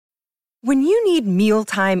When you need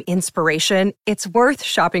mealtime inspiration, it's worth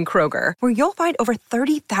shopping Kroger, where you'll find over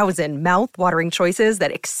 30,000 mouth-watering choices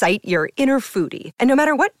that excite your inner foodie. And no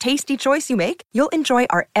matter what tasty choice you make, you'll enjoy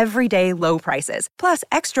our everyday low prices, plus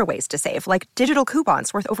extra ways to save, like digital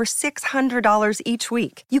coupons worth over $600 each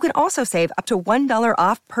week. You can also save up to $1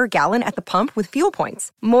 off per gallon at the pump with fuel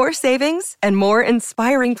points. More savings and more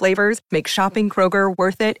inspiring flavors make shopping Kroger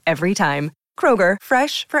worth it every time. Kroger,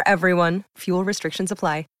 fresh for everyone. Fuel restrictions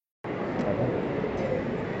apply.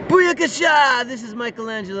 Booyakasha! This is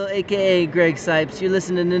Michelangelo, aka Greg Sipes. You're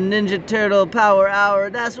listening to Ninja Turtle Power Hour.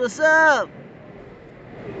 That's what's up!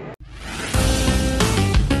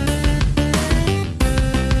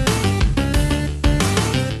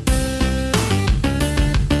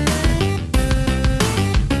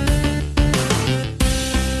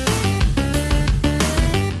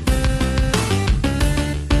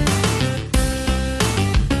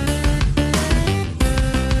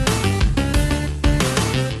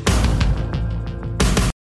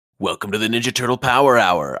 Welcome to the Ninja Turtle Power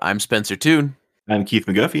Hour. I'm Spencer Toon. I'm Keith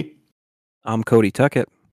McGuffey. I'm Cody Tuckett.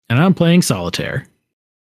 And I'm playing solitaire.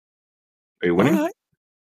 Are you winning?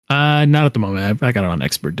 Not at the moment. I got it on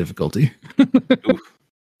expert difficulty. I didn't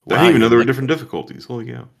even know there were different difficulties. Holy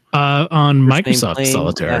cow. On First Microsoft name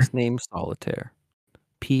Solitaire. Last name Solitaire.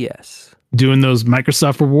 PS. Doing those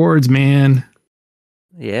Microsoft rewards, man.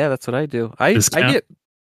 Yeah, that's what I do. I get.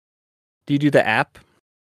 Do you do the app?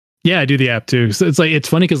 Yeah, I do the app too. So it's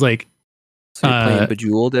funny because like So you're playing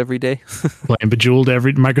Bejeweled every day? playing Bejeweled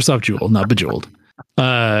Microsoft Jewel, not Bejeweled.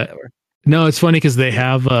 No, it's funny because they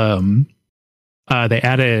have they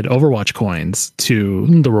added Overwatch coins to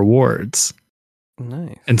the rewards.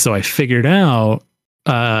 Nice. And so I figured out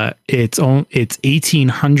it's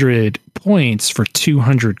 1,800 points for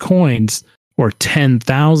 200 coins, or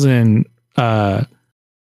 10,000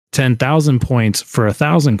 points for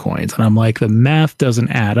 1,000 coins. And I'm like, the math doesn't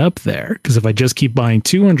add up there, because if I just keep buying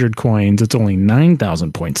 200 coins, it's only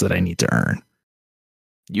 9,000 points that I need to earn.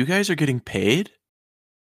 You guys are getting paid?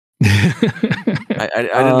 I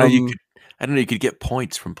didn't know you could. I didn't know you could get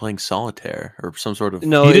points from playing solitaire or some sort of.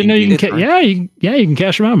 No, you didn't know you can. You can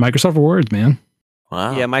cash them out. Microsoft Rewards, man.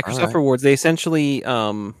 Wow. Yeah, Microsoft Rewards. They essentially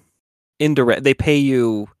indirect. They pay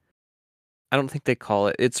you. I don't think they call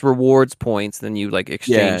it. It's rewards points. Then you like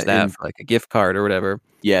exchange that for like a gift card or whatever.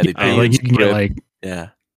 Yeah, they pay like you can get like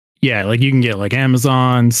like you can get like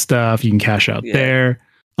Amazon stuff. You can cash out there.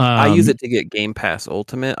 I use it to get Game Pass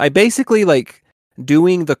Ultimate. I basically like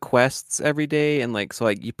doing the quests every day, and like so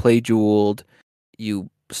like you play Jeweled, you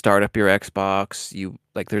start up your Xbox, you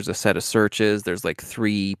like there's a set of searches. There's like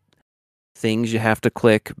 3 things you have to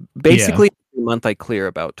click. Basically, every month I clear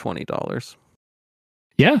about $20.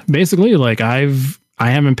 Yeah, basically, like I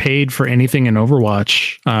haven't paid for anything in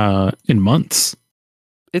Overwatch in months.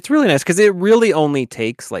 It's really nice because it really only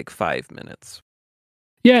takes like 5 minutes.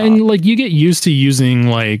 Yeah, and like you get used to using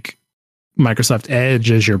like Microsoft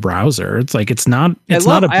Edge as your browser. It's like it's not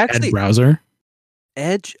a bad browser.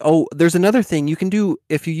 Edge. Oh, there's another thing you can do.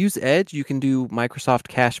 If you use Edge, you can do Microsoft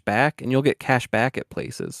cash back, and you'll get cash back at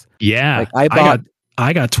places. Yeah, like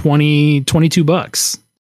I got $22.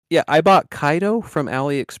 Yeah, I bought Kaido from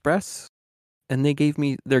AliExpress, and they're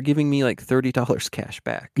giving me like $30 cash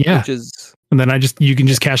back. Yeah, which is, and then you can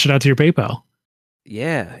just cash it out to your PayPal.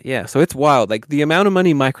 Yeah. So it's wild. Like the amount of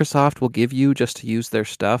money Microsoft will give you just to use their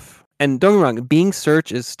stuff. And don't get me wrong, Bing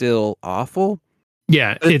search is still awful.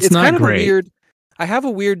 Yeah, it's not kind of great. I have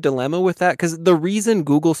a weird dilemma with that because the reason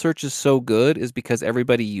Google search is so good is because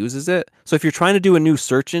everybody uses it. So if you're trying to do a new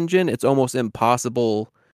search engine, it's almost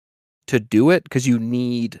impossible to do it because you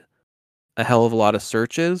need a hell of a lot of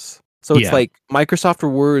searches. So it's like Microsoft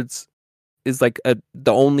Rewards is like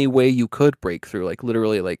the only way you could break through, like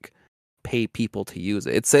literally like pay people to use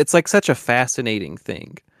it. It's like such a fascinating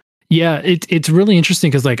thing. Yeah, it's really interesting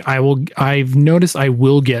because like I've noticed I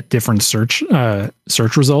will get different search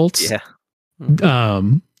results. Yeah.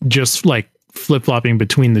 Just like flip-flopping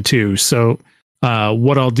between the two. So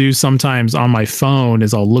what I'll do sometimes on my phone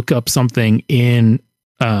is I'll look up something in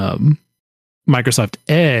Microsoft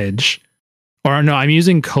Edge, or no, I'm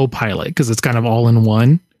using Copilot because it's kind of all in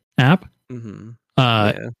one app. Mm-hmm.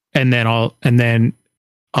 And then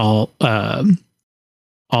I'll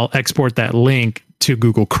export that link to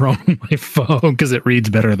Google Chrome on my phone because it reads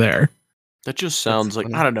better there. That just sounds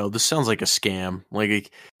like, I don't know, this sounds like a scam.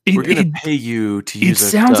 Like we're going to pay you to use it.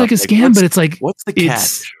 It sounds like a scam, but it's like, what's the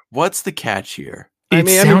catch? What's the catch here? It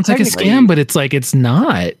sounds like a scam, but it's like, it's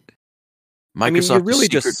not. Microsoft you're really is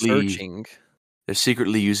just searching. They're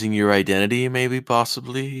secretly using your identity, maybe,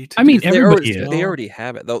 possibly. I mean, everybody is. They already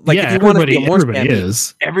have it though. Like, yeah, if you want to be more everybody scammy,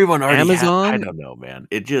 is. Everyone already Amazon. I don't know, man.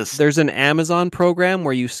 It just There's an Amazon program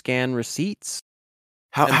where you scan receipts.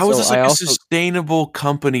 How is this like a sustainable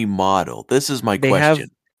company model? This is my question.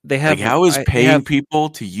 They have. Like, how is paying people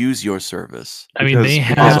to use your service? I mean,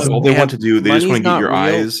 because all they want to do, they just want to get your real.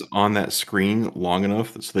 eyes on that screen long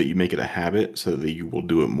enough so that you make it a habit, so that you will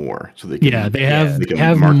do it more. So they can, they have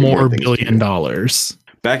more $1 billion.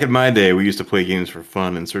 Back in my day, we used to play games for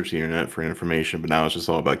fun and search the internet for information, but now it's just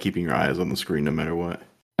all about keeping your eyes on the screen no matter what.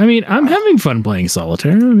 I mean, I'm having fun playing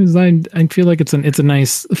solitaire because I feel like it's a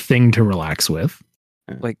nice thing to relax with.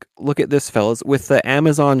 Like, look at this, fellas. With the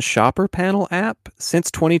Amazon Shopper Panel app,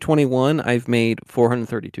 since 2021, I've made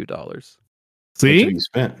 $432. See? What you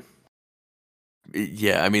spent?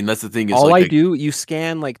 Yeah, I mean, that's the thing. Is all I do, you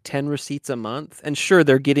scan like 10 receipts a month, and sure,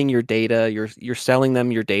 they're getting your data. You're selling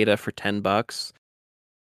them your data for $10,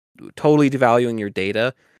 totally devaluing your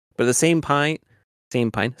data. But at the same point,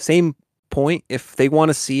 if they want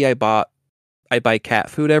to see I buy cat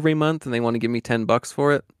food every month, and they want to give me $10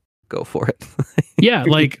 for it, go for it. Yeah,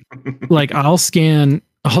 like I'll scan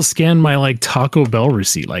my like Taco Bell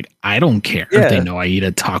receipt. Like, I don't care if they know I eat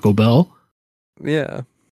at Taco Bell. Yeah.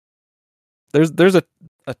 There's a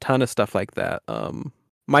ton of stuff like that.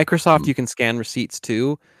 Microsoft, you can scan receipts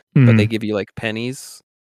too, but they give you like pennies.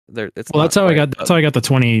 That's how I got the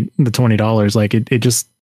 $20. Like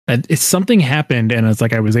it's something happened, and it's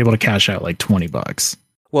like I was able to cash out like $20.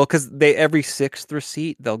 Well, because every 6th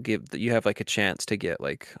receipt they'll give you have like a chance to get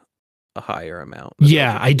like a higher amount.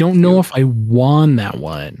 Yeah, I don't know if I won that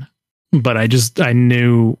one, but I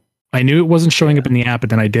knew it wasn't showing up in the app, but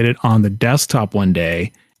then I did it on the desktop one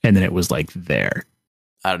day, and then it was like there.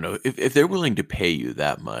 I don't know if they're willing to pay you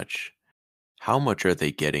that much. How much are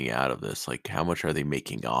they getting out of this? Like, how much are they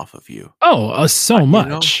making off of you? Oh, so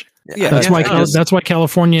much. Yeah, that's why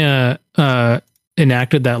California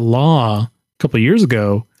enacted that law a couple of years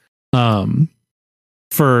ago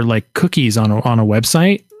for like cookies on a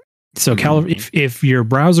website. So if your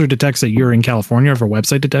browser detects that you're in California, or if a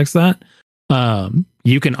website detects that,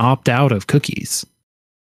 you can opt out of cookies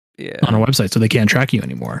on a website, so they can't track you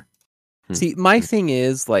anymore. See, my thing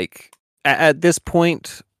is, like, at this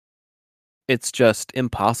point, it's just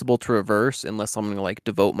impossible to reverse unless I'm gonna like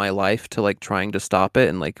devote my life to like trying to stop it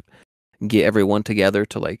and like get everyone together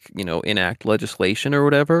to like, enact legislation or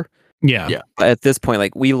whatever. Yeah. But at this point,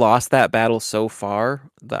 like, we lost that battle so far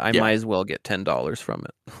that I might as well get $10 from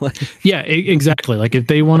it. Yeah, exactly. Like, if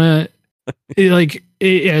they want to, like,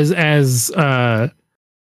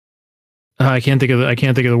 I can't think of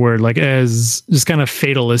the word. Like, as just kind of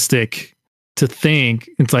fatalistic to think,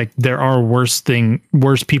 it's like there are worse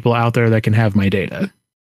people out there that can have my data.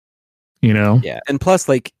 Yeah, and plus,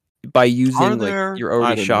 like, by using you're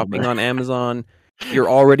already shopping on Amazon.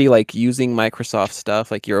 You're already like using Microsoft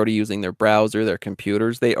stuff, like you're already using their browser, their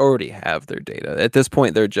computers. They already have their data. At this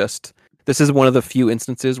point, this is one of the few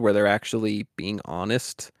instances where they're actually being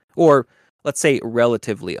honest, or let's say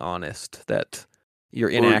relatively honest, that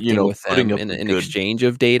you're interacting with them in an exchange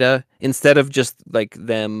of data, instead of just like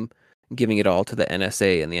them giving it all to the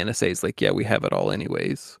NSA, and the NSA is like, yeah, we have it all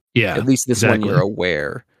anyways. Yeah, at least this one you're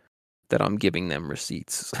aware that I'm giving them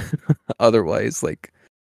receipts. Otherwise, like,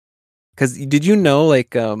 because did you know,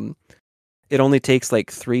 like, it only takes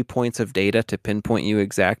like 3 points of data to pinpoint you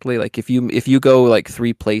exactly. Like, if you go like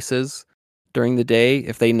 3 places during the day,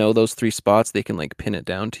 if they know those 3 spots, they can like pin it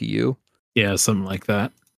down to you. Yeah, something like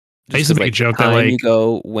that. Just I used to make a joke that like you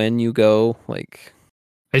go, when you go, like.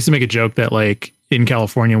 I used to make a joke that like in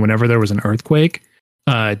California, whenever there was an earthquake,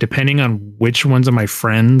 depending on which ones of my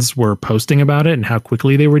friends were posting about it and how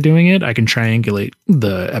quickly they were doing it, I can triangulate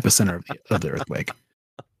the epicenter of the earthquake.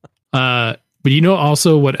 But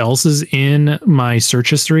also what else is in my search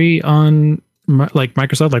history on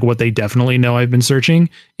Microsoft, like what they definitely know I've been searching,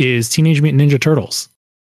 is Teenage Mutant Ninja Turtles.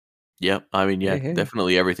 Yep. I mean,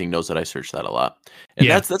 definitely everything knows that I search that a lot. And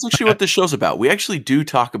that's actually what this show's about. We actually do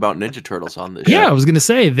talk about Ninja Turtles on this show. Yeah, I was going to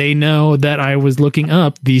say, they know that I was looking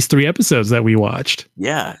up these 3 episodes that we watched.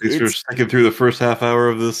 Yeah. Thanks for sticking through the first half hour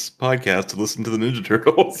of this podcast to listen to the Ninja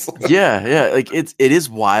Turtles. Yeah. Like, it is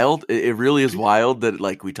wild. It really is wild that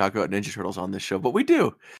like we talk about Ninja Turtles on this show, but we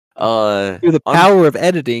do. Through the power of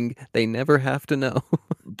editing, they never have to know.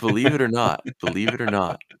 Believe it or not,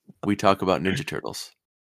 we talk about Ninja Turtles.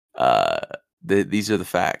 These are the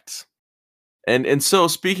facts. And so,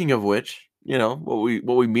 speaking of which, what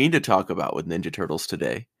we mean to talk about with Ninja Turtles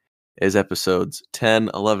today is episodes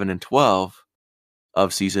 10, 11, and 12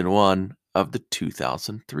 of season 1 of the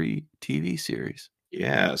 2003 TV series.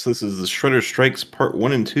 Yeah, so this is the Shredder Strikes Part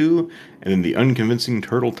 1 and 2, and then the Unconvincing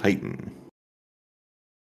Turtle Titan.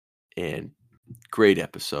 And great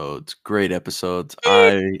episodes. Great episodes.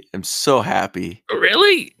 I am so happy.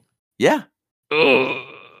 Really? Yeah. Oh.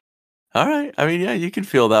 All right. I mean, yeah, you can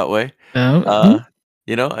feel that way. Oh.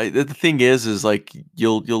 The thing is like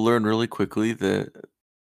you'll learn really quickly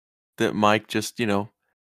that Mike just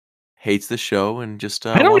hates the show and just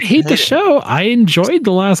I don't wants to hate the hate it. show. I enjoyed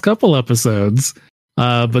the last couple episodes.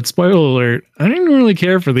 But spoiler alert, I didn't really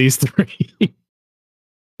care for these three.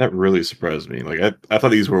 That really surprised me. Like I thought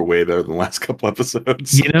these were way better than the last couple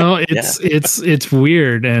episodes. It's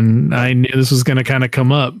weird, and I knew this was going to kind of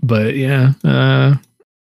come up, but yeah.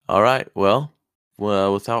 All right. Well,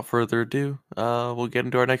 without further ado, we'll get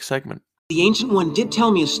into our next segment. The Ancient One did tell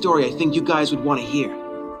me a story I think you guys would want to hear.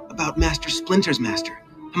 About Master Splinter's master,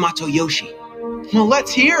 Hamato Yoshi. Well,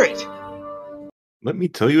 let's hear it! Let me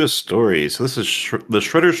tell you a story. So this is the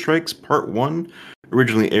Shredder Strikes Part 1,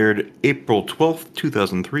 originally aired April 12th,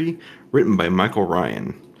 2003, written by Michael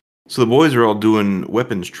Ryan. So the boys are all doing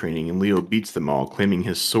weapons training, and Leo beats them all, claiming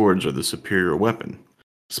his swords are the superior weapon.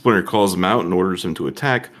 Splinter calls him out and orders him to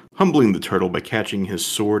attack, humbling the turtle by catching his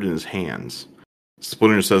sword in his hands.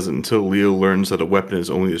 Splinter says that until Leo learns that a weapon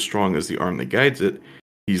is only as strong as the arm that guides it,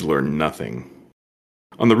 he's learned nothing.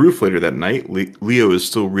 On the roof later that night, Leo is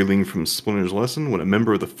still reeling from Splinter's lesson when a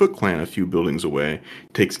member of the Foot Clan a few buildings away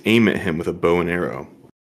takes aim at him with a bow and arrow.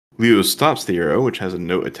 Leo stops the arrow, which has a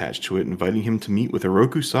note attached to it inviting him to meet with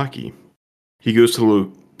Oroku Saki. He goes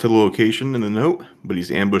to the location in the note, but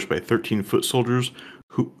he's ambushed by 13 foot soldiers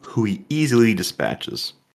who he easily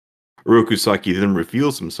dispatches. Oroku Saki then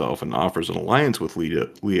reveals himself and offers an alliance with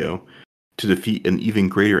Leo to defeat an even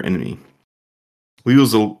greater enemy.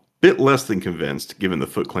 Leo's a bit less than convinced, given the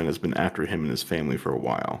Foot Clan has been after him and his family for a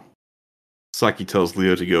while. Saki tells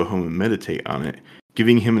Leo to go home and meditate on it,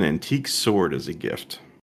 giving him an antique sword as a gift.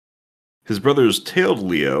 His brothers tailed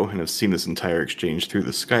Leo and have seen this entire exchange through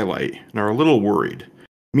the skylight and are a little worried.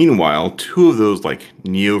 Meanwhile, two of those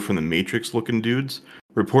Neo from the Matrix looking dudes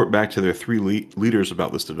report back to their three leaders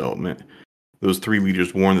about this development. Those three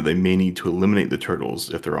leaders warn that they may need to eliminate the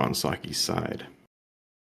turtles if they're on Saki's side.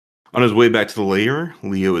 On his way back to the lair,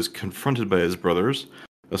 Leo is confronted by his brothers.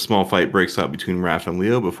 A small fight breaks out between Raph and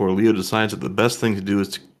Leo before Leo decides that the best thing to do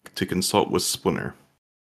is to consult with Splinter.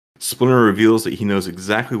 Splinter reveals that he knows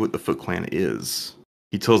exactly what the Foot Clan is.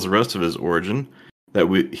 He tells the rest of his origin, that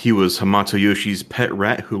he was Hamato Yoshi's pet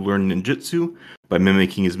rat who learned ninjutsu by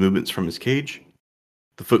mimicking his movements from his cage.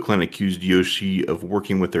 The Foot Clan accused Yoshi of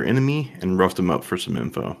working with their enemy and roughed him up for some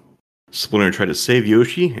info. Splinter tried to save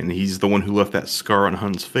Yoshi, and he's the one who left that scar on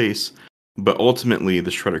Hun's face, but ultimately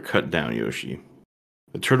the Shredder cut down Yoshi.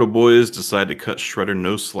 The Turtle Boys decide to cut Shredder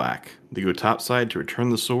no slack. They go topside to return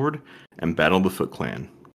the sword and battle the Foot Clan.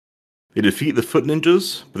 They defeat the Foot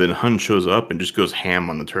Ninjas, but then Hun shows up and just goes ham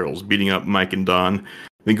on the Turtles, beating up Mike and Don,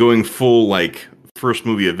 then going full, first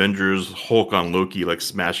movie Avengers, Hulk on Loki,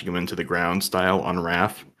 smashing him into the ground style on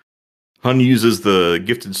Raph. Hun uses the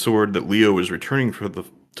gifted sword that Leo is returning to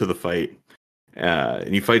the fight,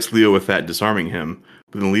 and he fights Leo with that, disarming him,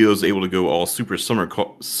 but then Leo's able to go all super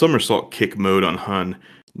somersault kick mode on Hun,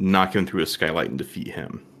 knock him through a skylight and defeat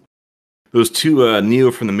him. Those two Neo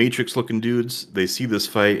from the Matrix looking dudes, they see this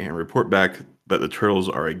fight and report back that the Turtles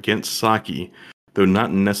are against Saki, though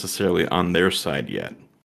not necessarily on their side yet.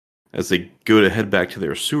 As they go to head back to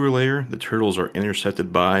their sewer lair, the Turtles are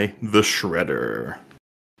intercepted by the Shredder.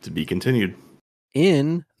 To be continued.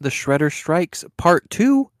 In The Shredder Strikes Part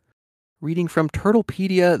 2, reading from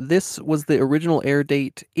Turtlepedia, this was the original air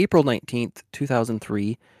date, April 19th,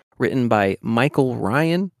 2003, written by Michael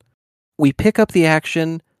Ryan. We pick up the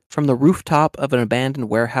action from the rooftop of an abandoned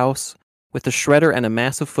warehouse with the Shredder and a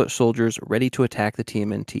mass of foot soldiers ready to attack the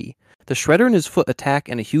TMNT. The Shredder and his foot attack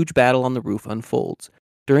and a huge battle on the roof unfolds.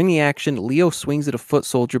 During the action, Leo swings at a foot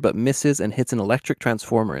soldier but misses and hits an electric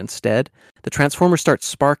transformer instead. The transformer starts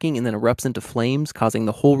sparking and then erupts into flames, causing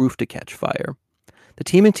the whole roof to catch fire. The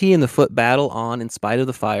TMNT and the foot battle on in spite of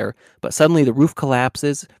the fire, but suddenly the roof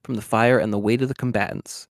collapses from the fire and the weight of the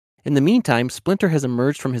combatants. In the meantime, Splinter has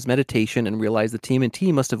emerged from his meditation and realized the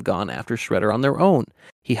TMNT must have gone after Shredder on their own.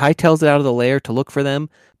 He hightails it out of the lair to look for them,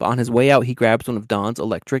 but on his way out he grabs one of Don's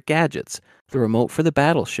electric gadgets, the remote for the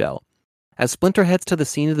battle shell. As Splinter heads to the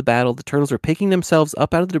scene of the battle, the Turtles are picking themselves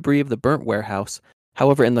up out of the debris of the burnt warehouse.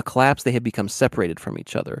 However, in the collapse, they have become separated from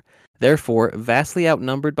each other. Therefore, vastly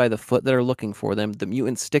outnumbered by the foot that are looking for them, the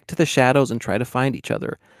mutants stick to the shadows and try to find each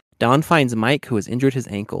other. Don finds Mike, who has injured his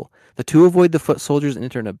ankle. The two avoid the foot soldiers and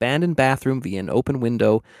enter an abandoned bathroom via an open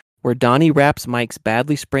window, Where Donnie wraps Mike's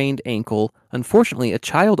badly sprained ankle, unfortunately, a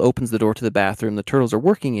child opens the door to the bathroom the turtles are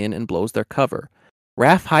working in and blows their cover.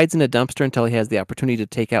 Raph hides in a dumpster until he has the opportunity to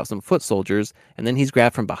take out some foot soldiers, and then he's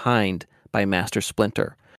grabbed from behind by Master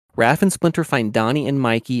Splinter. Raph and Splinter find Donnie and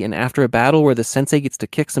Mikey, and after a battle where the sensei gets to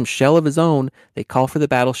kick some shell of his own, they call for the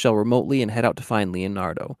battle shell remotely and head out to find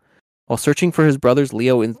Leonardo. While searching for his brothers,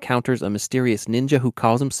 Leo encounters a mysterious ninja who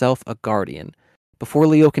calls himself a guardian. Before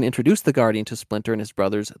Leo can introduce the Guardian to Splinter and his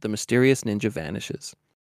brothers, the mysterious ninja vanishes.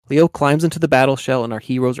 Leo climbs into the battle shell and our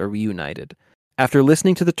heroes are reunited. After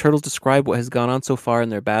listening to the turtles describe what has gone on so far in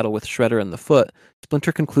their battle with Shredder and the Foot,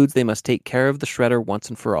 Splinter concludes they must take care of the Shredder once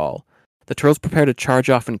and for all. The turtles prepare to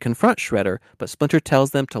charge off and confront Shredder, but Splinter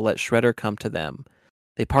tells them to let Shredder come to them.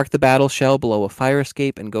 They park the battle shell below a fire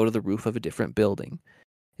escape and go to the roof of a different building.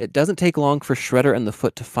 It doesn't take long for Shredder and the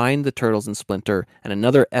Foot to find the turtles and Splinter, and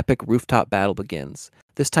another epic rooftop battle begins.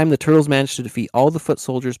 This time the turtles manage to defeat all the Foot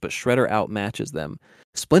soldiers, but Shredder outmatches them.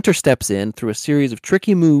 Splinter steps in, through a series of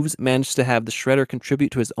tricky moves, manages to have the Shredder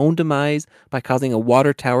contribute to his own demise by causing a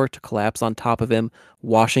water tower to collapse on top of him,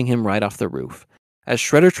 washing him right off the roof. As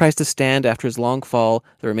Shredder tries to stand after his long fall,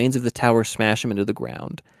 the remains of the tower smash him into the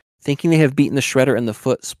ground. Thinking they have beaten the Shredder and the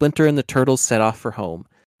Foot, Splinter and the turtles set off for home.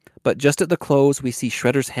 But just at the close, we see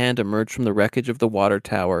Shredder's hand emerge from the wreckage of the water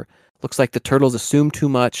tower. Looks like the turtles assume too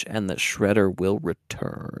much and that Shredder will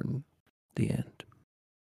return. The end.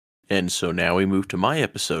 And so now we move to my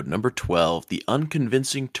episode, number 12, The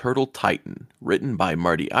Unconvincing Turtle Titan, written by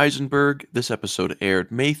Marty Eisenberg. This episode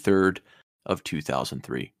aired May 3rd of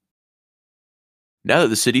 2003. Now that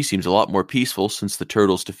the city seems a lot more peaceful since the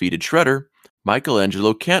turtles defeated Shredder,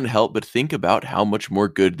 Michelangelo can't help but think about how much more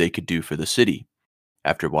good they could do for the city.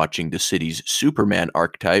 After watching the city's Superman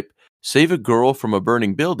archetype save a girl from a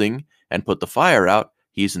burning building and put the fire out,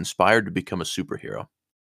 he's inspired to become a superhero.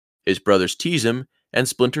 His brothers tease him, and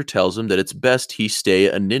Splinter tells him that it's best he stay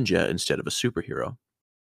a ninja instead of a superhero.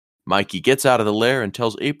 Mikey gets out of the lair and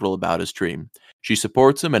tells April about his dream. She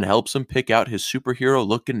supports him and helps him pick out his superhero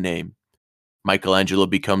look and name. Michelangelo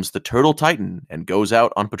becomes the Turtle Titan and goes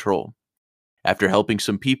out on patrol. After helping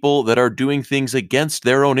some people that are doing things against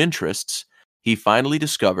their own interests, he finally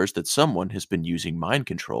discovers that someone has been using mind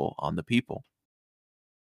control on the people.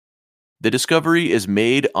 The discovery is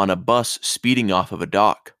made on a bus speeding off of a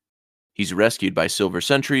dock. He's rescued by Silver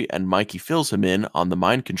Sentry, and Mikey fills him in on the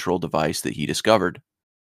mind control device that he discovered.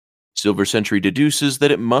 Silver Sentry deduces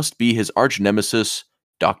that it must be his arch-nemesis,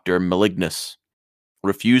 Dr. Malignus.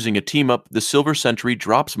 Refusing a team-up, the Silver Sentry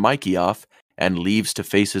drops Mikey off and leaves to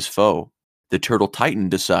face his foe. The Turtle Titan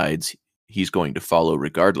decides he's going to follow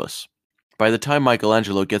regardless. By the time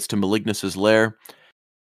Michelangelo gets to Malignus's lair,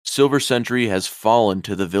 Silver Sentry has fallen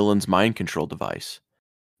to the villain's mind control device.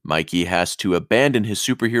 Mikey has to abandon his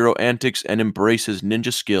superhero antics and embrace his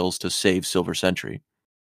ninja skills to save Silver Sentry.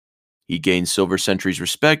 He gains Silver Sentry's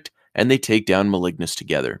respect, and they take down Malignus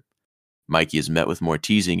together. Mikey is met with more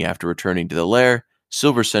teasing after returning to the lair.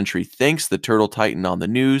 Silver Sentry thanks the Turtle Titan on the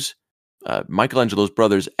news. Michelangelo's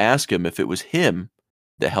brothers ask him if it was him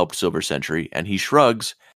that helped Silver Sentry, and he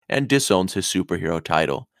shrugs and disowns his superhero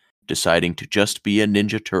title, deciding to just be a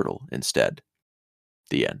Ninja Turtle instead.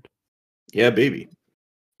 The end. Yeah, baby.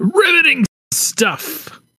 Riveting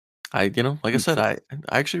stuff. Like I said, I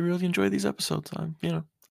actually really enjoy these episodes. I'm Like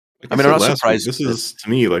I'm not last surprised. Week, this is to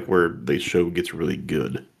me like where the show gets really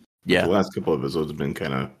good. Yeah. The last couple of episodes have been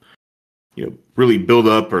kind of, really build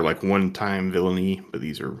up or like one-time villainy, but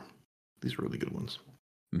these are really good ones.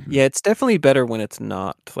 Mm-hmm. Yeah, it's definitely better when it's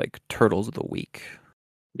not like Turtles of the Week.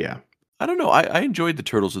 Yeah. I don't know. I enjoyed the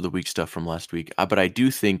Turtles of the Week stuff from last week, but I do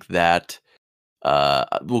think that,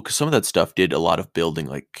 because some of that stuff did a lot of building,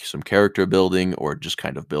 like some character building or just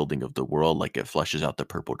kind of building of the world. Like it fleshes out the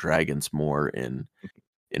purple dragons more in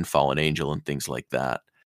Fallen Angel and things like that.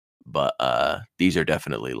 But these are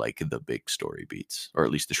definitely like the big story beats, or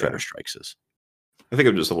at least the Shredder Strikes is. I think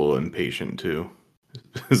I'm just a little impatient too.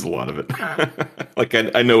 There's a lot of it. Like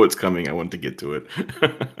I know it's coming. I want to get to it.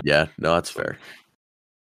 Yeah, no, that's fair.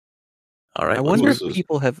 All right. I wonder if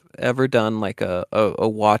people have ever done like a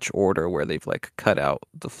watch order where they've like cut out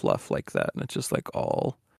the fluff like that, and it's just like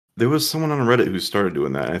all. There was someone on Reddit who started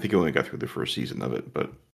doing that. I think he only got through the first season of it,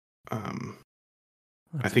 but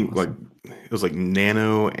I think awesome. Like it was like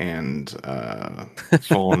Nano and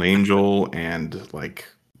Fallen Angel and like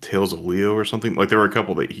Tales of Leo or something. Like there were a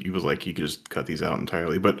couple that he was like, you could just cut these out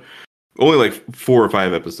entirely, but only like 4 or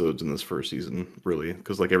 5 episodes in this first season, really,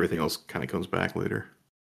 because like everything else kind of comes back later.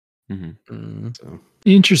 So.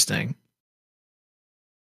 Interesting.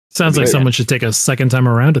 Sounds like someone should take a second time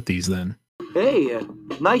around at these then. Hey,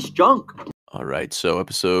 nice junk. All right, so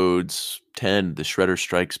episodes 10, The Shredder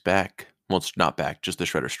Strikes Back. Well, it's not back, just The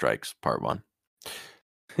Shredder Strikes, part 1.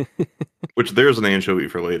 Which there's an anchovy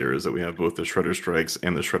for later, is that we have both the Shredder Strikes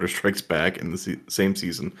and the Shredder Strikes Back in the same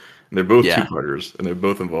season. And they're both two-parters, and they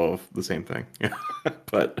both involve the same thing.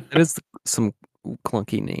 But it is some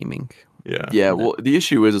clunky naming. Yeah, well, the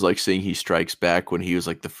issue is like saying he strikes back when he was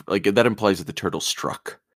like that implies that the turtle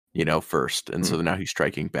struck, first. And so now he's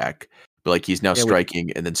striking back. But like he's now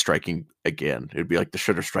striking and then striking again. It'd be like the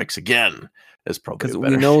Shredder strikes again. That's probably because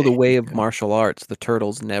we know the way of martial arts. The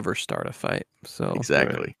turtles never start a fight. So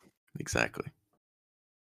exactly.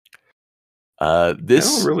 I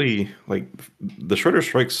don't really like the Shredder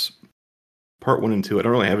Strikes part 1 and 2. I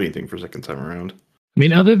don't really have anything for second time around. I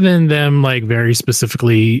mean, other than them like very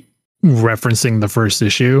specifically referencing the first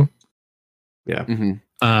issue. Yeah.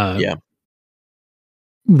 Yeah.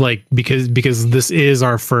 Like because this is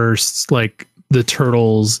our first like the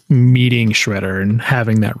turtles meeting Shredder and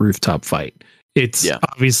having that rooftop fight. It's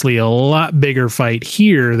obviously a lot bigger fight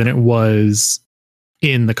here than it was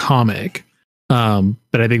in the comic. But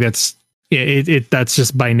I think that's that's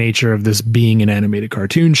just by nature of this being an animated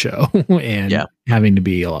cartoon show and having to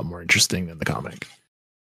be a lot more interesting than the comic.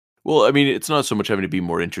 Well, I mean, it's not so much having to be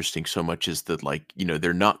more interesting so much as that, like,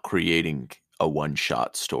 they're not creating a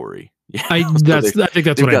one-shot story. I think that's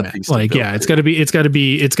what I meant. Like, it's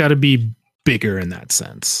got to be bigger in that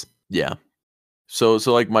sense. Yeah. So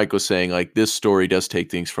like Mike was saying, like this story does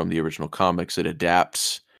take things from the original comics. It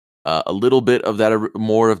adapts a little bit of that,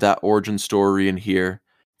 more of that origin story in here.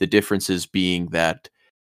 The differences being that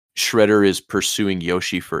Shredder is pursuing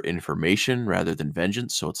Yoshi for information rather than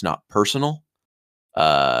vengeance, so it's not personal.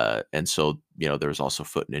 And so, there's also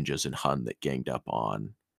foot ninjas in Hun that ganged up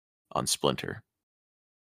on Splinter.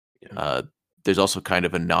 There's also kind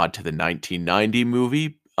of a nod to the 1990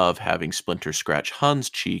 movie of having Splinter scratch Hun's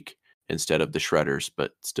cheek instead of the Shredder's,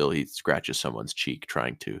 but still he scratches someone's cheek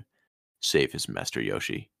trying to save his master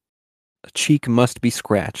Yoshi. A cheek must be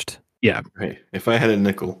scratched. Yeah. Right. If I had a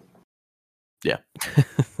nickel. Yeah.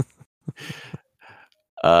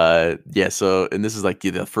 So, and this is like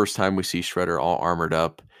the first time we see Shredder all armored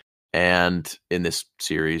up and in this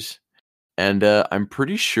series. And I'm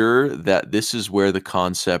pretty sure that this is where the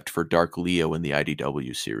concept for Dark Leo in the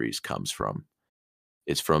IDW series comes from.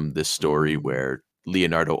 It's from this story where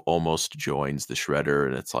Leonardo almost joins the Shredder,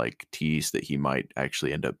 and it's like teased that he might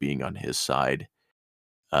actually end up being on his side.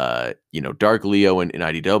 Dark Leo in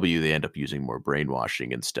IDW, they end up using more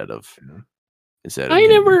brainwashing instead of.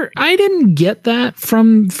 I didn't get that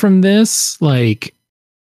from this. Like,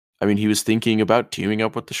 I mean, he was thinking about teaming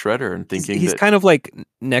up with the Shredder and thinking he's kind of like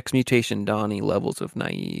Next Mutation Donnie levels of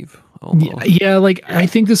naive. Almost. Yeah. Like I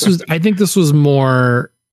think this was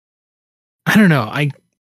more. I don't know.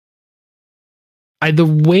 The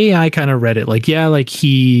way I kind of read it, like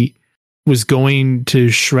he was going to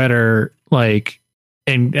Shredder, like,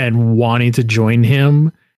 and wanting to join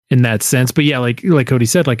him in that sense. But yeah, like Cody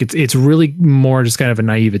said, like it's really more just kind of a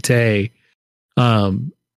naivete.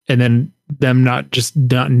 And then them not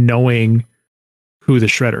knowing who the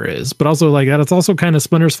Shredder is, but also like that it's also kind of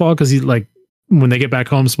Splinter's fault because he's like, when they get back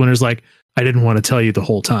home, Splinter's like, I didn't want to tell you the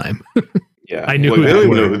whole time. Yeah, I knew. They don't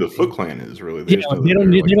even know who the Foot Clan is, really. They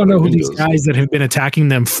don't know who these guys that have been attacking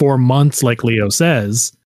them for months, like Leo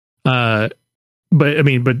says. But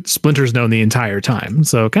Splinter's known the entire time,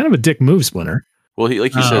 so kind of a dick move, Splinter. Well, he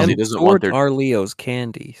says he doesn't want their are Leo's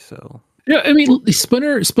candy. So yeah, I mean,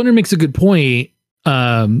 Splinter makes a good point.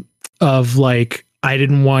 Of like, I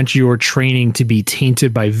didn't want your training to be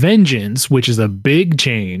tainted by vengeance, which is a big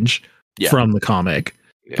change from the comic.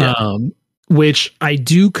 Yeah. Which I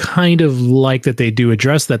do kind of like that they do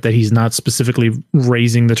address that he's not specifically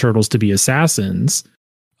raising the turtles to be assassins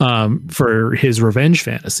for his revenge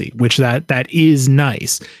fantasy, which that is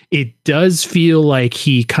nice. It does feel like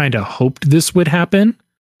he kind of hoped this would happen.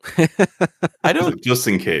 I don't just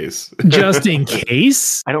in case.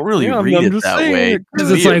 I don't really read it that way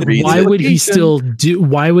because it's like, why would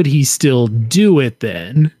he still do it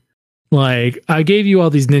then? Like, I gave you all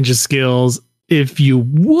these ninja skills. If you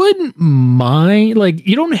wouldn't mind, like,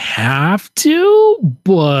 you don't have to,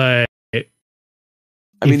 but if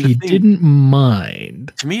you didn't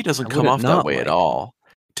mind, to me, it doesn't come off that way at all.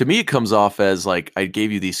 To me, it comes off as like, I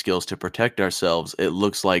gave you these skills to protect ourselves. It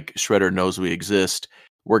looks like Shredder knows we exist.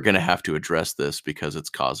 We're going to have to address this because it's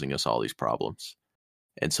causing us all these problems.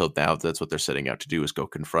 And so now that's what they're setting out to do, is go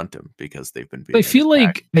confront him because they've been being I feel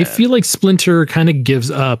like Splinter kind of gives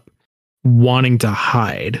up wanting to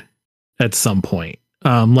hide at some point.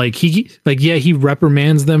 He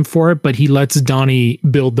reprimands them for it, but he lets Donnie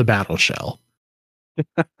build the battle shell.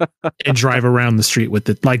 and drive around the street with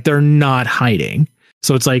it. Like they're not hiding.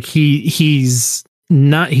 So it's like he's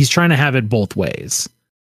trying to have it both ways.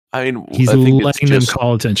 I mean, He's I think letting them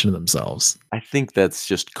call attention to themselves. I think that's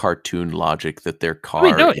just cartoon logic that their car. I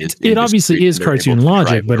mean, no, it obviously is cartoon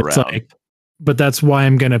logic, but it's like, but that's why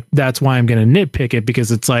I'm gonna nitpick it,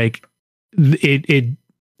 because it's like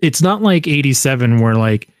it's not like 87 where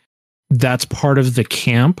like that's part of the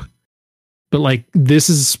camp, but like this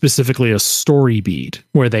is specifically a story beat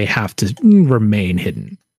where they have to remain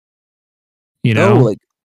hidden. You know, like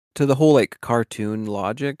to the whole like cartoon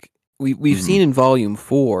logic. We've seen in Volume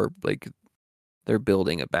 4, like they're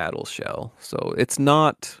building a battle shell, so it's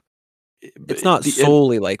not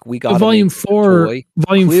solely like we got Volume 4.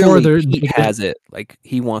 Volume Clearly, 4, he has it. Like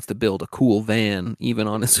he wants to build a cool van, even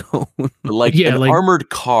on his own. Like an armored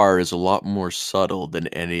car is a lot more subtle than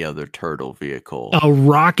any other turtle vehicle. A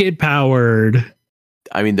rocket powered.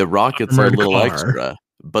 I mean, the rockets are a little extra.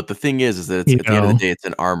 But the thing is that it's, at the end of the day, it's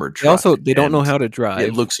an armored truck. They don't know how to drive.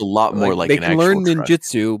 It looks a lot more like an actual they can learn truck.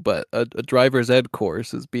 ninjutsu, but a driver's ed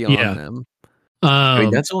course is beyond them. I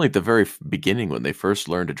mean, that's only at the very beginning when they first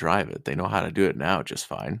learn to drive it. They know how to do it now just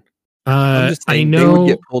fine. I'm just saying, they would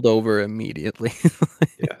get pulled over immediately.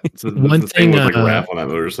 Yeah, it's one thing with like Raph on that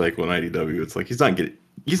motorcycle in IDW. It's like he's not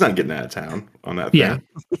getting out of town on that thing.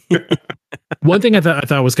 Yeah. One thing I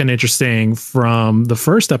thought was kind of interesting from the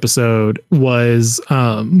first episode was,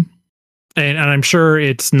 and I'm sure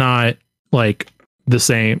it's not like the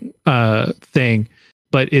same thing,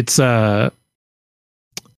 but it's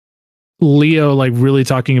Leo like really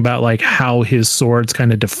talking about like how his swords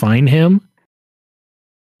kind of define him.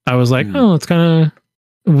 I was like, oh, it's kind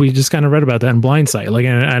of, we just kind of read about that in Blindside. Like,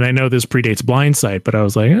 and I know this predates Blindside, but I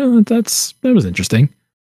was like, oh, that was interesting.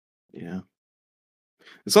 Yeah.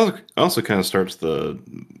 It's also kind of starts the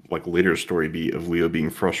like later story beat of Leo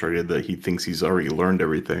being frustrated that he thinks he's already learned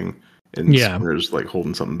everything, and Splinter's like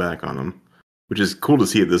holding something back on him, which is cool to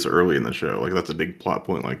see it this early in the show. Like that's a big plot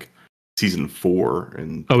point, like season 4.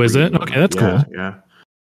 And oh, is it? Okay, that's cool. Yeah.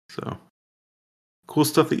 So cool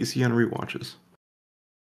stuff that you see on rewatches.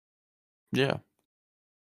 Yeah.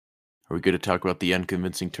 Are we good to talk about the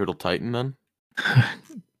unconvincing Turtle Titan then?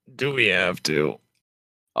 Do we have to?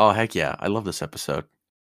 Oh, heck yeah. I love this episode.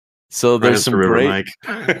 So there's some great...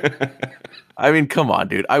 I mean, come on,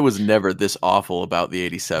 dude. I was never this awful about the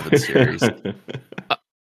 87 series.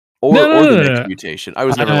 Or the next mutation. I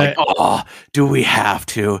was never like, oh, do we have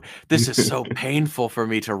to? This is so painful for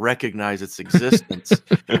me to recognize its existence.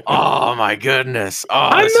 Oh my goodness. Oh,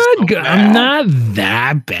 I'm not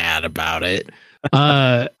that bad about it.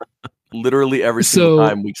 Literally every single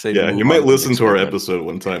time we say, yeah, you might listen to our episode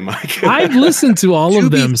one time, Mike. I've listened to all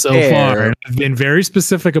of them so far, and I've been very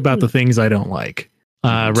specific about the things I don't like,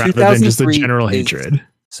 rather than just a general hatred.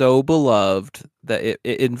 So beloved that it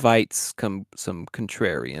invites some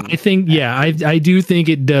contrarian. I think, I do think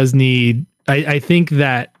it does need. I think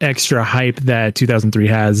that extra hype that 2003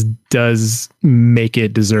 has does make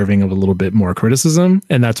it deserving of a little bit more criticism,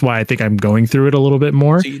 and that's why I think I'm going through it a little bit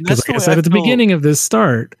more. Because, like I said at the beginning of this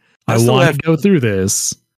start, I want to go through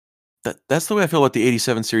this. That's the way I feel about the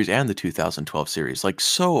 87 series and the 2012 series. Like,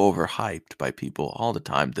 so overhyped by people all the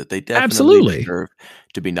time that they definitely deserve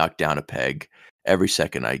to be knocked down a peg every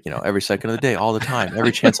second. Every second of the day, all the time,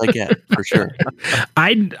 every chance I get, for sure.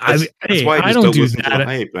 That's why I don't do that. To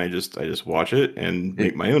hype. I just watch it and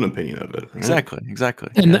make my own opinion of it. Right? Exactly.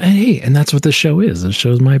 And and that's what the show is. It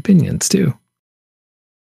shows my opinions too.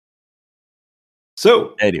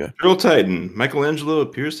 So, anyway, Turtle Titan, Michelangelo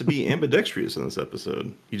appears to be ambidextrous in this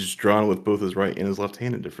episode. He's just drawn with both his right and his left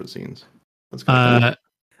hand in different scenes. That's kind of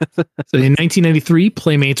So in 1993,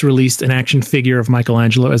 Playmates released an action figure of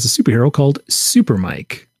Michelangelo as a superhero called Super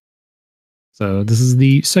Mike. So this is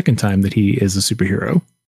the second time that he is a superhero.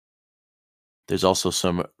 There's also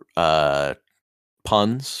some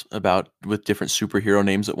puns with different superhero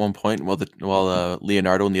names at one point, while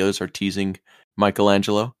Leonardo and the others are teasing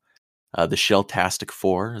Michelangelo. The Shelltastic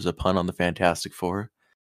Four is a pun on the Fantastic Four.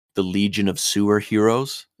 The Legion of Sewer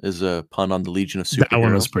Heroes is a pun on the Legion of Superheroes. That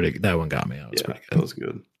one was pretty. That one got me. That was pretty good. That was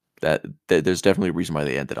good. There's definitely a reason why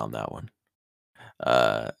they ended on that one.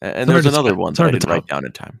 And there's another one that I didn't write down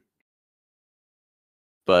in time.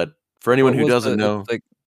 But for anyone who doesn't know, like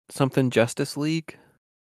something Justice League.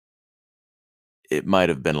 It might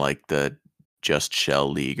have been like the Just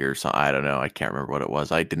Shell League or something. I don't know. I can't remember what it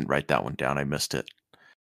was. I didn't write that one down. I missed it.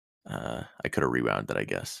 I could have rewound it, I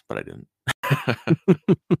guess, but I didn't.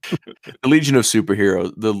 The Legion of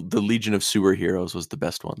Superheroes, the Legion of Sewer Heroes was the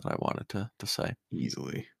best one that I wanted to say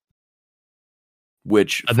easily.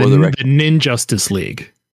 Which the Ninjustice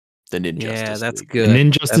League. The Ninjustice Yeah, that's League. good. The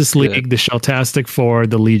Ninjustice That's League, good. the Sheltastic Four,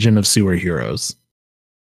 the Legion of Sewer Heroes.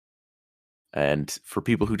 And for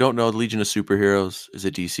people who don't know, the Legion of Superheroes is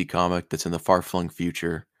a DC comic that's in the far-flung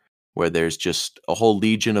future where there's just a whole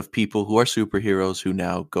legion of people who are superheroes who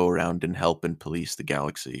now go around and help and police the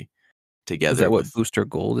galaxy together Is that what with Booster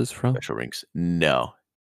Gold is from? special rings. No,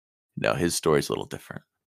 his story's a little different.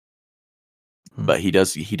 Hmm. But he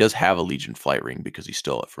does have a Legion flight ring because he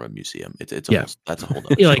stole it from a museum. It's a Yeah. that's a whole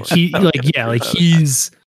nother Yeah, story.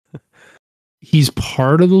 he's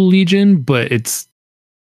part of the Legion, but it's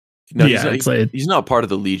No, yeah, he's not part of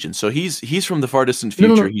the Legion. So he's from the far distant No,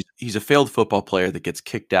 no, future. no. He's a failed football player that gets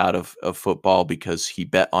kicked out of football because he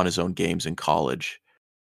bet on his own games in college.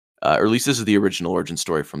 Or at least this is the original origin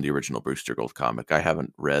story from the original Booster Gold comic. I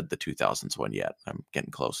haven't read the 2000s one yet. I'm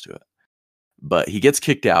getting close to it. But he gets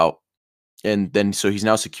kicked out, and then so he's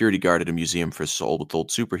now security guard at a museum for sold with old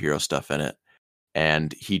superhero stuff in it.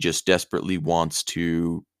 And he just desperately wants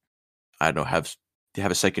to, I don't know, have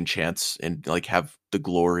a second chance and like have the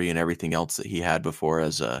glory and everything else that he had before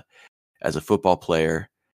as a football player.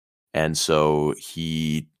 And so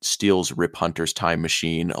he steals Rip Hunter's time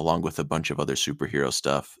machine along with a bunch of other superhero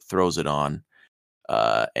stuff, throws it on,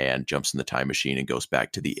 and jumps in the time machine and goes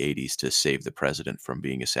back to the 80s to save the president from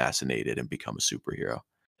being assassinated and become a superhero.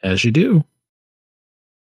 as you do.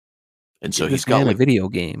 And so Give he's this got man like a video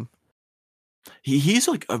game. he's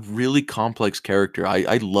like a really complex character.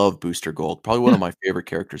 I love Booster Gold, probably one of my favorite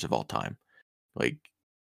characters of all time. Like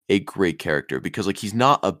a great character because like he's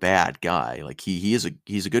not a bad guy. Like he's a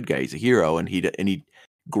good guy. He's a hero, and he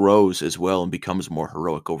grows as well and becomes more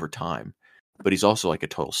heroic over time. But he's also like a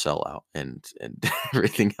total sellout and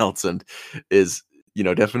everything else, and is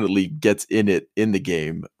definitely gets in the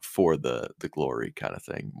game for the glory kind of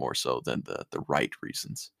thing more so than the right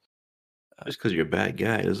reasons. Just because you're a bad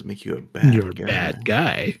guy doesn't make you a bad You're a guy. bad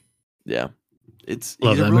guy. Yeah, he's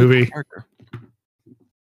Love a that really movie. cool character.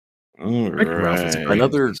 All Wreck-It Ralph is right.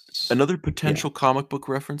 great. Another potential comic book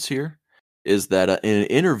reference here is that in an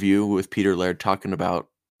interview with Peter Laird talking about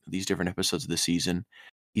these different episodes of the season,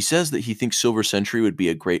 he says that he thinks Silver Sentry would be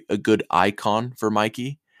a good icon for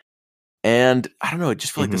Mikey. And I don't know, I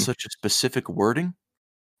just feel like that's such a specific wording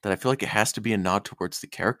that I feel like it has to be a nod towards the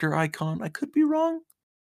character icon. I could be wrong.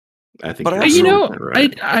 I think But you're I also- 100%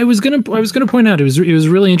 right. I was gonna point out it was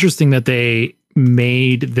really interesting that they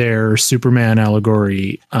made their Superman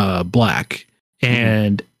allegory black,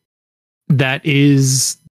 and that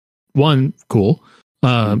is one cool.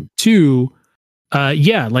 Two,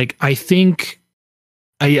 yeah, like I think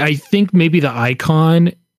maybe the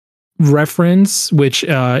icon reference, which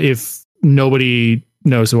if nobody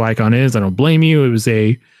knows who Icon is, I don't blame you. It was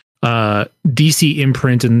a DC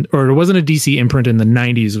imprint, or it wasn't a DC imprint in the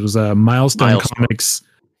 90s. It was a Milestone Comics.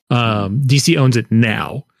 DC owns it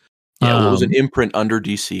now. Yeah, it was an imprint under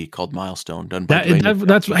DC called Milestone, done by Dwayne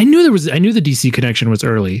that's I knew the DC connection was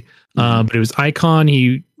early, but it was Icon.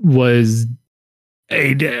 He's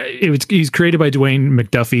created by Dwayne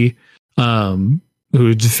McDuffie,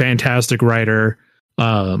 who's a fantastic writer.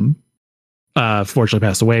 Fortunately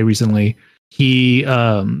passed away recently. He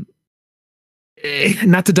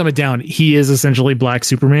not to dumb it down, he is essentially Black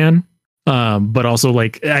Superman, but also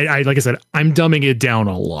like I said, I'm dumbing it down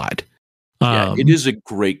a lot. Yeah, it is a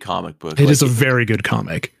great comic book. It is a very good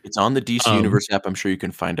comic. It's on the DC Universe app. I'm sure you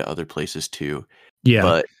can find it other places too. Yeah,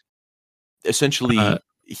 but essentially,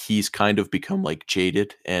 he's kind of become like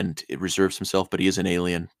jaded and it reserves himself. But he is an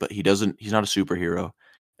alien. But he's not a superhero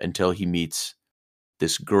until he meets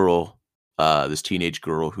this girl, this teenage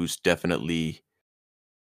girl who's definitely,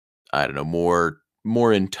 I don't know,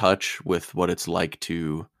 more in touch with what it's like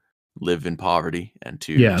to live in poverty and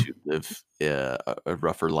to live a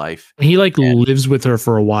rougher life. He lives with her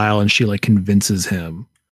for a while, and she like convinces him.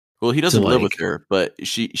 Well, he doesn't live with her, but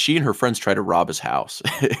she and her friends try to rob his house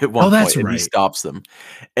at one point, and he stops them.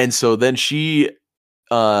 And so then she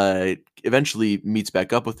eventually meets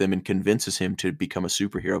back up with him and convinces him to become a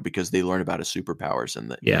superhero because they learn about his superpowers in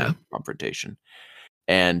the confrontation.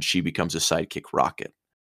 And she becomes a sidekick, Rocket.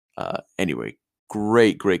 Anyway,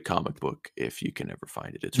 great comic book if you can ever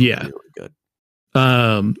find it. It's really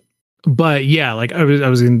good. But yeah, like I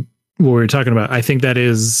was in what we were talking about. I think that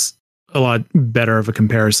is a lot better of a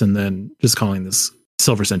comparison than just calling this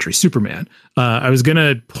Silver Sentry Superman. I was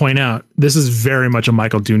gonna point out this is very much a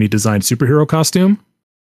Michael Dooney designed superhero costume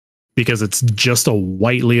because it's just a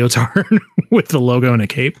white leotard with the logo and a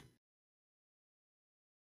cape.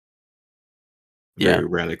 Very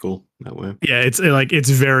radical that way. Yeah, it's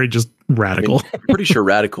very just radical. I'm pretty sure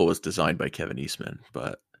Radical was designed by Kevin Eastman,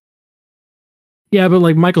 but yeah, but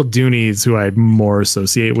like Michael Dooney is who I'd more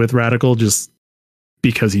associate with Radical. Just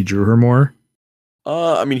because he drew her more?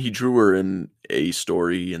 I mean, he drew her in a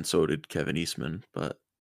story, and so did Kevin Eastman. But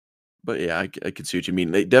yeah, I could see what you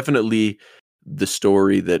mean. Definitely, the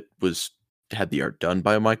story that had the art done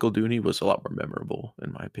by Michael Dooney was a lot more memorable,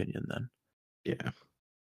 in my opinion,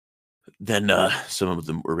 than some of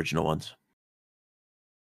the original ones.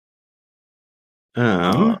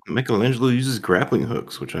 Michelangelo uses grappling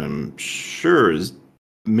hooks, which I'm sure is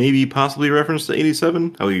maybe possibly a reference to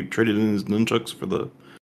 87, how he traded in his nunchucks for the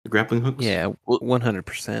grappling hooks. Yeah,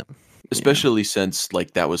 100%. Especially since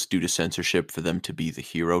like that was due to censorship for them to be the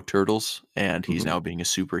hero turtles, and he's now being a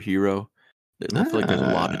superhero. I feel like there's a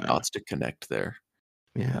lot of dots to connect there.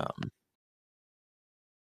 Yeah.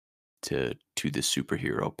 To the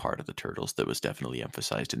superhero part of the turtles that was definitely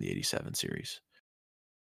emphasized in the 87 series.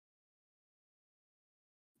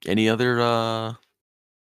 Any other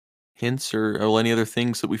hints or any other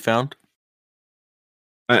things that we found?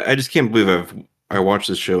 I just can't believe I watched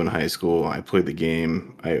this show in high school. I played the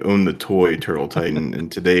game. I owned the toy Turtle Titan,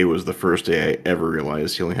 and today was the first day I ever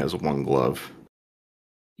realized he only has one glove.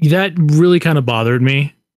 That really kind of bothered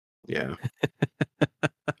me. Yeah.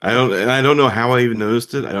 I don't know how I even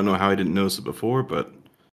noticed it. I don't know how I didn't notice it before, but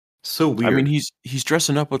so weird. I mean, he's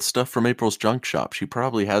dressing up with stuff from April's junk shop. She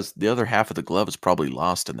probably has the other half of the glove is probably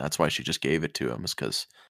lost, and that's why she just gave it to him. Is because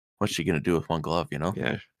what's she gonna do with one glove? You know?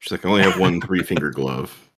 Yeah, she's like, I only have one 3-finger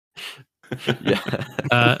glove. Yeah.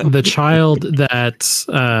 The child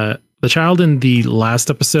in the last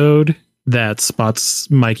episode that spots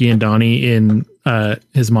Mikey and Donnie in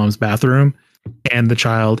his mom's bathroom, and the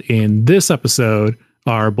child in this episode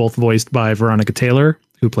are both voiced by Veronica Taylor,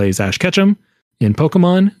 who plays Ash Ketchum in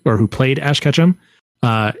Pokemon, or who played Ash Ketchum,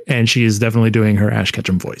 and she is definitely doing her Ash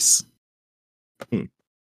Ketchum voice.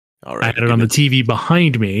 All right, I had it on the TV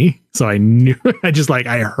behind me, so I knew.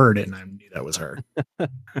 I heard it, and I knew that was her.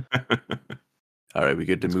 All right, we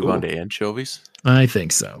good to move on to anchovies? I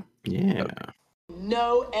think so. Yeah. Okay.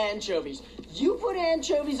 No anchovies. You put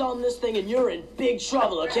anchovies on this thing and you're in big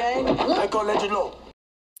trouble, okay?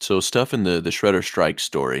 So stuff in the Shredder Strike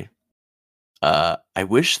story. I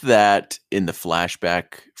wish that in the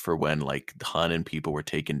flashback for when like Han and people were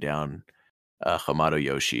taking down Hamato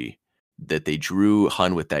Yoshi, that they drew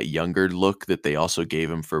Han with that younger look that they also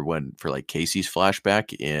gave him for like Casey's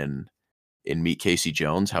flashback in Meet Casey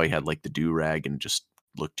Jones, how he had like the do-rag and just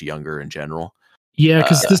looked younger in general. Yeah,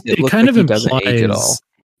 because it kind of implies.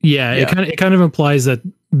 Yeah, it kind of implies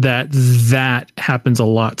that happens a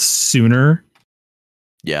lot sooner.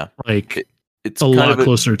 Yeah, like it's a lot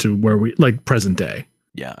closer to where we like present day.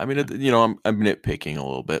 Yeah, I mean, I'm nitpicking a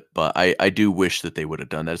little bit, but I do wish that they would have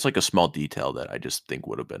done that. It's like a small detail that I just think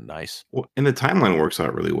would have been nice. Well, and the timeline works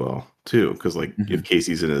out really well too, because like if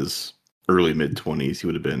Casey's in his early mid-20s, he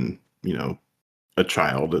would have been a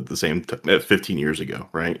child at the same 15 years ago,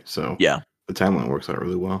 right? So yeah, the timeline works out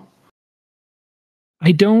really well.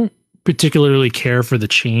 I don't particularly care for the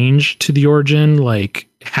change to the origin, like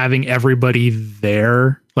having everybody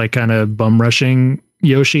there, like kind of bum rushing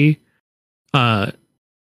Yoshi.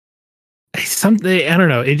 Something, I don't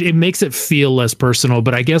know, it makes it feel less personal,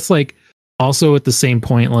 but I guess like also at the same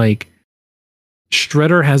point, like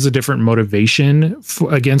Shredder has a different motivation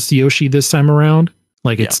against Yoshi this time around.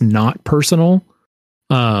 Like it's not personal.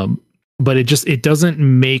 But it doesn't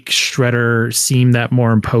make Shredder seem that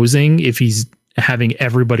more imposing if he's having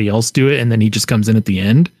everybody else do it and then he just comes in at the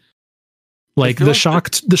end. Like the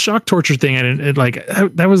shock torture thing, I didn't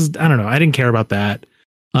that was, I don't know, I didn't care about that.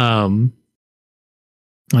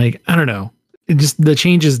 Like I don't know, it just, the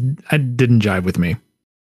changes didn't jive with me.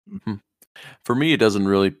 For me, it doesn't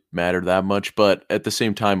really matter that much, but at the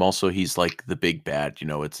same time, also he's like the big bad.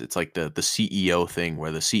 It's like the CEO thing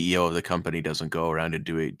where the CEO of the company doesn't go around and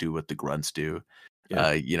do what the grunts do.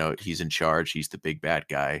 Yeah. He's in charge. He's the big bad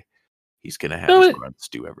guy. He's gonna have his grunts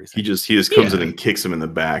do everything. He just comes in and kicks him in the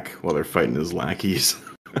back while they're fighting his lackeys.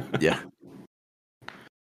 Yeah.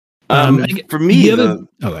 For me, for me,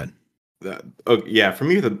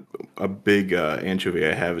 a big anchovy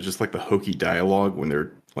I have is just like the hokey dialogue when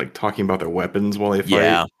they're like talking about their weapons while they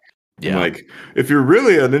fight. Yeah. Like, if you're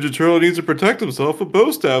really a Ninja Turtle needs to protect himself, a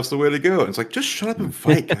bow staff's the way to go. And it's like, just shut up and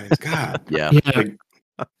fight, guys. God. Yeah. Like,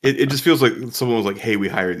 it just feels like someone was like, hey, we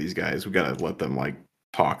hired these guys. We got to let them like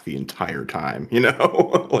talk the entire time,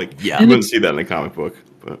 like you wouldn't see that in a comic book.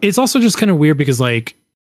 But it's also just kind of weird because like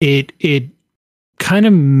it kind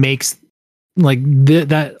of makes like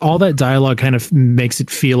that all that dialogue kind of makes it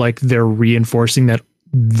feel like they're reinforcing that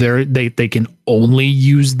they can only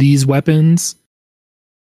use these weapons.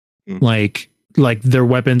 Like their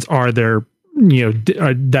weapons are that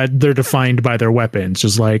they're defined by their weapons,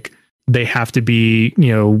 just like they have to be,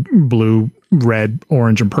 blue, red,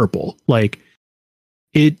 orange, and purple. Like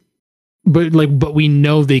it, but we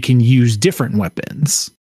know they can use different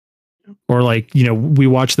weapons. Or like, we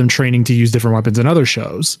watch them training to use different weapons in other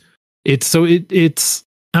shows. It's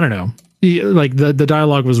I don't know. Like the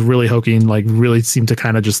dialogue was really hokey and like really seemed to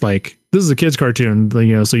kind of just like, this is a kid's cartoon, so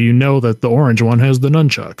that the orange one has the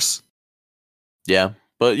nunchucks. Yeah.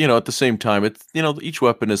 But, at the same time, it's, each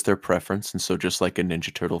weapon is their preference. And so just like a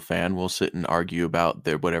Ninja Turtle fan will sit and argue about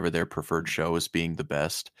whatever their preferred show as being the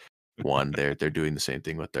best one. They're doing the same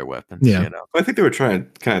thing with their weapons. Yeah. I think they were trying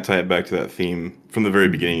to kind of tie it back to that theme from the very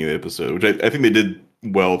beginning of the episode, which I think they did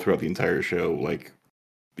well throughout the entire show. Like,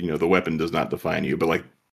 the weapon does not define you, but like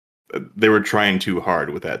they were trying too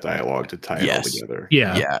hard with that dialogue to tie it all together.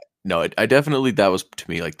 Yeah. No, I definitely, that was to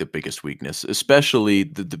me like the biggest weakness, especially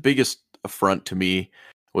the biggest affront to me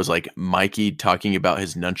was like Mikey talking about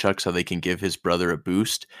his nunchucks, how they can give his brother a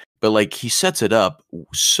boost. But like he sets it up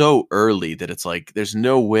so early that it's like there's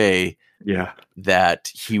no way that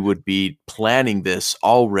he would be planning this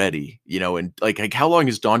already, and like how long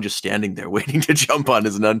is Don just standing there waiting to jump on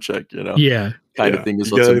his nunchuck, kind of thing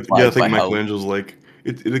is what's implied. Yeah, I think Michelangelo's like,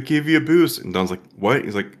 it'll give you a boost. And Don's like, what?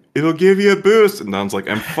 He's like, it'll give you a boost. And Don's like,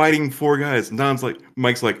 I'm fighting 4 guys. And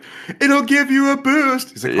Mike's like, it'll give you a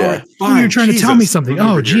boost. He's like, all right, fine. You're trying to tell me something.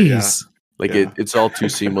 Oh, geez. Like it's all too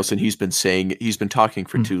seamless, and he's been talking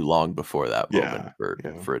for too long before that moment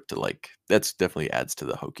for it to like. That's definitely adds to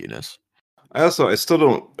the hokiness. I still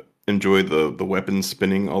don't enjoy the weapons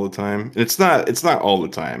spinning all the time. And it's not all the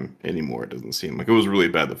time anymore. It doesn't seem like it was really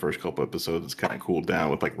bad the first couple episodes. It's kind of cooled down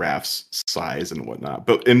with like Raph's size and whatnot.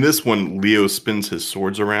 But in this one, Leo spins his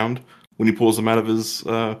swords around when he pulls them out of his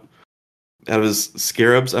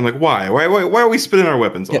scarabs. I'm like, why are we spinning our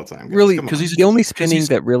weapons all the time, guys? Really, because the only spinning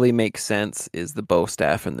that really makes sense is the bow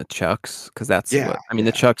staff and the chucks, because that's what I mean.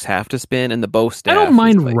 The chucks have to spin, and the bow staff. I don't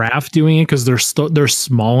mind Raph doing it because they're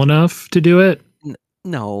small enough to do it.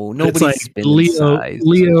 No, nobody's like spinning size.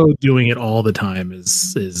 Leo doing it all the time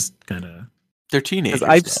is kind of. They're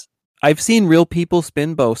teenagers. I've seen real people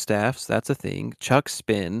spin bow staffs. That's a thing. Chucks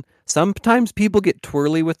spin. Sometimes people get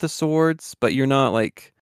twirly with the swords, but you're not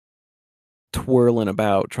like twirling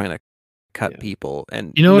about trying to cut people.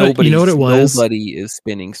 And you know what it was? Nobody is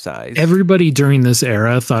spinning size. Everybody during this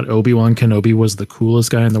era thought Obi-Wan Kenobi was the coolest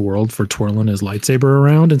guy in the world for twirling his lightsaber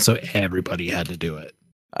around, and so everybody had to do it.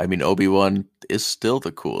 I mean, Obi-Wan is still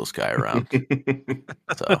the coolest guy around.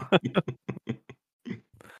 So,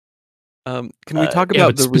 can we talk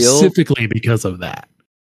about the specifically because of that?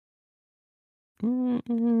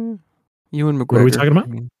 Ewan McGregor. What are we talking about?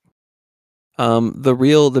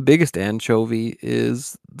 The biggest anchovy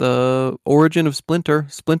is the origin of Splinter.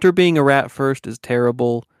 Splinter being a rat first is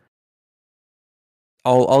terrible.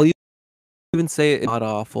 I'll even say it's not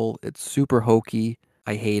awful. It's super hokey.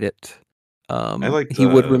 I hate it. He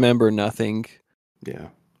would remember nothing. Yeah,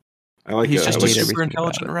 he's just a super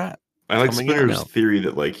intelligent rat. I like Splinter's theory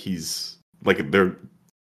that like he's like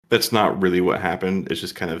that's not really what happened. It's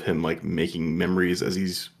just kind of him like making memories as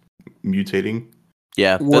he's mutating.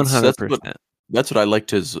 Yeah, 100%. That's what I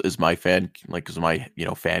liked is my fan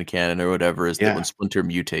fan canon or whatever is that when Splinter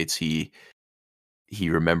mutates, he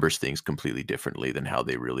remembers things completely differently than how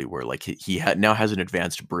they really were. Like he now has an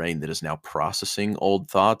advanced brain that is now processing old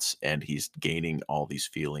thoughts, and he's gaining all these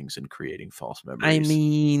feelings and creating false memories. I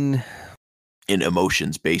mean, in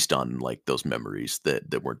emotions based on like those memories that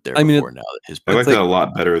weren't there before. Now that his I like that a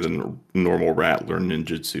lot better than normal rat learn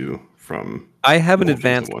ninjutsu from. I have an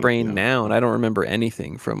advanced brain now, and I don't remember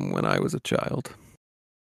anything from when I was a child.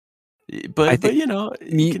 But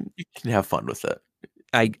you can have fun with it.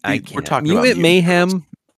 I can't. We're talking about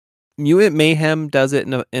Mutant Mayhem does it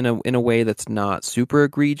in a way that's not super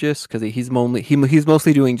egregious because he's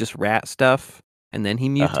mostly doing just rat stuff, and then he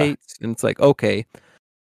mutates, and it's like okay.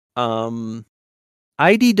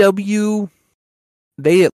 IDW,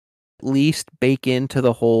 they at least bake into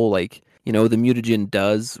the whole like the mutagen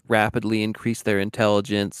does rapidly increase their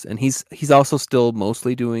intelligence, and he's also still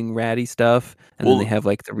mostly doing ratty stuff, and then they have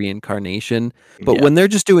like the reincarnation. But when they're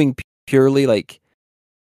just doing purely like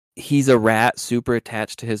he's a rat super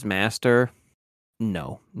attached to his master,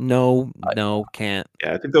 no, can't.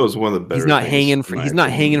 Yeah, I think that was one of the better. He's not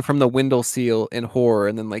hanging from the window seal in horror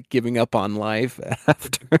and then like giving up on life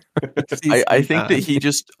after. I think that he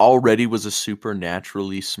just already was a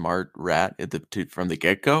supernaturally smart rat from the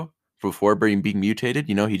get-go before being mutated.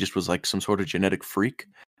 He just was like some sort of genetic freak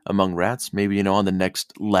among rats, maybe on the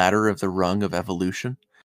next ladder of the rung of evolution.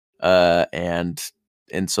 And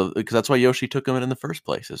so because that's why Yoshi took him in the first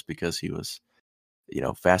place, is because he was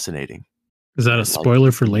fascinating. Is that a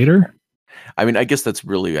spoiler for later? I mean, I guess that's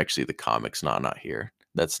really actually the comics, not here.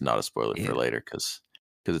 That's not a spoiler Yeah. for later because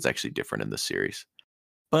it's actually different in the series.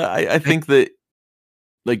 But I think that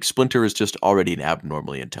like Splinter is just already an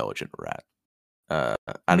abnormally intelligent rat. I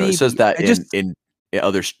don't know. It says Maybe. that I just in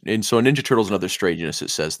other in so in Ninja Turtles and Other Strangeness, it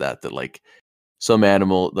says that like some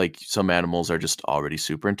animals are just already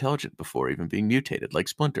super intelligent before even being mutated, like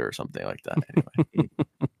Splinter or something like that. Anyway,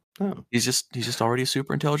 Oh, he's just already a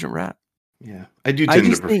super intelligent rat. yeah. I do I tend to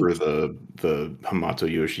just think prefer the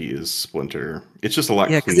Hamato Yoshi as Splinter. It's just a lot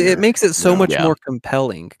because cleaner. it makes it so much Yeah. more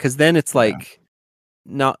compelling. Because then it's Yeah. like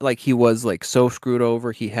not like he was like so screwed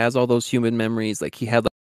over. He has all those human memories. Like he had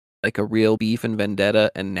like a real beef and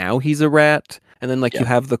vendetta, and now he's a rat. And then like you Yeah.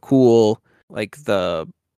 have the cool like the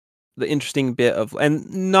interesting bit of, and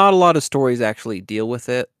not a lot of stories actually deal with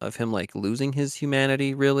it, of him like losing his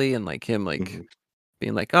humanity really, and like him like Mhm.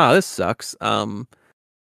 being like, oh, this sucks.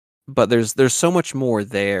 But there's so much more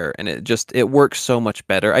there, and it works so much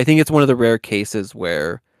better. I think it's one of the rare cases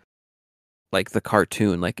where like the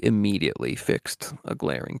cartoon like immediately fixed a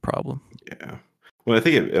glaring problem. Yeah. Well, I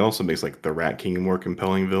think it also makes like the Rat King a more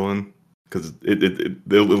compelling villain because it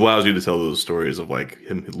allows you to tell those stories of like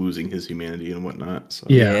him losing his humanity and whatnot. So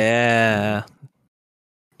Yeah.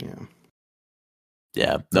 yeah.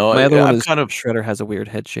 Yeah. No, My other one I'm is kind of. Shredder has a weird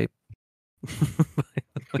head shape.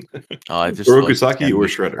 I just like his Orokusaki or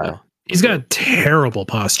animation Shredder? style. He's got terrible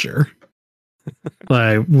posture.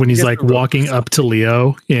 Like when he's Yes, like the walking Rokusaki. up to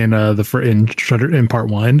Leo in in Shredder in part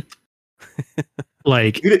 1.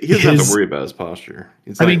 Like He doesn't have to worry about his posture.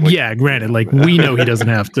 It's I like, mean, yeah, granted, like we know he doesn't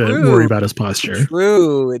have to True. worry about his posture.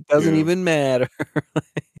 True, it doesn't Yeah. even matter.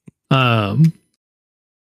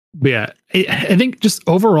 But yeah, I think just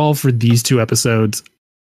overall for these two episodes,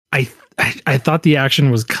 I thought the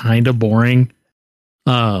action was kind of boring.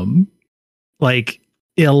 Like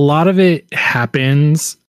a lot of it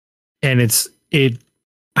happens, and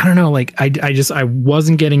I don't know, like I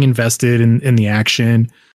wasn't getting invested in the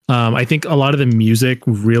action. I think a lot of the music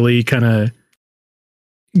really kind of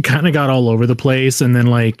got all over the place, and then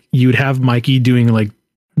like you'd have Mikey doing like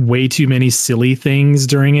way too many silly things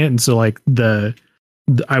during it, and so like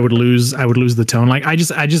I would lose the tone. Like I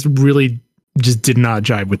just really just did not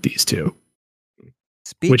jive with these two,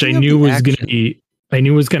 which I Speaking of knew the was going to action,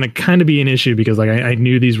 be was going to kind of be an issue because like I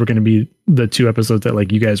knew these were going to be the two episodes that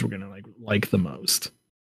like you guys were going to like the most.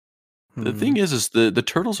 The thing is the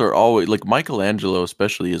turtles are always like Michelangelo,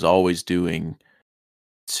 especially, is always doing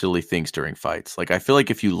silly things during fights. Like I feel like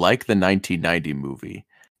if you like the 1990 movie,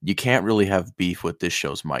 you can't really have beef with this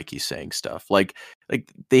show's Mikey saying stuff. Like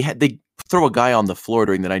they throw a guy on the floor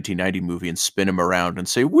during the 1990 movie and spin him around and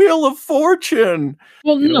say "Wheel of Fortune."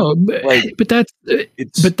 Well, You know, no, like but that's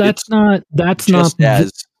it's not just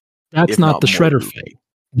as that's if not not the more Shredder goofy. fight.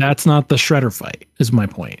 That's not the Shredder fight. Is my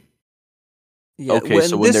point. yeah, Okay,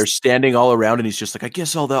 so when they're standing all around and he's just like, I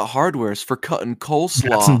guess all that hardware is for cutting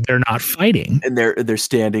coleslaw. They're not fighting. And they're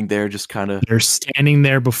standing there just kind of. They're standing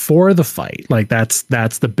there before the fight. Like that's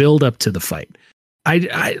the build up to the fight.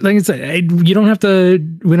 I like I said, we don't have to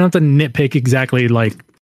nitpick exactly like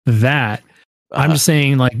that. I'm just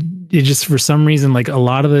saying like it just for some reason like a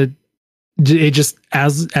lot of it just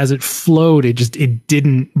as it flowed it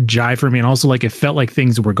didn't jive for me, and also like it felt like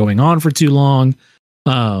things were going on for too long.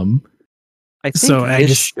 I think so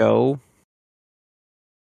this show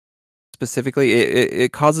specifically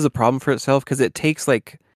it causes a problem for itself because it takes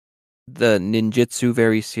like the ninjutsu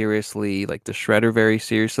very seriously, like the Shredder very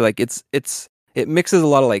seriously. Like it mixes a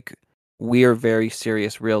lot of like we're very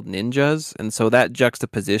serious real ninjas, and so that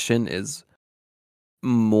juxtaposition is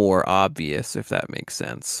more obvious, if that makes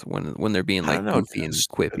sense, when they're being I like don't know, goofy and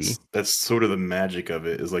quippy. That's sort of the magic of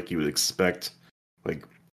it. Is like you would expect, like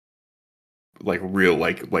real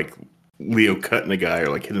like Leo cutting a guy or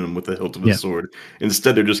like hitting him with the hilt of his sword.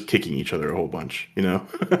 Instead, they're just kicking each other a whole bunch. You know,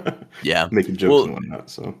 Yeah, making jokes and whatnot.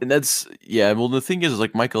 So and that's well, the thing is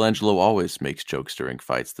like Michelangelo always makes jokes during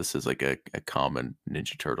fights. This is like a common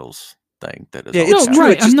Ninja Turtles thing that is. Yeah, always it's happened. true.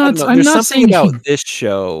 right. It's just, I'm there's not something saying about this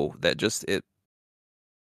show that just it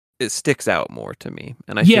sticks out more to me,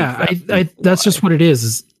 and I think that's just what it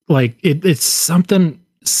is like it's something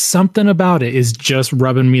about it is just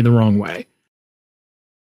rubbing me the wrong way.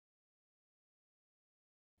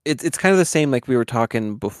 it's kind of the same like we were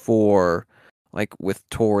talking before, like with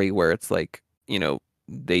Tori, where it's like, you know,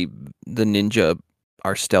 the ninja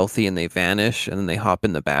are stealthy and they vanish and then they hop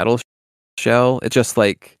in the battle shell. It's just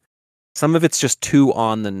like some of it's just too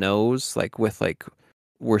on the nose, like with like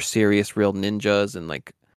we're serious real ninjas, and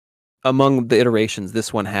like among the iterations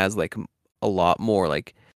this one has like a lot more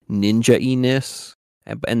like ninja-iness,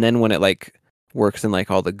 and then when it like works in like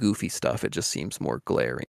all the goofy stuff it just seems more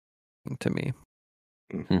glaring. to me.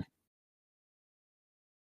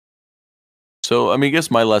 So, I mean, I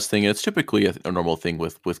guess my last thing, it's typically a normal thing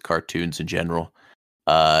with cartoons in general,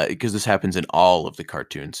 because this happens in all of the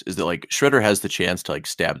cartoons, is that like Shredder has the chance to like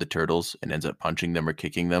stab the turtles and ends up punching them or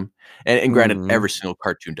kicking them. And granted, every single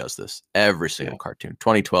cartoon does this. Every single cartoon.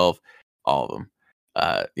 2012, all of them.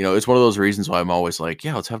 It's one of those reasons why I'm always like,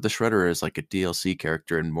 yeah, let's have the Shredder as like a DLC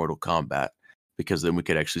character in Mortal Kombat, because then we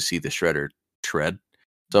could actually see the Shredder tread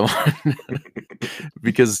someone.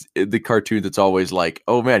 Because the cartoon, that's always like,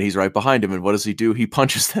 oh man, he's right behind him, and what does he do? He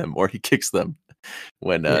punches them or he kicks them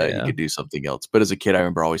when he could do something else. But as a kid, I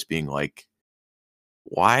remember always being like,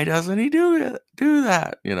 why doesn't he do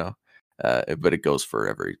that? But it goes for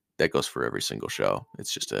every single show.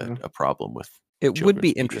 It's just a problem with It would children's be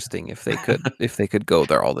media. interesting if they could go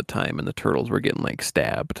there all the time and the turtles were getting like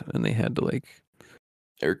stabbed and they had to like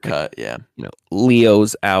Or cut, yeah.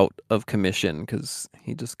 Leo's out of commission because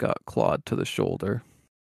he just got clawed to the shoulder.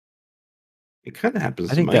 It kind of happens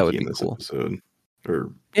I to think that Mikey would in be this cool. episode.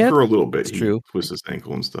 Or Yeah, for a little bit, it's he true. twists his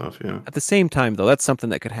ankle and stuff, yeah. At the same time, though, that's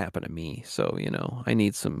something that could happen to me. So, I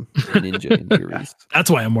need some ninja injuries.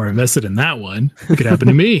 That's why I'm more invested in that one. It could happen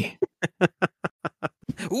to me.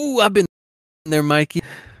 Ooh, I've been there, Mikey.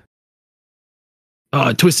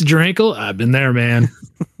 Oh, twisted your ankle? I've been there, man.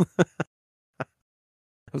 I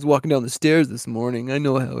was walking down the stairs this morning. I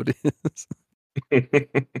know how it is.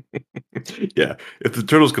 Yeah, if the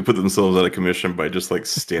turtles could put themselves out of commission by just like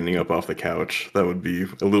standing up off the couch, that would be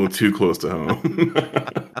a little too close to home.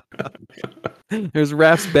 There's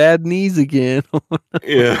Raph's bad knees again.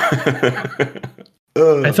 Yeah.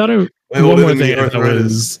 I thought one more thing I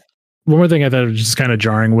thought was just kind of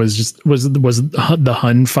jarring was the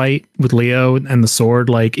Hun fight with Leo and the sword.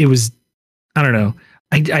 Like it was, I don't know.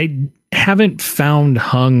 I haven't found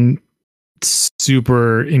Hung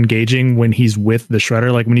super engaging when he's with the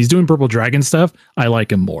Shredder. Like when he's doing Purple Dragon stuff, I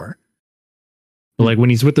like him more. But like when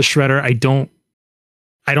he's with the Shredder, I don't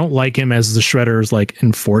like him as the Shredder's like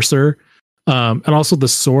enforcer. And also the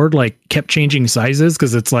sword like kept changing sizes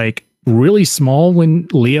because it's like really small when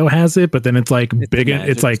Leo has it, but then it's like big.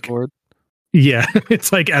 It's like sword. Yeah,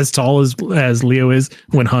 it's like as tall as Leo is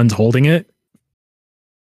when Hun's holding it.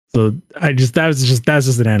 So that's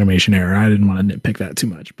just an animation error. I didn't want to nitpick that too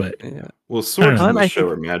much, but Yeah. Well, swords in the I show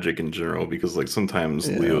are magic in general because like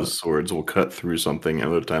sometimes Leo's swords will cut through something, and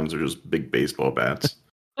other times they're just big baseball bats.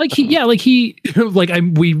 we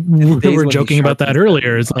were joking about that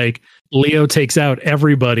earlier. It's like Leo takes out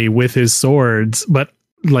everybody with his swords, but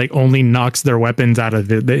like only knocks their weapons out of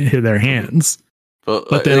their hands.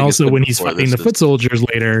 But then also when he's fighting the foot soldiers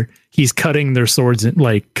later, he's cutting their swords and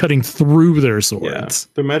like cutting through their swords.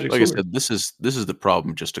 They're magic Like swords. I said, this is the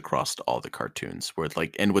problem just across all the cartoons, where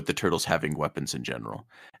like, and with the turtles having weapons in general,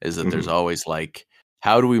 is that there's always like,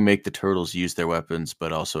 how do we make the turtles use their weapons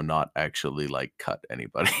but also not actually like cut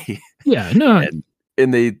anybody? Yeah, no.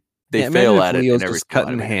 and they fail at it. Leo's in every just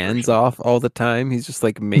cutting live hands version. off all the time. He's just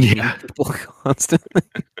like maiming people constantly.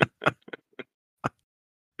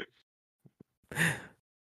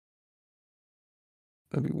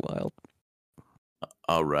 That'd be wild.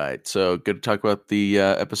 All right, so good to talk about the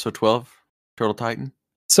episode 12, Turtle Titan.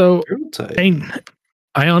 So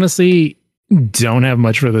I honestly don't have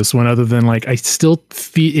much for this one other than like I still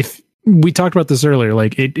feel, if we talked about this earlier,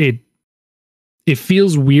 like it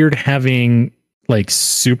feels weird having like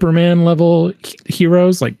Superman level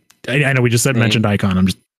heroes. Like I know we just mentioned Icon. I'm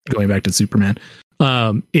just going back to Superman.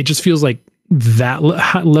 It just feels like that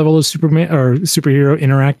level of Superman or superhero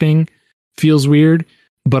interacting feels weird,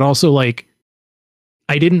 but also like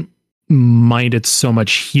I didn't mind it so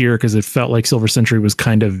much here because it felt like Silver Sentry was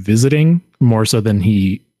kind of visiting more so than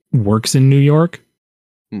he works in New York.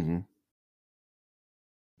 Mm-hmm.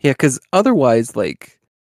 Yeah, because otherwise, like,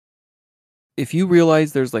 if you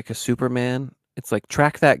realize there's like a Superman, it's like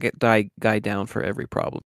track that guy down for every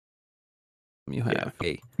problem you have.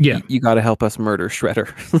 You got to help us murder Shredder.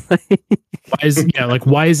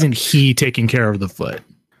 Why isn't he taking care of the foot?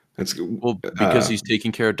 That's because he's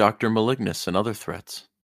taking care of Dr. Malignus and other threats.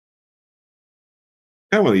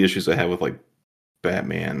 Kind of one of the issues I have with like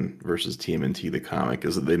Batman versus TMNT the comic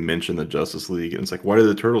is that they mention the Justice League, and it's like, why do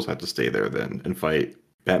the Turtles have to stay there then and fight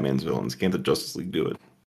Batman's villains? Can't the Justice League do it?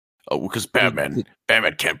 Oh, because Batman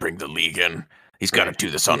can't bring the League in. He's got to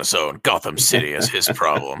do this on his own. Gotham City is his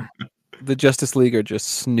problem. The Justice League are just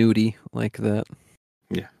snooty like that.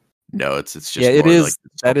 Yeah. No, it's just it more is. Like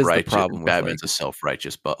that is the problem. Batman's a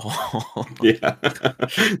self-righteous butthole. Yeah.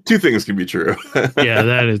 Two things can be true. Yeah,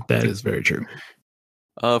 that is very true.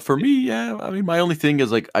 For me, yeah. I mean, my only thing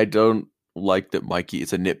is like I don't like that Mikey.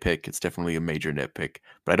 It's a nitpick. It's definitely a major nitpick.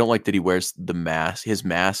 But I don't like that he wears his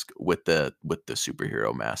mask with the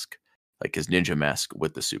superhero mask, like his ninja mask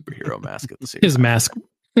with the superhero mask at the same His time. mask.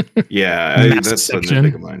 Yeah, Mask that's a section.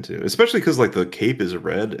 nitpick of mine too. Especially because like the cape is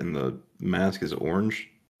red and the mask is orange.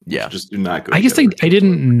 Which Yeah. just do not go. I guess together I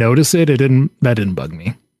didn't notice it. That didn't bug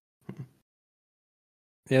me.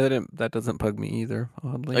 Yeah, that doesn't bug me either.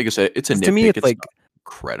 Oddly, Like I said, it's a 'Cause nitpick. to me, it's like not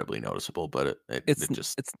incredibly noticeable, but it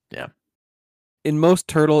just it's yeah. in most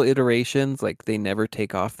turtle iterations, like they never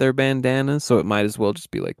take off their bandanas, so it might as well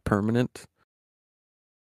just be like permanent.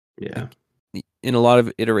 Yeah. In a lot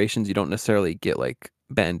of iterations, you don't necessarily get like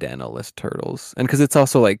bandana-less turtles, and because it's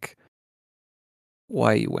also like,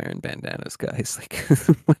 why are you wearing bandanas, guys? Like,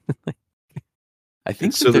 I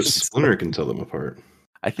think It's so that there's Splinter can tell them apart.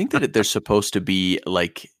 I think that they're supposed to be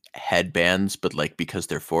like headbands, but like because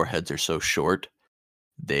their foreheads are so short,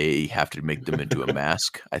 they have to make them into a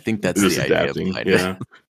mask. I think that's Just the idea adapting. behind Yeah.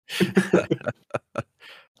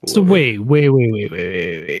 So Love it.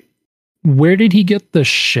 wait. Where did he get the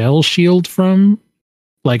shell shield from?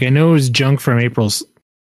 Like I know it was junk from April's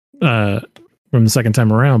from the second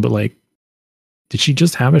time around, but like did she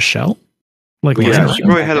just have a shell? Like Well, was yeah, it- she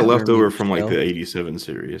probably had it Like a left over mermaid from like shell. the '87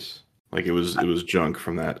 series. Like it was junk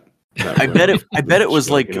from that. I bet it was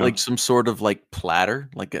show, like you know? like some sort of like platter,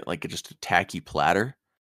 like just a tacky platter,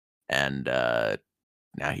 and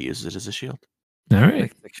now he uses it as a shield. all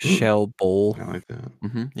right. like shell bowl. I like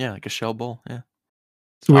that. Yeah, like a shell bowl. Yeah.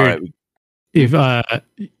 So All weird.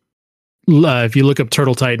 right. If you look up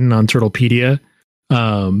Turtle Titan on Turtlepedia,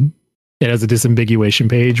 it has a disambiguation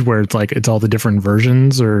page where it's all the different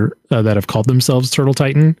versions or that have called themselves Turtle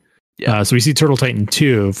Titan. Yeah. So we see Turtle Titan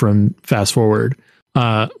 2 from Fast Forward,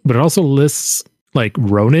 but it also lists like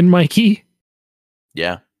Ronin Mikey.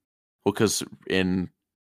 Yeah. Well, because in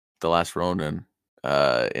the last Ronin,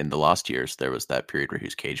 in the Lost Years, there was that period where he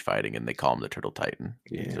was cage fighting, and they call him the Turtle Titan.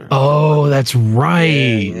 Yeah. Oh, that's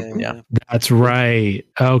right. Yeah. That's right.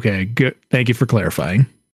 Okay, good. Thank you for clarifying.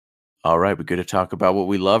 All right, we're good to talk about what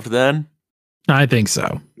we loved then. I think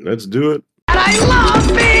so. Let's do it.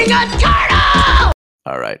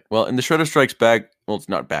 All right. Well, in the Shredder Strikes bag, well, it's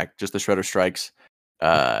not back, just the Shredder Strikes.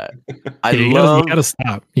 I You love. gotta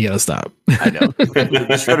stop. You gotta stop. I know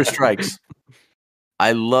the Shredder Strikes.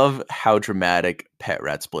 I love how dramatic Pet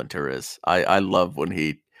Rat Splinter is. I love when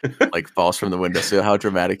he like falls from the window. See how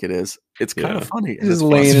dramatic it is. It's kind of funny. and Just it's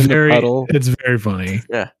laying fun. in the puddle. It's very funny.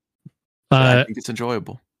 Yeah. I think it's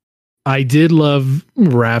enjoyable. I did love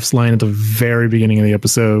Raph's line at the very beginning of the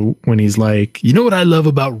episode when he's like, "You know what I love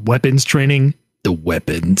about weapons training? The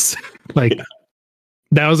weapons." Like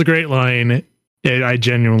that was a great line. I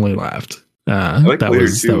genuinely laughed. like That later,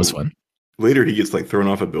 was too. fun. Later, he gets like thrown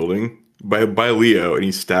off a building by Leo, and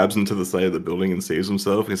he stabs into the side of the building and saves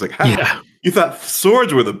himself. And he's like, "Ha! Yeah. You thought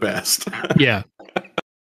swords were the best." Yeah.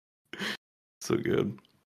 So good.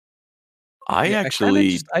 I Yeah,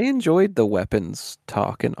 actually, I enjoyed the weapons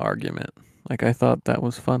talk and argument. Like I thought that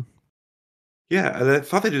was fun. Yeah, and I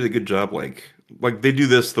thought they did a good job. Like they do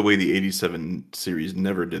this the way the '87 series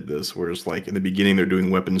never did this. Whereas like in the beginning, they're doing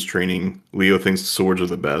weapons training. Leo thinks swords are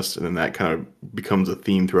the best, and then that kind of becomes a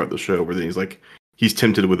theme throughout the show. Where then he's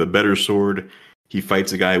tempted with a better sword. He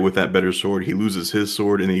fights a guy with that better sword. He loses his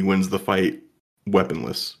sword, and he wins the fight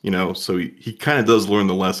weaponless. You know, so he kind of does learn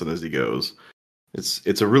the lesson as he goes.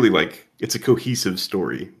 It's a really it's a cohesive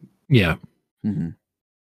story. Yeah. Mhm.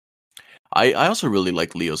 I also really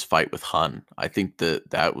like Leo's fight with Hun. I think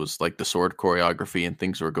that was like the sword choreography and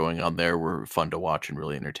things that were going on there were fun to watch and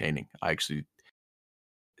really entertaining. I actually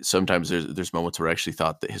sometimes there's moments where I actually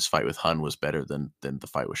thought that his fight with Hun was better than the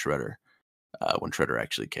fight with Shredder when Shredder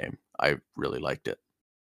actually came. I really liked it.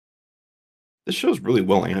 This show's really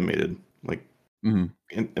well animated. Like, Mhm.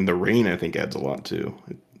 and the rain I think adds a lot too.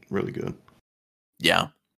 Really good. Yeah.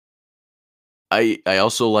 I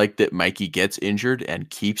also like that Mikey gets injured and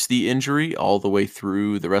keeps the injury all the way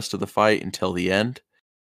through the rest of the fight until the end.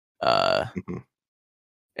 Mhm.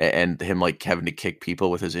 And him like having to kick people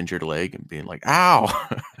with his injured leg and being like, "Ow!"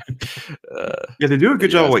 Yeah, they do a good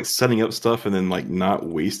job of yeah. like setting up stuff and then like not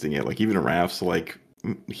wasting it. Like even Raph's like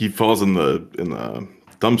he falls in the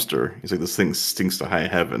dumpster. He's like, "This thing stinks to high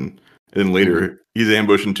heaven." And then later he's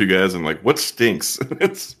ambushing two guys and like, "What stinks?"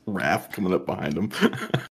 It's Raph coming up behind him.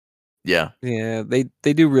 Yeah. Yeah,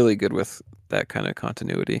 they do really good with that kind of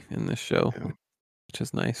continuity in this show, Yeah. which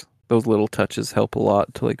is nice. Those little touches help a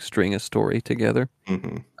lot to like string a story together.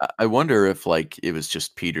 hmm I wonder if like it was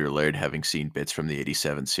just Peter Laird having seen bits from the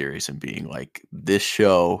 '87 series and being like, "This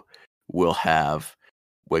show will have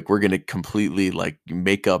like we're gonna completely like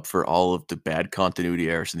make up for all of the bad continuity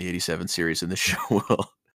errors in the '87 series, and the show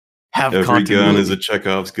Have Every gun continuity. is a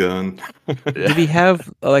Chekhov's gun. Did he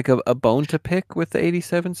have like a bone to pick with the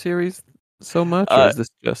 87 series so much, or is this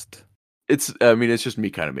just? It's just me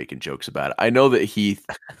kind of making jokes about it. I know that he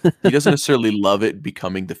doesn't necessarily love it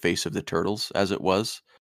becoming the face of the Turtles as it was.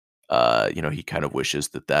 He kind of wishes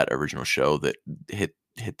that original show that hit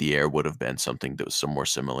the air would have been something that was somewhere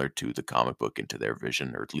similar to the comic book and to their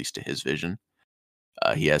vision, or at least to his vision.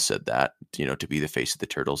 He has said that, to be the face of the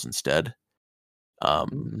Turtles instead.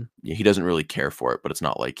 He doesn't really care for it, but it's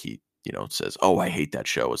not like he, says, "Oh, I hate that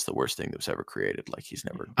show. It's the worst thing that was ever created." Like he's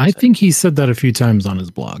never. I think he said that a few times on his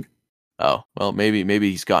blog. Oh, well, maybe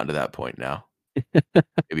he's gotten to that point now.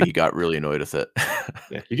 Maybe he got really annoyed with it.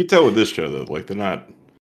 Yeah, you can tell with this show though, like they're not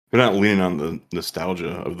leaning on the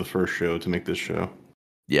nostalgia of the first show to make this show.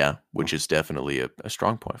 Yeah, which is definitely a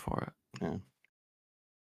strong point for it. Yeah.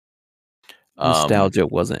 Nostalgia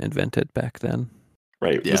wasn't invented back then.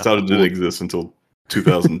 Right. Yeah. Nostalgia didn't exist until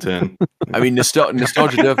 2010. I mean,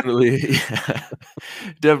 nostalgia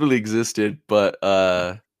definitely existed, but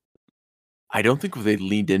I don't think they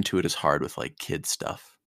leaned into it as hard with like kids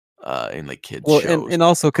stuff, and like kids shows. and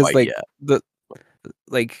also because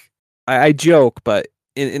like I joke, but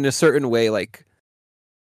in a certain way, like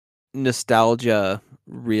nostalgia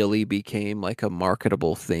really became like a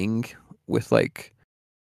marketable thing with like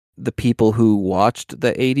the people who watched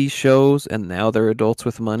the 80s shows, and now they're adults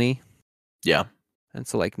with money. Yeah. And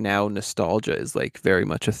so like now nostalgia is like very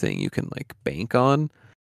much a thing you can like bank on.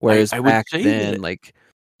 Whereas I would back say then, that like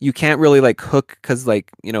you can't really like hook because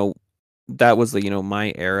like, that was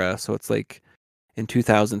my era. So it's like in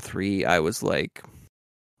 2003, I was like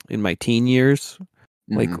in my teen years,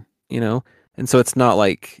 like, and so it's not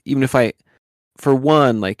like, even if for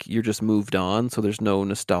one, like you're just moved on. So there's no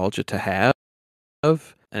nostalgia to have.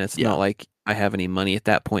 And it's not like I have any money at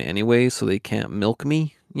that point anyway, so they can't milk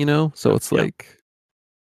me, So it's like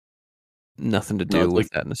nothing to do with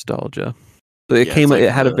that nostalgia. So it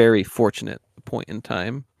had a very fortunate point in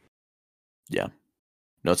time. Yeah.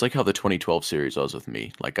 No, it's like how the 2012 series was with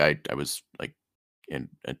me. Like I was like an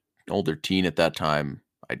older teen at that time.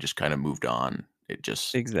 I just kind of moved on.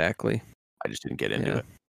 Exactly. I just didn't get into it.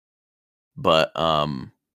 But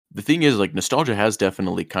the thing is, like, nostalgia has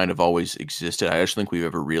definitely kind of always existed. I just think we've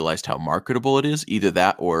ever realized how marketable it is. Either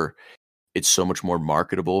that, or it's so much more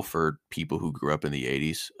marketable for people who grew up in the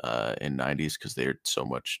 80s and 90s because they're so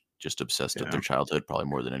much just obsessed with their childhood, probably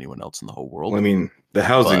more than anyone else in the whole world. Well, I mean, the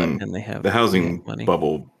housing money.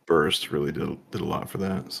 bubble burst really did a lot for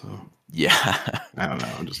that. So yeah, I don't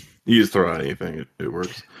know. You just throw out anything, it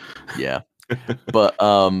works. Yeah, but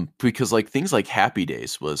because like things like Happy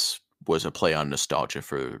Days was a play on nostalgia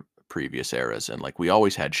for previous eras, and like we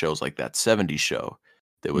always had shows like that 70s show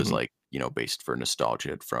that was like based for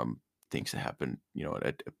nostalgia from things that happened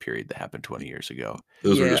at a period that happened 20 years ago.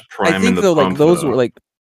 Those were just prime. I think in the though, pump, like those though. were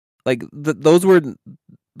those were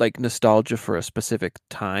like nostalgia for a specific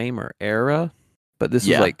time or era, but this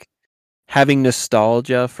was like having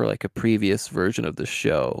nostalgia for like a previous version of the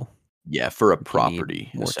show. Yeah, for a property,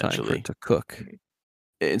 more essentially. time for it to cook.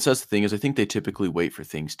 And so that's the thing, is I think they typically wait for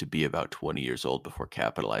things to be about 20 years old before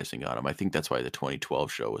capitalizing on them. I think that's why the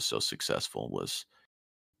 2012 show was so successful, was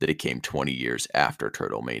that it came 20 years after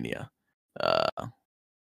Turtle Mania.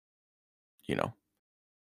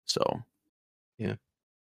 So. Yeah.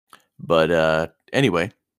 But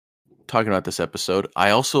anyway, talking about this episode,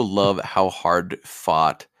 I also love how hard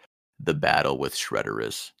fought the battle with Shredder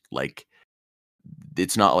is. Like,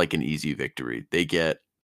 it's not like an easy victory. They get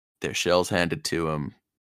their shells handed to them.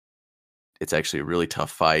 It's actually a really tough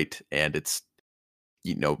fight, and it's,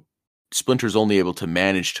 Splinter's only able to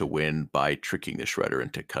manage to win by tricking the Shredder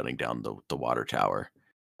into cutting down the water tower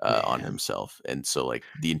on himself. And so, like,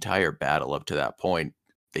 the entire battle up to that point,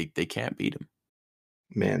 they can't beat him.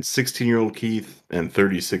 Man, 16-year-old Keith and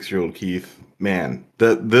 36-year-old Keith, man,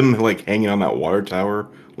 them like hanging on that water tower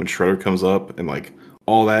when Shredder comes up and like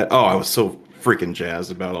all that. Oh, I was so freaking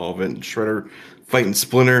jazzed about all of it. And Shredder fighting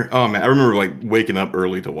Splinter. Oh man, I remember like waking up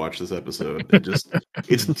early to watch this episode.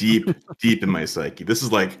 It's deep in my psyche. This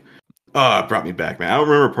is like, it brought me back, man. I don't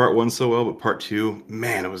remember part 1 so well, but part 2,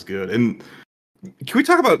 man, it was good. And can we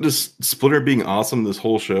talk about just Splinter being awesome this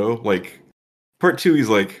whole show? Like, part 2, he's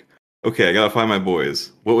like, okay, I gotta find my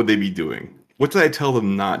boys. What would they be doing? What did I tell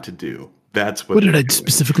them not to do? That's what did I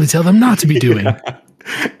specifically tell them not to be doing?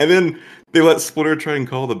 And then they let Splinter try and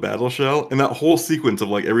call the battle shell, and that whole sequence of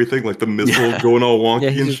like everything, like the missile going all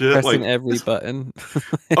wonky and shit, pressing like every button.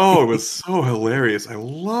 Oh, it was so hilarious. I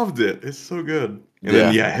loved it. It's so good. And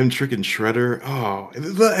then him tricking Shredder. Oh, and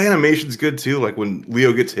the animation's good too. Like when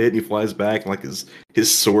Leo gets hit and he flies back, and like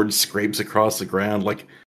his sword scrapes across the ground. Like,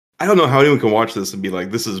 I don't know how anyone can watch this and be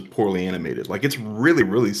like, this is poorly animated. Like, it's really,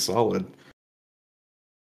 really solid.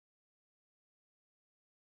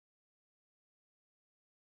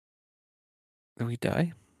 Did we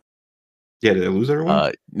die? Yeah, did I lose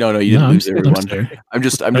everyone? No, you No, didn't I'm lose still everyone. there. I'm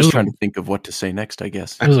just That was trying a- to think of what to say next, I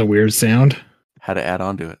guess. That was a weird sound. How to add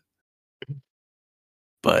on to it.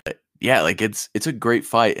 But yeah, like it's a great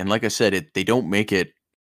fight, and like I said, they don't make it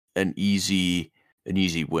an easy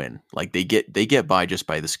win. Like they get by just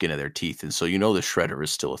by the skin of their teeth, and so the Shredder is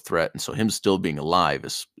still a threat, and so him still being alive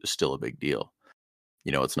is still a big deal.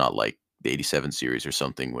 It's not like the '87 series or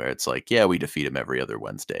something where it's like, yeah, we defeat him every other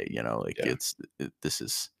Wednesday. Like Yeah. this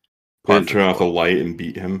is They par didn't for turn the off the course. light and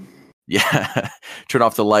beat him. Yeah, turn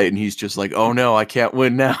off the light, and he's just like, oh no, I can't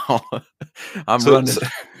win now. I'm So, running.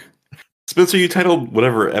 Spencer, you titled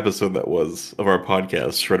whatever episode that was of our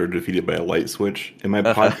podcast, Shredder Defeated by a Light Switch. In my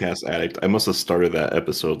podcast addict, I must have started that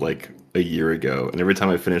episode like a year ago. And every time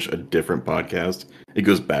I finish a different podcast, it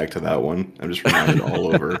goes back to that one. I'm just reminded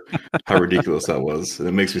all over how ridiculous that was. And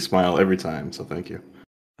it makes me smile every time. So thank you.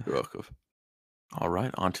 You're welcome. All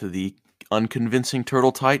right, on to the unconvincing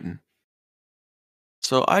Turtle Titan.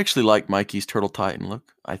 So I actually like Mikey's Turtle Titan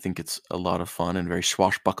look. I think it's a lot of fun and very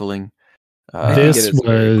swashbuckling. I think This it is a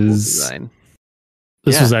very cool was design.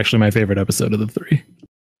 this Yeah. was actually my favorite episode of the 3.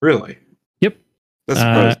 Really? Yep. That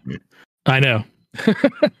surprised me. I know.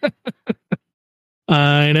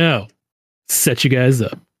 I know. Set you guys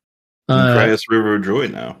up. You can cry us a river of joy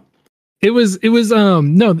now. It was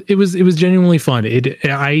genuinely fun.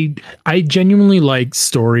 I genuinely like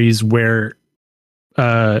stories where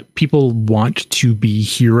people want to be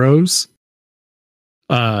heroes.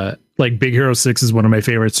 Like Big Hero 6 is one of my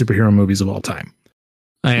favorite superhero movies of all time.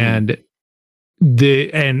 And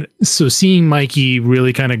so seeing Mikey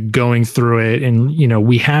really kind of going through it, and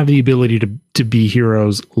we have the ability to be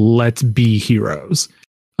heroes. Let's be heroes.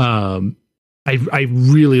 I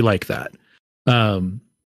really like that.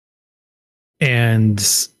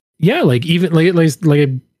 And yeah, like even like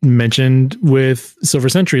I mentioned with Silver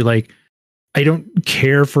Sentry, like I don't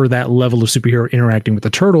care for that level of superhero interacting with the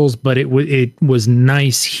turtles, but it was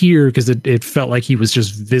nice here because it felt like he was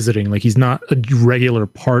just visiting, like he's not a regular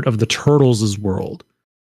part of the turtles' world.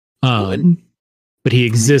 But he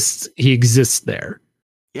exists there.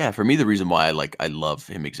 Yeah, for me, the reason why I love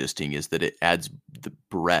him existing is that it adds the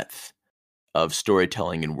breadth of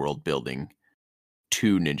storytelling and world building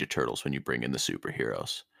to Ninja Turtles when you bring in the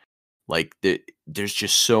superheroes. Like there's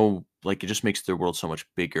just so it just makes their world so much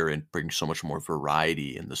bigger and brings so much more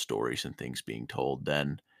variety in the stories and things being told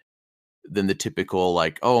than the typical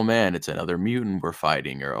like, oh man, it's another mutant we're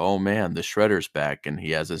fighting, or oh man, the Shredder's back and he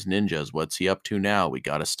has his ninjas. What's he up to now? We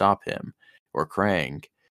got to stop him. Or Krang.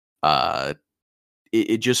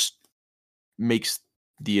 It just makes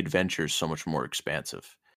the adventures so much more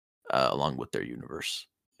expansive along with their universe.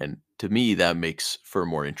 And to me, that makes for a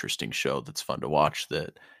more interesting show that's fun to watch,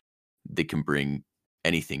 that they can bring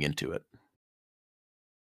anything into it.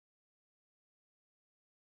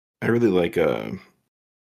 I really like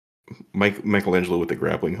Michelangelo with the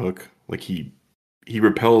grappling hook. Like he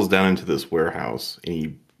repels down into this warehouse and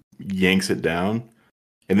he yanks it down,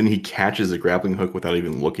 and then he catches the grappling hook without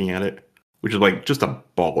even looking at it, which is like just a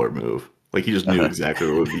baller move. Like he just knew exactly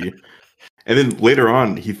what it would be. And then later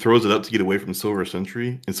on, he throws it up to get away from Silver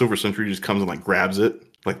Sentry, and Silver Sentry just comes and like grabs it.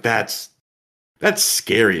 Like that's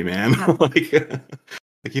scary, man. like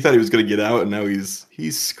he thought he was gonna get out, and now he's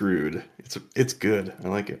screwed. It's good. I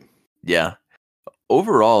like it. Yeah.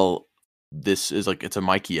 Overall, this is it's a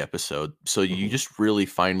Mikey episode, so you just really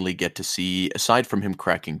finally get to see, aside from him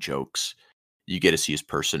cracking jokes, you get to see his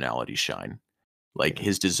personality shine. Like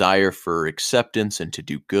his desire for acceptance and to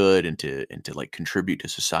do good and to like contribute to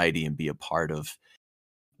society and be a part of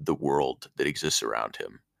the world that exists around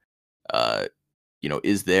him.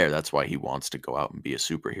 Is there. That's why he wants to go out and be a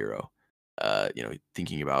superhero.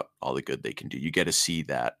 Thinking about all the good they can do. You get to see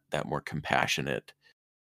that more compassionate,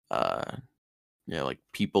 like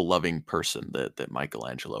people loving person that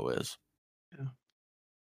Michelangelo is. Yeah.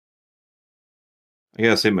 I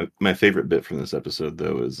gotta say, my favorite bit from this episode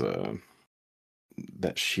though is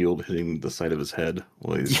that shield hitting the side of his head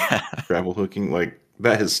while he's gravel hooking. Like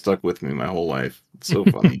that has stuck with me my whole life. It's so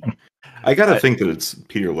funny. I gotta think that it's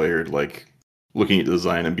Peter Laird, like looking at the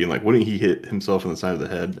design and being like, "Wouldn't he hit himself in the side of the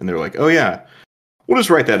head?" And they're like, "Oh yeah, we'll just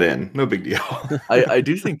write that in. No big deal." I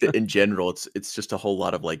do think that in general, it's just a whole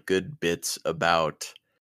lot of like good bits about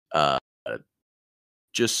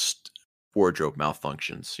just wardrobe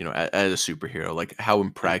malfunctions. As a superhero, like how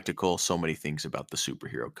impractical so many things about the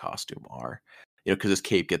superhero costume are. Because his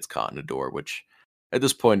cape gets caught in a door, which at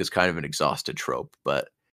this point is kind of an exhausted trope, but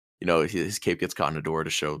his cape gets caught in a door to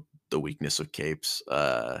show the weakness of capes,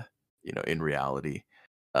 in reality.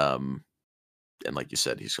 And like you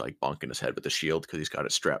said, he's like bonking his head with the shield because he's got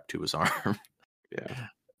it strapped to his arm. Yeah.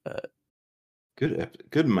 Uh,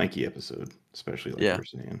 Good Mikey episode, especially like Yeah.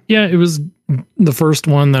 Persian. Yeah, it was the first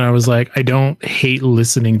one that I was like, I don't hate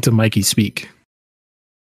listening to Mikey speak.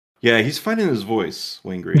 Yeah, he's finding his voice,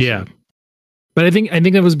 Wayne Grayson. Yeah. But I think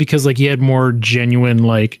that was because like he had more genuine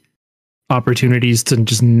like opportunities to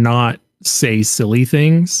just not say silly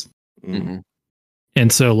things. mhm.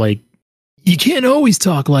 And so like you can't always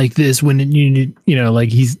talk like this when like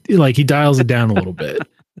he dials it down a little bit.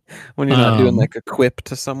 When you're not doing like a quip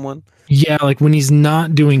to someone. Yeah, like when he's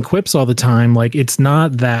not doing quips all the time, like it's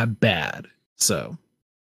not that bad. So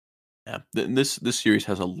Yeah, this series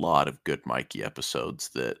has a lot of good Mikey episodes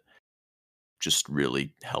that just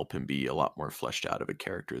really help him be a lot more fleshed out of a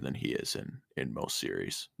character than he is in most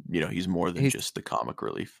series. He's more than just the comic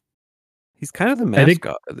relief. He's kind of the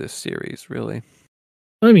mascot of this series, really.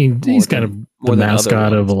 I mean, he's kind of the more than other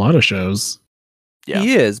mascot of a ones. lot of shows. Yeah.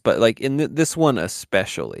 He is, but like in this one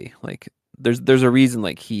especially, like there's a reason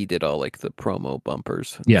like he did all like the promo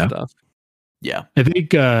bumpers and stuff. Yeah. I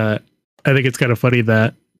think it's kind of funny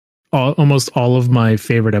that almost all of my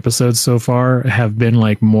favorite episodes so far have been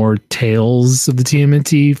like more Tales of the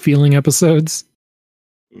TMNT feeling episodes.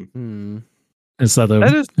 It's not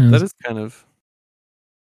that is kind of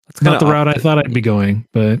not the route I thought I'd be going,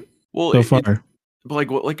 but so far.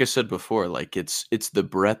 But like I said before, like it's the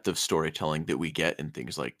breadth of storytelling that we get in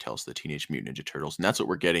things like Tales of the Teenage Mutant Ninja Turtles, and that's what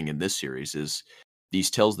we're getting in this series. Is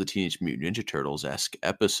these Tales of the Teenage Mutant Ninja Turtles-esque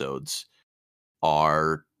episodes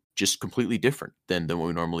are just completely different than what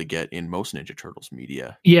we normally get in most Ninja Turtles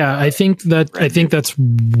media. Yeah, I think that's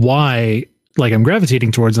why like I'm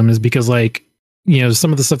gravitating towards them, is because like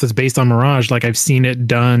some of the stuff that's based on Mirage, like I've seen it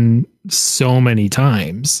done so many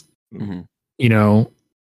times. Mm-hmm.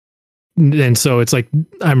 And so it's like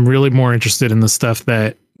I'm really more interested in the stuff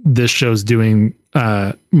that this show's doing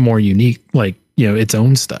more unique, like its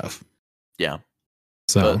own stuff. Yeah.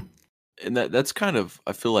 So and that's kind of,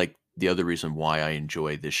 I feel like the other reason why I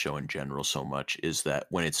enjoy this show in general so much is that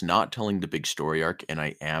when it's not telling the big story arc and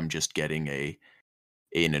I am just getting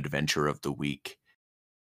an adventure of the week,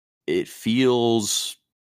 it feels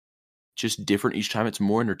just different each time. It's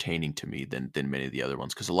more entertaining to me than many of the other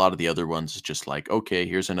ones, because a lot of the other ones is just like, okay,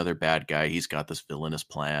 here's another bad guy. He's got this villainous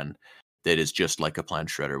plan that is just like a plan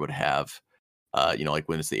Shredder would have. Like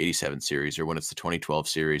when it's the 87 series or when it's the 2012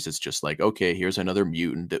 series, it's just like, okay, here's another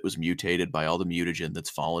mutant that was mutated by all the mutagen that's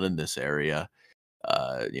fallen in this area.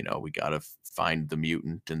 We got to find the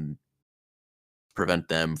mutant and prevent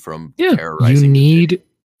them from terrorizing.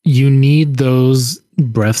 You need those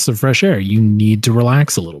breaths of fresh air. You need to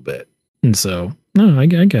relax a little bit. And so, no, I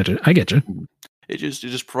get it. I get you. It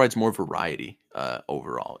just provides more variety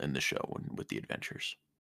overall in the show and with the adventures.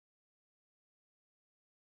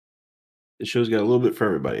 The show's got a little bit for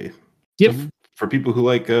everybody. Yep. Stuff for people who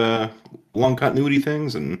like long continuity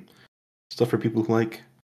things, and stuff for people who like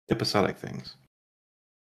episodic things.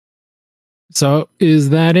 So is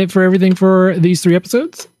that it for everything for these 3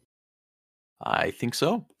 episodes? I think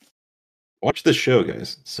so. Watch this show,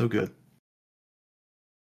 guys. It's so good.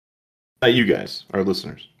 Not you guys, our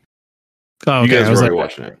listeners. Oh, okay. You guys I are was already like,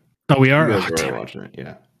 watching it. Oh, we are? You guys Oh, are already damn it. watching it.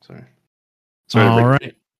 Yeah. Sorry. All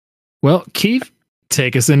right. Well, Keith,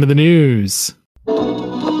 take us into the news. This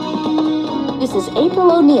is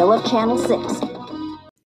April O'Neil of Channel 6.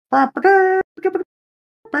 Kind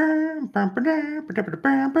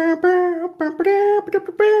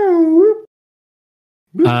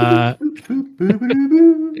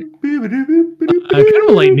of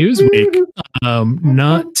a light news week.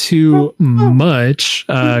 Not too much.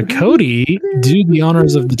 Cody, do the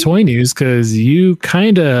honors of the toy news, because you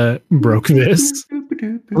kind of broke this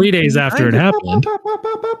 3 days after it happened.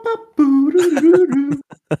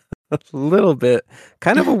 A little bit.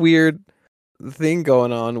 Kind of a weird thing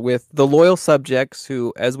going on with the loyal subjects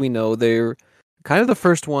who, as we know, they're kind of the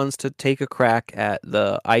first ones to take a crack at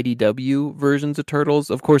the IDW versions of Turtles.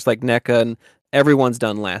 Of course, like NECA and everyone's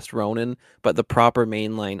done Last Ronin, but the proper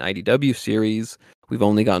mainline IDW series, we've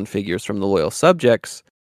only gotten figures from the loyal subjects.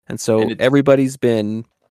 And so everybody's been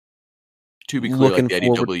to be clear, like the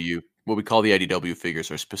IDW, what we call the IDW figures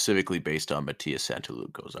are specifically based on Matthias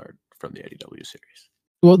Santaluco's art from the IDW series.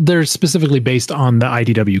 Well, they're specifically based on the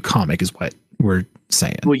IDW comic, is what we're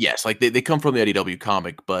saying. Well, yes, like they come from the IDW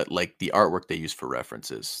comic, but like the artwork they use for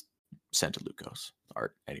reference is Santaluco's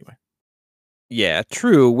art anyway. Yeah,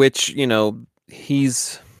 true. Which, I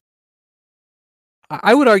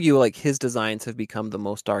would argue like his designs have become the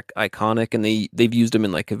most iconic, and they've used them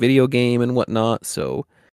in like a video game and whatnot. So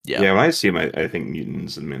Yeah, when I see them, I think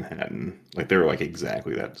Mutants in Manhattan. Like they're like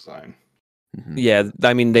exactly that design. Mhm. Yeah,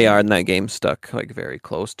 I mean they are in that game stuck like very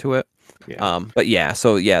close to it. Yeah. But yeah,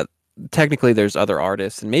 so yeah, technically there's other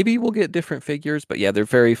artists and maybe we'll get different figures, but yeah, they're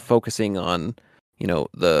very focusing on,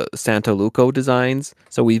 the Santa Luco designs.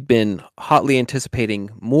 So we've been hotly anticipating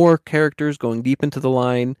more characters going deep into the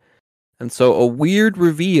line. And so a weird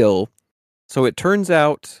reveal. So it turns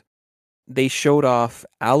out they showed off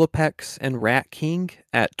Alopex and Rat King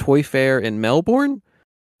at Toy Fair in Melbourne,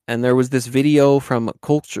 and there was this video from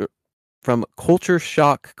Culture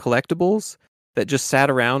Shock Collectibles that just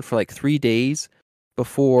sat around for like 3 days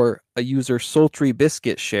before a user Sultry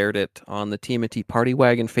Biscuit shared it on the TMNT Party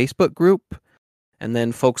Wagon Facebook group, and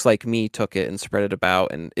then folks like me took it and spread it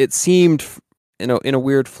about, and it seemed in a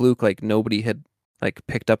weird fluke like nobody had like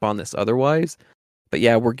picked up on this otherwise. But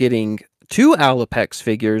yeah, we're getting 2 Alopex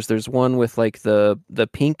figures. There's one with like the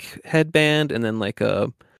pink headband and then like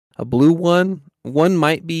a blue one. One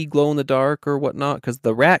might be glow in the dark or whatnot, because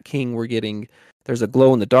the Rat King we're getting, there's a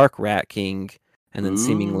glow in the dark Rat King, and then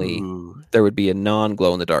seemingly Ooh. there would be a non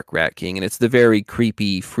glow in the dark Rat King, and it's the very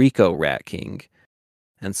creepy Freako Rat King.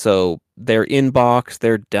 And so they're in box,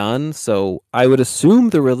 they're done. So I would assume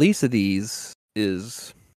the release of these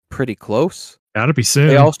is pretty close. Gotta be soon.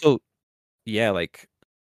 They also, yeah, like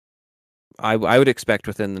I would expect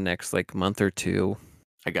within the next like month or two,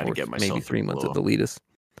 I got to or get myself maybe 3 a months at glow. the latest.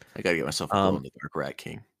 I got to get myself a glow in the dark Rat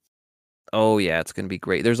King. Oh yeah, it's gonna be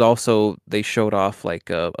great. There's also, they showed off like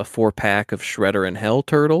a 4-pack of Shredder and Hell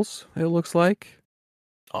turtles. It looks like.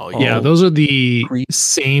 Oh Yeah, yeah, those are the Creep.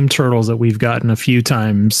 same turtles that we've gotten a few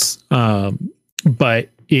times, but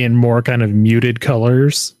in more kind of muted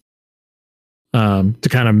colors, to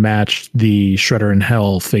kind of match the Shredder and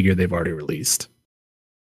Hell figure they've already released.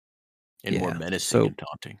 and more Yeah, menacing so- and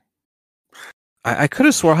daunting. I could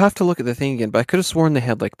have swore, I'll have to look at the thing again, but I could have sworn they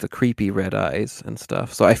had like the creepy red eyes and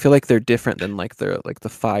stuff. So I feel like they're different than like the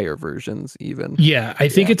fire versions even. Yeah, I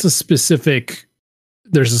think it's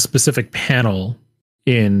there's a specific panel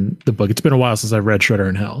in the book. It's been a while since I've read Shredder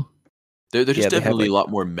and Hell. They're just Yeah, they have, definitely a like, lot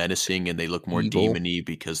more menacing, and they look more evil. demony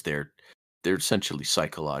because they're essentially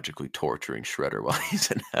psychologically torturing Shredder while he's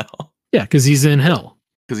in hell. Yeah, because he's in hell.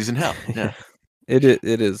 Because he's in hell. Yeah. It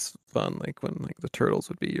is fun, like when like the turtles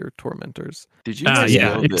would be your tormentors. Did you guys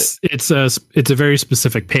Yeah, know that? it's a very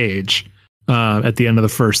specific page at the end of the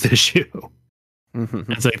first issue.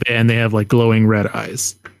 It's like and they have like glowing red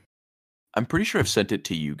eyes. I'm pretty sure I've sent it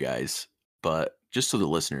to you guys, but just so the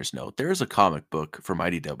listeners know, there is a comic book from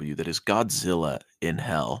IDW that is Godzilla in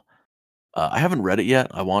hell. I haven't read it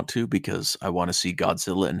yet. I want to, because I want to see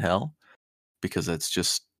Godzilla in hell, because that's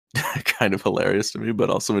just kind of hilarious to me, but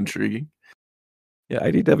also intriguing. Yeah,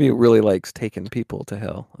 IDW really likes taking people to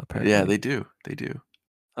hell, apparently. Yeah, they do. They do.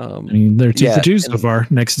 I mean, they're 2 for 2 so and- far.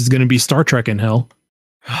 Next is going to be Star Trek in hell.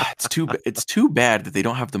 It's too bad that they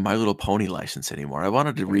don't have the My Little Pony license anymore. I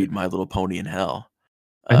wanted to read My Little Pony in hell.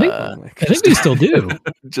 I think they still do.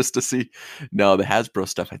 Just to see. No, the Hasbro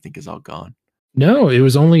stuff I think is all gone. No, it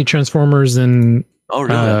was only Transformers and Oh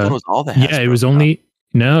really? I thought it was all the Hasbro yeah, it was stuff. only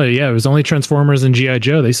it was only Transformers and G.I.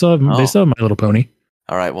 Joe. They still have My Little Pony.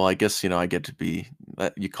 All right, well, I guess I get to be.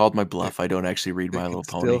 You called my bluff. I don't actually read My Little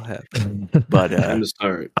Pony. Still have. But I'm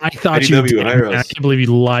sorry. I thought you IDW, did. hire I us. can't believe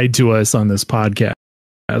you lied to us on this podcast.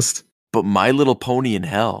 but My Little Pony in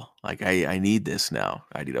hell. Like I need this now.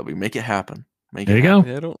 IDW, make it happen. Make There it you happen.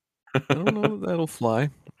 go. Yeah, I don't know if that'll fly.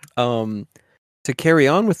 To carry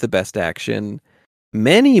on with the best action,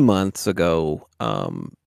 many months ago,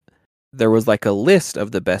 there was like a list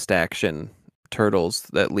of the best action turtles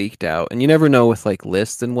that leaked out, and you never know with like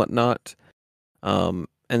lists and whatnot. And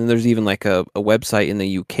there's even like a website in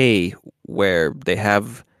the UK where they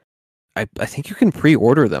have, I think you can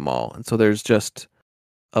pre-order them all, and so there's just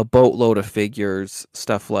a boatload of figures,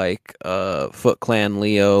 stuff like Foot Clan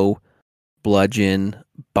Leo, Bludgeon,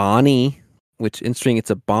 Bonnie, which interesting, it's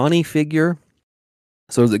a Bonnie figure.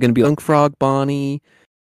 So is it going to be Lunk Frog Bonnie?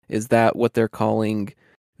 Is that what they're calling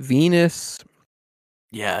Venus?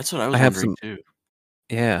 Yeah, that's what I was I have wondering too.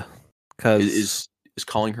 Yeah, because Is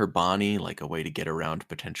calling her Bonnie like a way to get around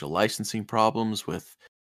potential licensing problems with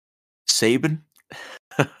Saban?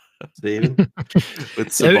 Saban?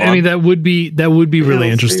 With I mean, Saban? that would be really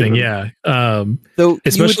Yeah, interesting. Steven. Yeah. so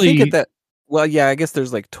especially- you would think at that. Well, yeah, I guess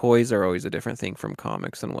there's like toys are always a different thing from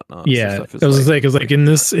comics and whatnot. So Yeah, stuff is I was gonna say because like in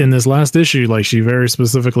this last issue, like she very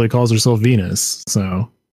specifically calls herself Venus.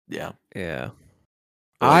 So Yeah. yeah,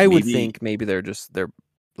 But, like, I would maybe- think maybe they're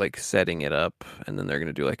like setting it up, and then they're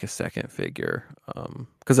gonna do like a second figure.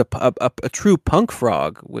 Because a true punk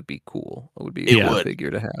frog would be cool. It would be a It cool would.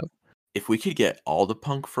 figure to have. if we could get all the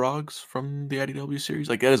punk frogs from the IDW series,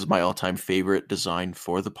 like that is my all-time favorite design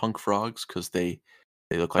for the punk frogs because they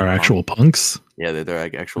look like Are punk. actual punks? Yeah, they're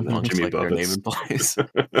like actual punks, Jimmy like their name Buffets. implies.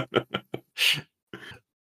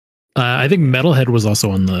 I think Metalhead was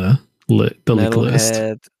also on the leak list.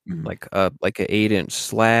 Metalhead, Mhm. like an 8-inch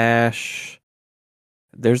slash.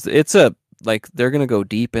 They're gonna go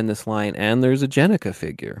deep in this line, and there's a Jenica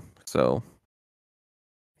figure. So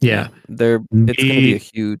Yeah, it's gonna be a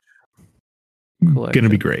huge gonna be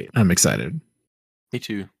collection. great. I'm excited. Me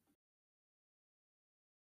too.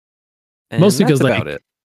 And Mostly that's because about it.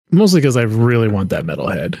 Mostly because I really want that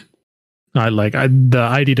Metalhead. The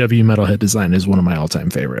IDW Metalhead design is one of my all-time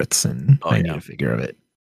favorites, and I need a figure of it.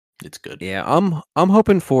 It's good. Yeah, I'm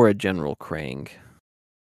hoping for a General Krang.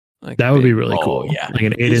 Like that would be really cool. Yeah, like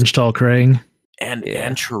an 8-inch tall Krang,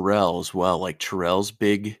 and Terrell as well. Like Terrell's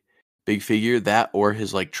big figure, that or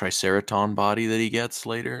his like Triceraton body that he gets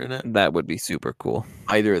later in it. That would be super cool.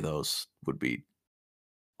 Either of those would be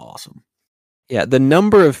awesome. Yeah, the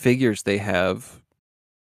number of figures they have.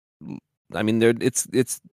 I mean,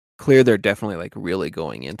 it's clear they're definitely like really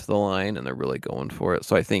going into the line, and they're really going for it.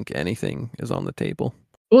 So I think anything is on the table.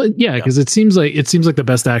 Well, yeah, because it seems like the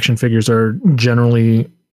best action figures are generally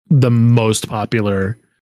the most popular,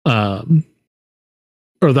 or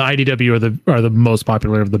the IDW are the most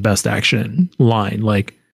popular of the best action line.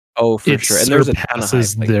 Like, oh, for sure, and there's a ton of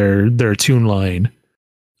hype, like, their Toon line.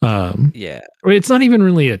 Yeah, it's not even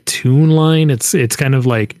really a Toon line. It's kind of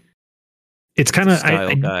like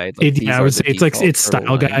style guide. Like, I would say it's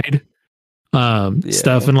style guide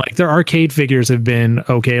stuff, and like their arcade figures have been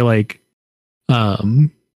okay, like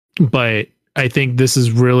but I think this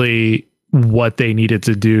is really what they needed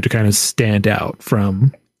to do to kind of stand out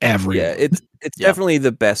from everyone. Yeah, it's definitely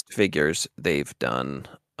the best figures they've done.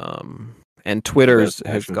 And Twitter's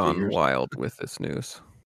has gone wild with this news.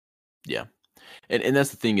 Yeah. And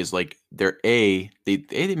that's the thing is like they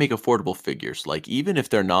make affordable figures. Like even if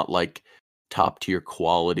they're not like top tier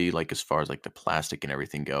quality, like as far as like the plastic and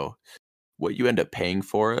everything go, what you end up paying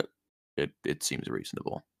for it seems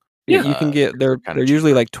reasonable. Yeah, you can get they're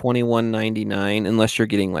usually like $21.99 unless you're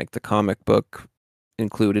getting like the comic book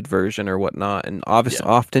included version or whatnot. And obviously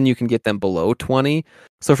often you can get them below $20.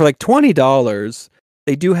 So for like $20,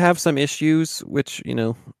 they do have some issues which,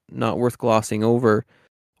 not worth glossing over,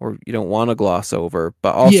 or you don't want to gloss over,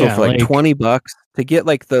 but also for like $20 to get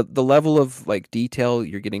like the level of like detail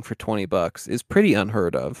you're getting for $20 is pretty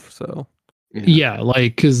unheard of. So yeah,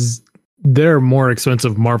 like because there are more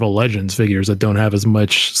expensive Marvel Legends figures that don't have as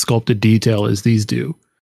much sculpted detail as these do.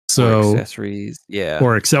 So or accessories,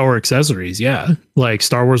 or accessories, yeah. Like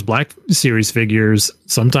Star Wars Black Series figures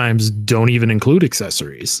sometimes don't even include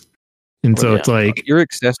accessories. And so it's like your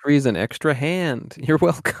accessories an extra hand. You're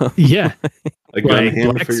welcome. Yeah. A gun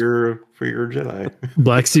hand for your Jedi.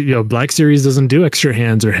 Black Series doesn't do extra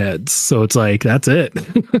hands or heads. So it's like that's it.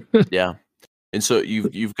 Yeah. And so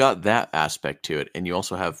you've got that aspect to it, and you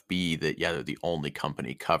also have B that they're the only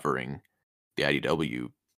company covering the IDW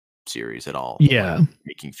series at all. Yeah, like,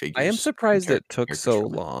 making figures. I am surprised it took so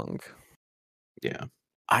long. Yeah,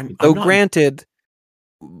 granted,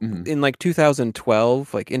 in like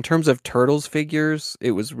 2012, like in terms of Turtles figures,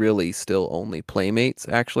 it was really still only Playmates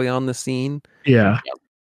actually on the scene. Yeah,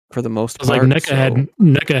 for the most part. Like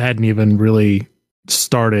NECA hadn't even really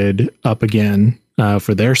started up again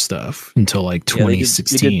for their stuff until like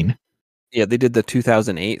 2016. They did the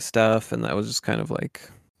 2008 stuff, and that was just kind of like,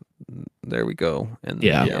 there we go. And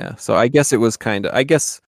yeah. So I guess it was I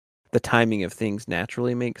guess the timing of things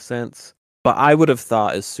naturally makes sense. But I would have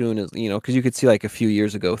thought as soon as, because you could see like a few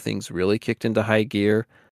years ago, things really kicked into high gear.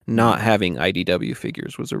 Not having IDW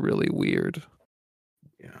figures was a really weird.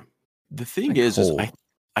 Yeah. The thing is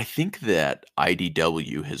I think that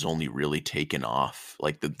IDW has only really taken off,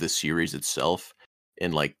 like the series itself,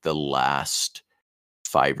 in like the last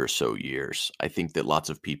 5 or so years. I think that lots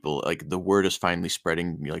of people, like the word is finally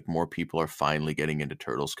spreading, like more people are finally getting into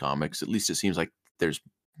Turtles comics. At least it seems like there's,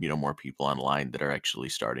 more people online that are actually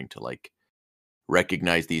starting to like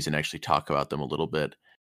recognize these and actually talk about them a little bit.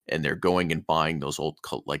 And they're going and buying those old,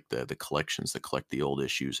 like the collections that collect the old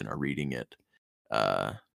issues and are reading it.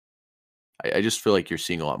 I just feel like you're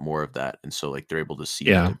seeing a lot more of that. And so like they're able to see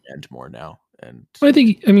the demand more now. And I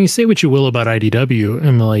think, say what you will about IDW,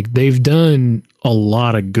 and like they've done a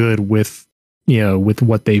lot of good with, with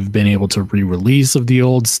what they've been able to re-release of the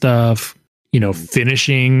old stuff,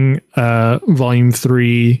 finishing volume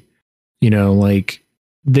 3, like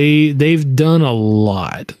they've done a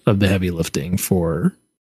lot of the heavy lifting for,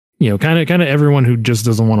 kind of everyone who just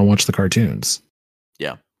doesn't want to watch the cartoons.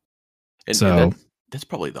 Yeah. And so that's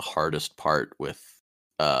probably the hardest part with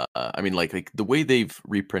I mean, like the way they've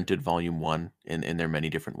reprinted Volume 1 in their many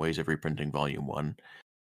different ways of reprinting Volume 1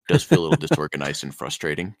 does feel a little disorganized and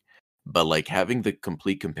frustrating. But like having the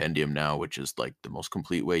complete compendium now, which is like the most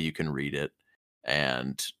complete way you can read it,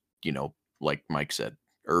 and like Mike said,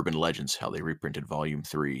 Urban Legends, how they reprinted Volume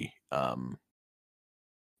 3, and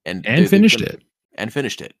And finished it. and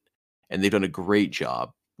finished it, and they've done a great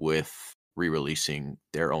job with re-releasing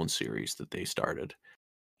their own series that they started.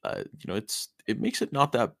 It makes it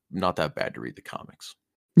not that bad to read the comics.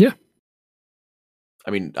 Yeah.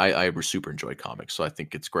 I mean, I super enjoy comics, so I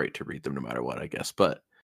think it's great to read them no matter what, I guess. But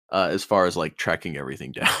as far as like tracking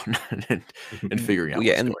everything down and figuring out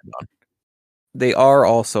what's going on, they are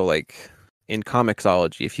also like in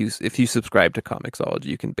Comixology. If you subscribe to Comixology,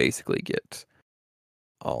 you can basically get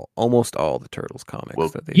almost all the Turtles comics. Well,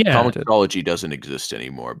 that they Comixology doesn't exist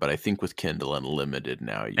anymore, but I think with Kindle Unlimited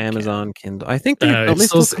now, you Amazon can. Kindle. I think they it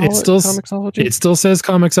still still Comixology. It still says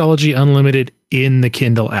Comixology Unlimited in the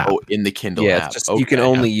Kindle app. Oh, in the Kindle yeah, app. It's just, you can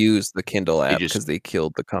only use the Kindle app because they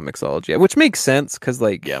killed the Comixology app, which makes sense because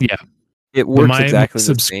like it works exactly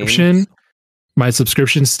the same. My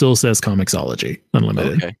subscription still says Comixology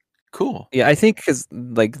Unlimited. Okay, cool. Yeah, I think because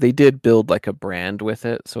like they did build like a brand with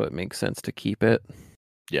it, so it makes sense to keep it.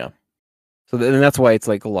 Yeah. So that's why it's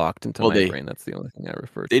like locked into my brain. That's the only thing I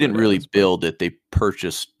refer to. They didn't really build it; they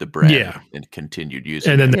purchased the brand and continued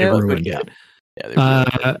using it. And then they ruined it. Yeah, they ruined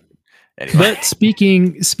it. Anyway. But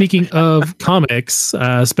speaking of comics,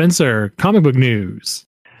 Spencer, comic book news.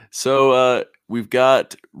 So we've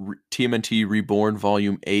got TMNT Reborn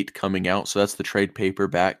Volume 8 coming out. So that's the trade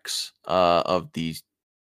paperbacks of the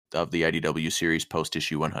IDW series post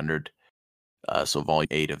issue 100. So Volume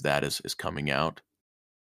 8 of that is coming out.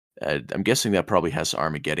 I'm guessing that probably has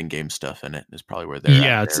Armageddon game stuff in it. Is probably where they're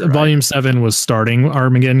at it's right? Volume 7 was starting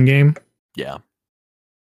Armageddon game. Yeah.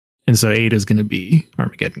 And so 8 is going to be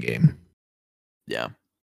Armageddon game. Yeah.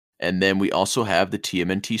 And then we also have the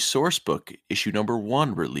TMNT source book issue number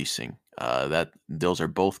 1 releasing. Those are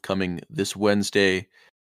both coming this Wednesday.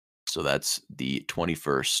 So that's the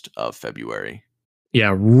 21st of February.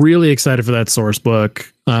 Yeah, really excited for that source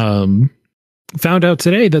book. Found out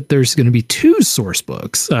today that there's going to be 2 source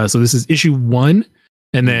books. So this is issue 1,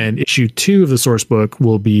 and then issue 2 of the source book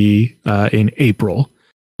will be in April.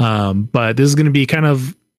 But this is going to be kind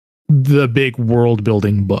of the big world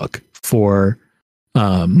building book for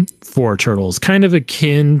Turtles, kind of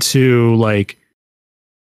akin to like,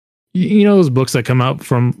 those books that come out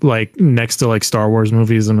from like next to like Star Wars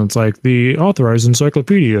movies, and it's like the authorized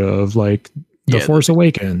encyclopedia of like The Force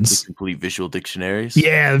Awakens. The complete visual dictionaries.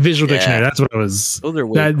 Yeah, the visual dictionary. That's what I was. Those are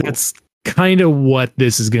way cool. That's kind of what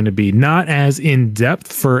this is going to be. Not as in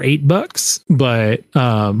depth for $8, but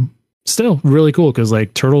still really cool because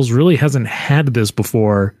like Turtles really hasn't had this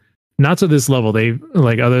before. Not to this level. They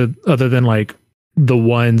like other than like the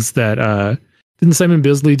ones that didn't Simon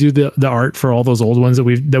Bisley do the art for all those old ones that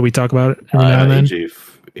we talk about every now and then?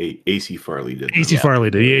 AC Farley did. AC Farley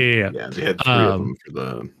did. Yeah. Yeah, they had 3 of them for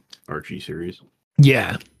the Archie series.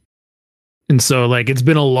 Yeah. And so like it's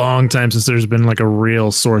been a long time since there's been like a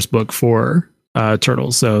real source book for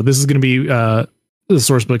Turtles. So this is going to be the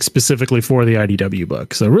source book specifically for the IDW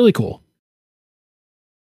book. So really cool.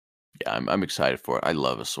 Yeah, I'm excited for it. I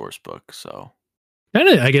love a source book, so. And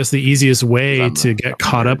I guess the easiest way to get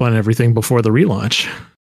caught up on everything before the relaunch.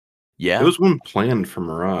 Yeah. There was one planned for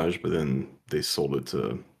Mirage, but then they sold it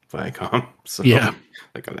to Viacom. So that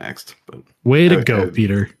got axed. But way to go,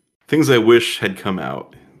 Peter. Things I wish had come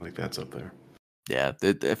out. Like that's up there. Yeah,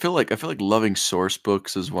 I feel like loving source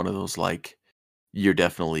books is one of those like you're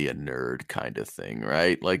definitely a nerd kind of thing,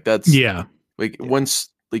 right? Like that's once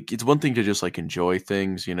like it's one thing to just like enjoy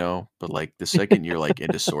things, but like the second you're like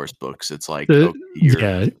into source books, it's like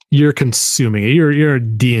you're consuming it. You're a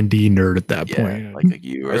D&D nerd at that point. Like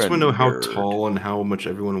you. I just want to know how tall and how much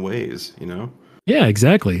everyone weighs. Yeah,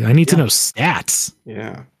 exactly. I need to know stats.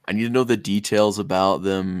 Yeah. I need to know the details about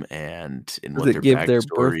them and what their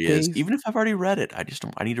backstory is. Even if I've already read it, I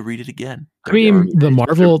need to read it again. I mean, the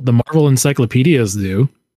Marvel encyclopedias do.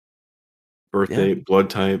 Birthday, blood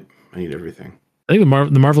type. I need everything. I think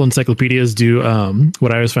the Marvel encyclopedias do.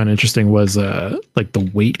 What I always found interesting was like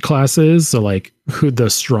the weight classes. So like who the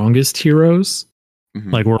strongest heroes.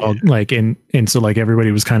 Mm-hmm. Like we're all like and so like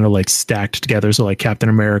everybody was kind of like stacked together. So like Captain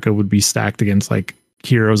America would be stacked against like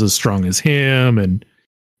heroes as strong as him and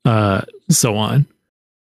so on.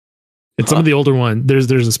 And some of the older one,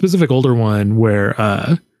 there's a specific older one where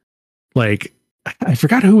like I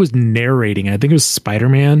forgot who was narrating. I think it was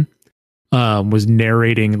Spider-Man. Was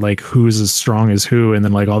narrating like who's as strong as who, and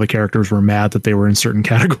then like all the characters were mad that they were in certain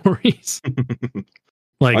categories.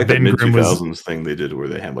 Like like the Ben mid Grimm was 2000s thing they did where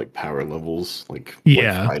they had like power levels, like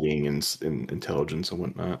Yeah. fighting and intelligence and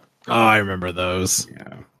whatnot. Oh, I remember those.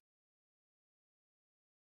 Yeah.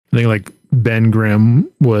 I think like Ben Grimm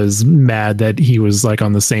was mad that he was like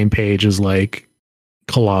on the same page as like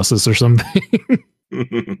Colossus or something.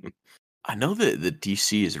 I know that the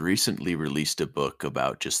DC has recently released a book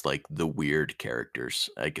about just like the weird characters.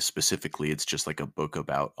 Like specifically, it's just like a book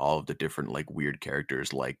about all of the different like weird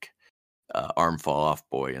characters, like Arm Fall Off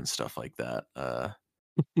Boy and stuff like that.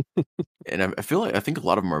 And I feel like I think a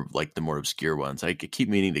lot of them are like the more obscure ones. I keep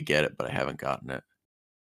meaning to get it, but I haven't gotten it.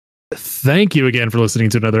 Thank you again for listening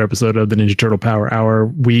to another episode of the Ninja Turtle Power Hour.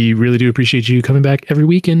 We really do appreciate you coming back every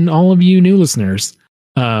week and all of you new listeners.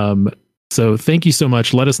 So thank you so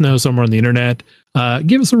much. Let us know somewhere on the internet.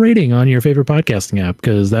 Give us a rating on your favorite podcasting app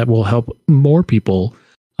because that will help more people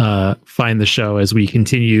find the show as we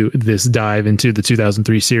continue this dive into the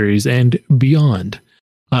 2003 series and beyond.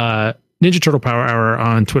 Ninja Turtle Power Hour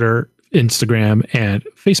on Twitter, Instagram, and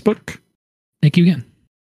Facebook. Thank you again.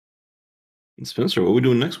 And Spencer, what are we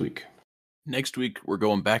doing next week? Next week, we're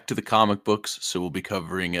going back to the comic books, so we'll be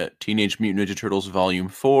covering Teenage Mutant Ninja Turtles Volume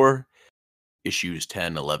 4, issues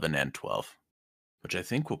 10, 11, and 12, which I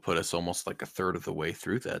think will put us almost like a third of the way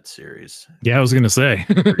through that series. Yeah, I was going to say.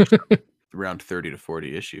 Around 30 to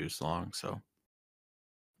 40 issues long, so.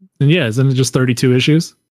 And yeah, isn't it just 32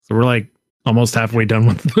 issues? So we're like almost halfway done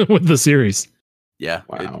with the series. Yeah,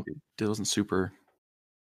 Wow. it wasn't super.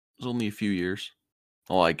 It was only a few years.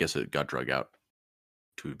 Well, I guess it got drug out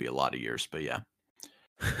to be a lot of years, but yeah.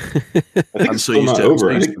 I think I'm it's so still used not to- over. so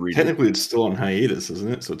I used think to reading. technically it's still on hiatus,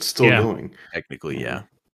 isn't it? So it's still Yeah. going. Technically, yeah.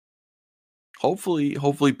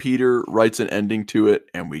 Hopefully Peter writes an ending to it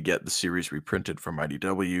and we get the series reprinted from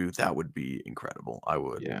IDW. That would be incredible. I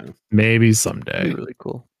would. Yeah. Maybe That'd someday. be really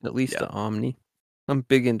cool. At least Yeah. the Omni. I'm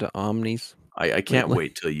big into Omnis. I can't Lately.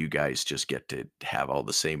 wait till you guys just get to have all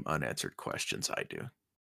the same unanswered questions I do.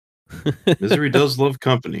 Misery does love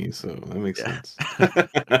company, so that makes Yeah. sense.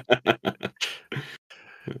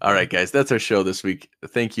 All right, guys, that's our show this week.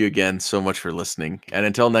 Thank you again so much for listening. And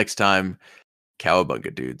until next time,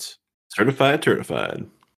 cowabunga dudes. Certified, certified.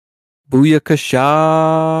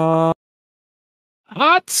 Booyakasha.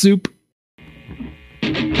 Hot soup.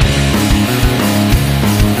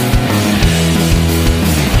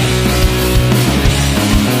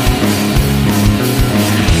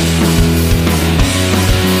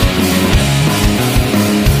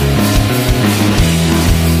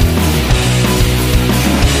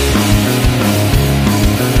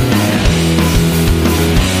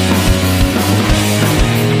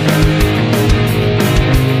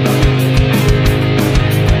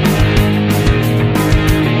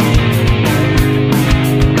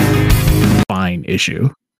 Fine issue.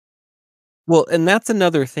 Well, and that's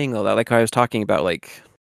another thing though, that like I was talking about, like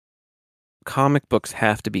comic books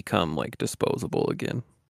have to become like disposable again.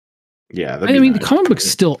 Yeah, I mean, the comic books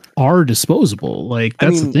still are disposable. Like I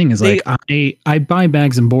that's the mean, thing is they- like I buy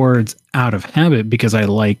bags and boards out of habit because I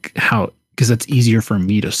like because it's easier for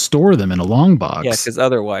me to store them in a long box. Yeah, because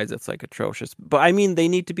otherwise it's like atrocious. But I mean, they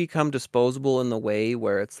need to become disposable in the way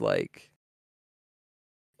where it's like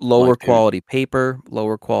lower Like, dude. quality paper,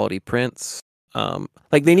 lower quality prints.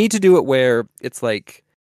 Like they need to do it where it's like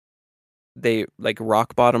they like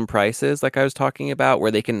rock bottom prices, like I was talking about,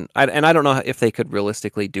 where they can. I don't know if they could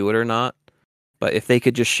realistically do it or not, but if they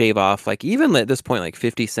could just shave off like even at this point like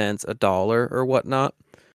 50 cents, $1 or whatnot.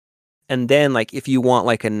 And then, like, if you want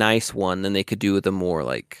like a nice one, then they could do the more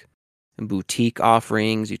like boutique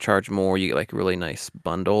offerings. You charge more, you get like a really nice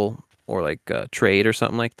bundle or like a trade or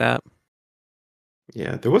something like that.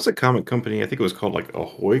 Yeah, there was a comic company. I think it was called like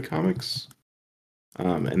Ahoy Comics.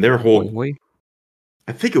 And their whole, Wait.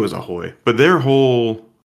 I think it was Ahoy, but their whole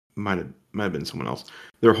might have been someone else.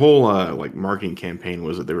 Their whole like marketing campaign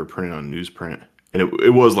was that they were printing on newsprint, and it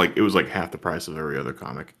was like half the price of every other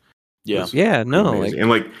comic. It Yeah. was Yeah, pretty no, amazing. And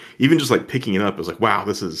like even just like picking it up is like, wow,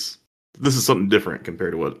 this is something different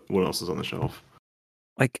compared to what else is on the shelf.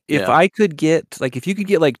 Like if Yeah. I could get like if you could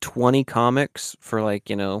get like 20 comics for like,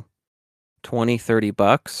 20-30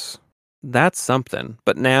 bucks, that's something.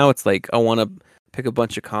 But now it's like I want to pick a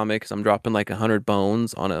bunch of comics. I'm dropping like 100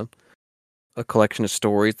 bones on a collection of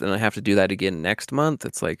stories, then I have to do that again next month.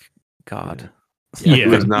 It's like, God. Yeah. It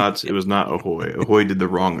was not Ahoy. Ahoy did The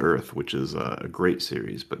Wrong Earth, which is a great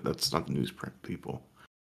series, but that's not the newsprint people.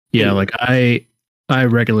 Yeah, Anyway. like I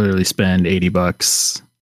regularly spend $80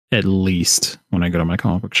 at least when I go to my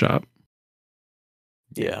comic book shop.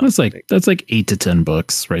 Yeah. That's like 8 to 10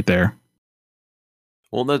 books right there.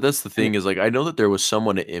 Well, that's the thing is like I know that there was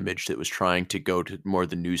someone at Image that was trying to go to more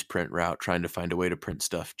the newsprint route, trying to find a way to print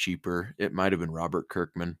stuff cheaper. It might have been Robert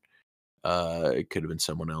Kirkman. It could have been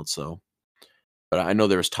someone else though. But I know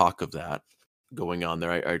there was talk of that going on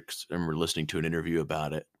there. I remember listening to an interview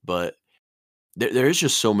about it. But there is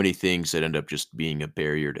just so many things that end up just being a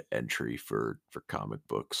barrier to entry for comic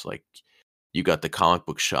books. Like you got the comic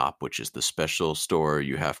book shop, which is the special store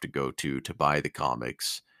you have to go to buy the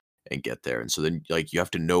comics and get there. And so then like you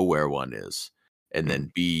have to know where one is. And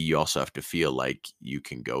then B, you also have to feel like you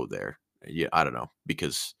can go there. Yeah, I don't know.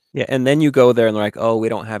 Because Yeah, and then you go there and they're like, "Oh, we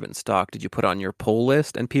don't have it in stock. Did you put it on your pull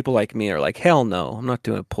list?" And people like me are like, "Hell no, I'm not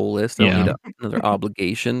doing a pull list. I don't need another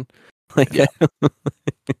obligation." Like, Yeah.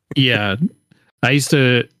 Yeah. I used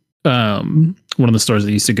to one of the stores I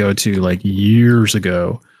used to go to like years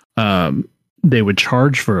ago, they would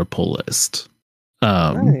charge for a pull list.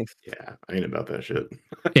 nice. Yeah, I ain't about that shit.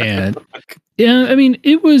 And yeah, I mean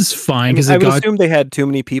it was fine because I would assume they had too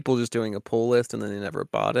many people just doing a pull list and then they never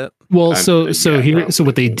bought it. well, I'm- so yeah, here, probably. so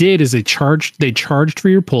what they did is they charged for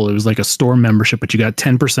your pull. It was like a store membership, but you got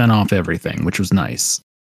 10% off everything, which was nice.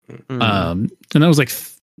 Mm. And that was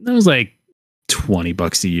like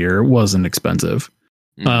 $20 a year. It wasn't expensive.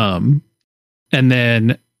 Mhm. And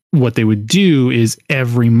then what they would do is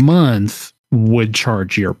every month would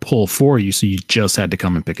charge your pull for you, so you just had to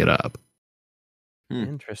come and pick it up.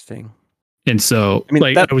 Interesting. And so, I mean,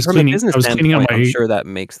 like, that, I was from cleaning, a business I was cleaning out standpoint, my, I'm sure that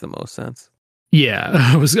makes the most sense. yeah,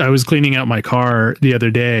 I was cleaning out my car the other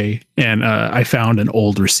day, and I found an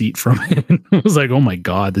old receipt from it. I was like, oh my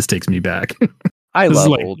god, this takes me back. I This is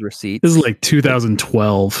love like- old receipts. This is like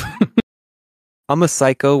 2012. I'm a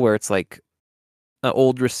psycho where it's like an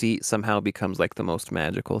old receipt somehow becomes like the most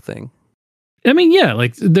magical thing. I mean, yeah,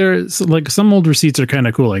 like there's like some old receipts are kind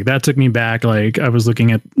of cool. Like that took me back. Like I was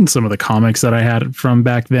looking at some of the comics that I had from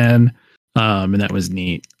back then, and that was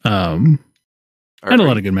neat. I had a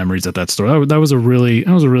lot of good memories at that store. That was a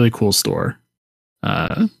really cool store.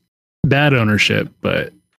 Bad ownership,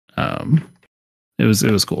 but it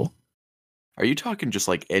was cool. Are you talking just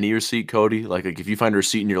like any receipt, Cody? Like if you find a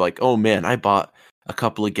receipt and you're like, oh man, I bought a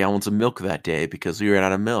couple of gallons of milk that day because we ran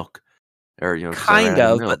out of milk. Or, 'cause I ran Kind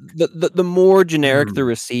out of, milk. but the more generic the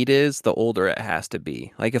receipt is, the older it has to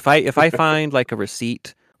be. Like if I find like a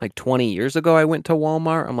receipt like 20 years ago I went to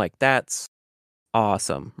Walmart, I'm like, that's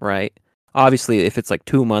awesome, right? Obviously, if it's like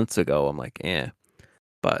 2 months ago, I'm like, eh.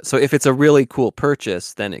 But so if it's a really cool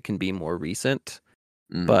purchase, then it can be more recent.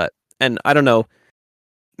 Mm. But and I don't know,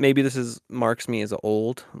 maybe this marks me as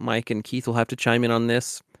old. Mike and Keith will have to chime in on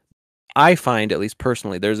this. I find, at least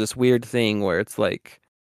personally, there's this weird thing where it's like,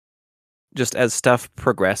 just as stuff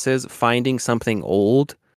progresses, finding something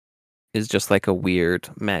old is just like a weird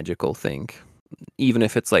magical thing, even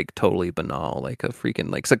if it's like totally banal, like a freaking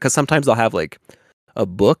like. Because sometimes I'll have like a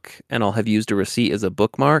book and I'll have used a receipt as a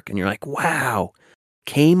bookmark, and you're like, wow,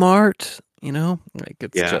 Kmart, like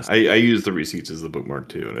it's just. I use the receipts as the bookmark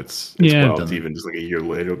too, and it's Yeah, I've wild done to that. even just like a year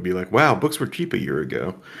later be like, wow, books were cheap a year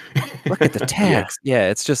ago. Look at the tags. Yeah,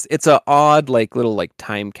 it's a odd like little like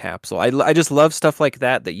time capsule. I just love stuff like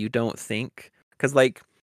that you don't think, because like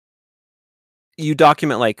you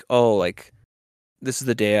document like, oh, like this is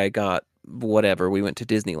the day I got whatever, we went to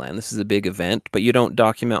Disneyland. This is a big event, but you don't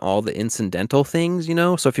document all the incidental things,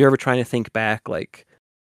 So if you're ever trying to think back, like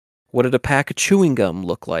what did a pack of chewing gum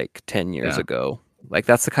look like 10 years ago? Like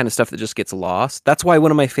that's the kind of stuff that just gets lost. That's why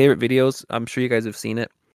one of my favorite videos, I'm sure you guys have seen it.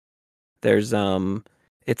 There's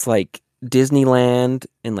it's like Disneyland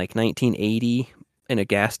in like 1980 in a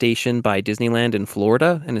gas station by Disneyland in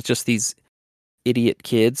Florida, and it's just these idiot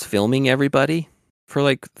kids filming everybody for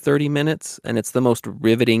like 30 minutes, and it's the most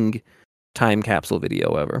riveting time capsule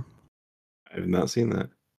video ever. I've not seen that.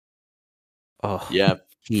 Oh, Yeah,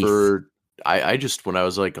 Keith. I just when I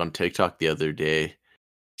was like on TikTok the other day,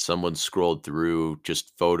 someone scrolled through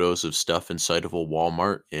just photos of stuff inside of a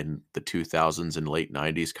Walmart in the 2000s and late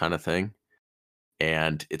 90s kind of thing.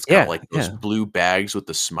 And it's got like those blue bags with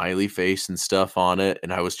the smiley face and stuff on it.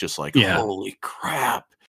 And I was just like, holy crap.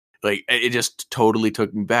 Like it just totally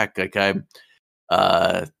took me back. Like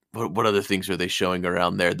what other things are they showing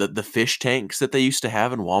around there? The fish tanks that they used to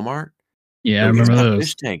have in Walmart. Yeah, I Like, remember it's got those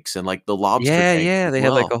fish tanks and like the lobster Yeah, tanks yeah, as they had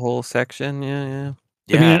like well. a whole section. Yeah.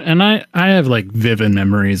 I mean, and I have like vivid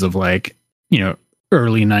memories of like,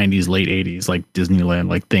 early 90s, late 80s, like Disneyland,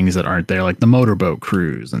 like things that aren't there, like the motorboat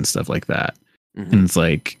cruise and stuff like that. Mhm. And it's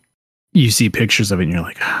like, you see pictures of it and you're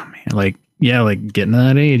like, oh man, like, yeah, like getting to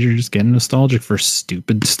that age, you're just getting nostalgic for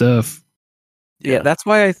stupid stuff. Yeah, that's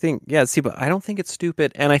why I think, see, but I don't think it's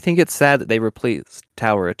stupid. And I think it's sad that they replaced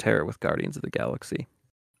Tower of Terror with Guardians of the Galaxy.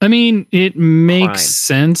 I mean, it makes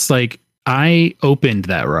sense. Like, I opened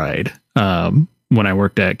that ride when I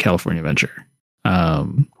worked at California Adventure.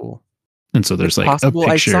 Cool. And so there's It's like possible a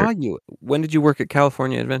picture. I saw you. When did you work at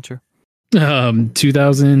California Adventure?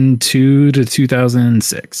 2002 to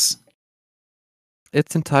 2006.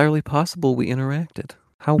 It's entirely possible we interacted.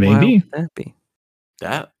 How wild Maybe. would that be?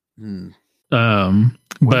 That. But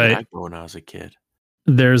Where did I go when I was a kid?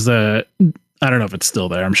 there's I don't know if it's still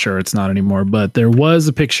there. I'm sure it's not anymore, but there was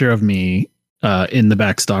a picture of me in the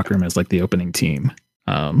back stockroom as like the opening team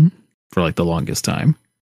for like the longest time.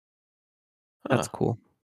 That's cool.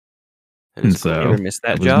 That And is cool. so You ever missed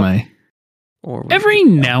that was job? Or was every it-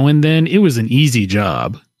 now and then it was an easy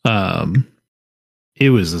job. It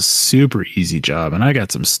was a super easy job, and I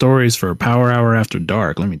got some stories for a power hour after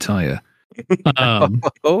dark, let me tell you.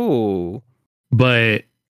 Oh, But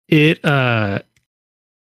it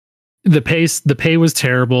the pay was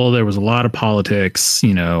terrible. There was a lot of politics,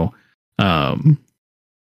 you know.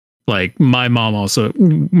 Like my mom also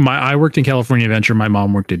I worked in California Adventure, my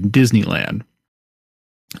mom worked in Disneyland.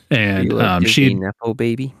 And you a she Disney nepo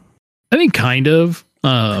baby. I think kind of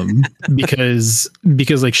because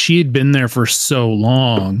like she had been there for so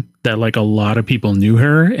long that like a lot of people knew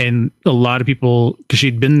her, and a lot of people, because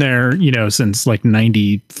she'd been there, you know, since like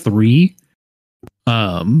 93.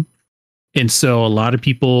 And so a lot of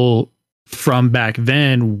people from back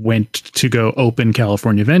then went to go open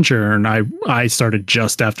California Adventure, and I started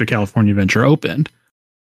just after California Adventure opened.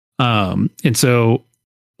 And so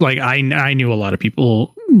like I knew a lot of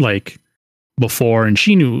people like before, and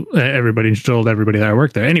she knew everybody, and she told everybody that I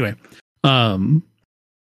worked there. Anyway,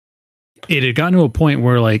 it had gotten to a point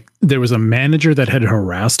where like there was a manager that had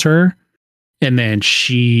harassed her, and then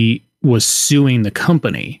she was suing the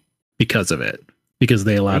company because of it, because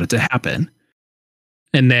they allowed it to happen.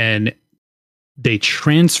 And then they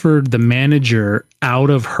transferred the manager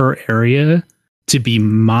out of her area to be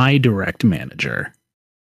my direct manager.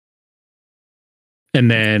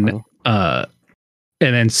 And then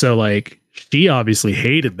so like she obviously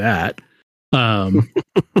hated that. And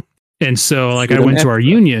so like I went to our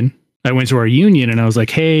union and I was like,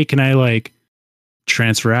 hey, can I like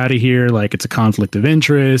transfer out of here? Like it's a conflict of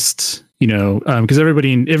interest, you know, because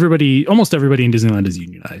almost everybody in Disneyland is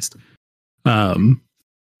unionized. I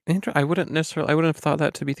wouldn't have thought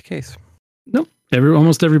that to be the case. Nope.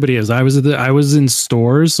 Almost everybody is. I was in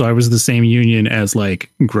stores, so I was the same union as like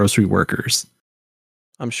grocery workers.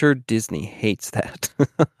 I'm sure Disney hates that.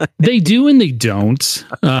 They do and they don't.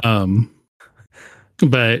 But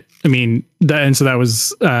I mean that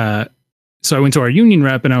was so I went to our union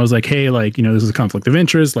rep and I was like, hey, like, you know, this is a conflict of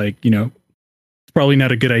interest. Like, you know, it's probably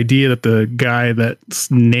not a good idea that the guy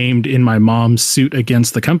that's named in my mom's suit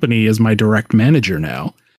against the company is my direct manager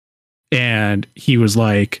now. And he was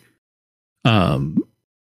like, well,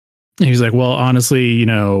 honestly, you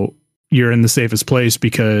know, you're in the safest place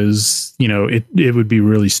because, you know, it would be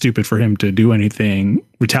really stupid for him to do anything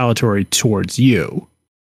retaliatory towards you.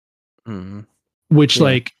 Mm-hmm. Which, yeah.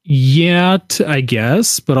 Like, yeah, I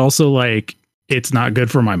guess, but also like it's not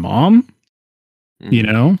good for my mom, you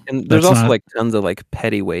know. And there's also like tons of like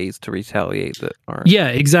petty ways to retaliate that aren't. Yeah,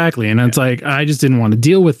 exactly. And it's like I just didn't want to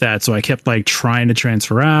deal with that, so I kept like trying to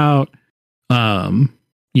transfer out.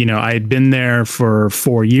 You know, I had been there for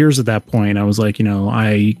 4 years at that point. I was like, you know,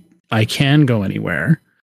 I can go anywhere.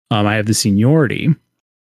 I have the seniority,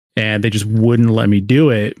 and they just wouldn't let me do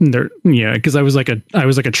it. And they're, you know, because I was like a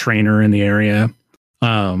trainer in the area.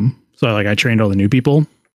 So like I trained all the new people,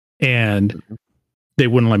 and they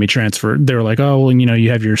wouldn't let me transfer. They were like, oh, well, you know, you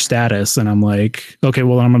have your status, and I'm like, okay,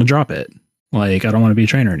 well, I'm going to drop it. Like, I don't want to be a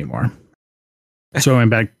trainer anymore. So I went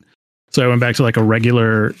back to like a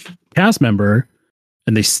regular cast member,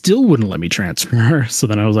 and they still wouldn't let me transfer. So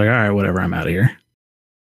then I was like, all right, whatever, I'm out of here.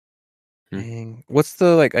 Dang. What's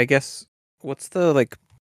the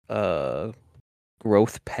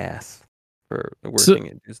growth path for working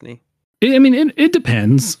at Disney? It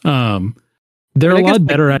depends. They're a lot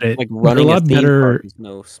better at it. Like running a lot better is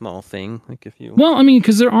no small thing. Like if you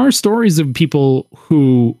because there are stories of people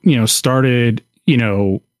who, you know, started, you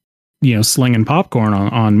know, slinging popcorn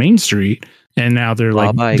on Main Street, and now they're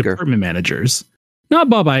Bob like Iger. Department managers. Not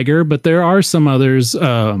Bob Iger, but there are some others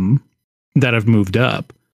that have moved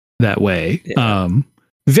up that way. Yeah.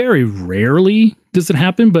 Very rarely does it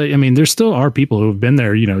happen, but I mean, there still are people who have been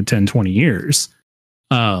there, you know, 10, 20 years.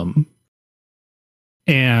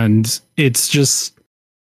 And it's just,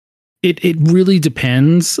 it really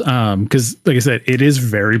depends. Cause like I said, it is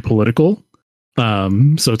very political.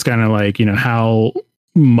 So it's kind of like, you know, how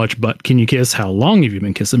much butt can you kiss? How long have you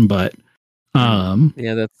been kissing butt? yeah,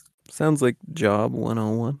 that sounds like job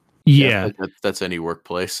 101. Yeah. That's any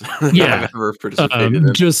workplace Yeah. I've ever participated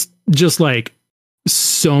in. Just like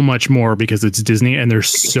so much more because it's Disney and there's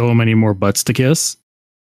so many more butts to kiss.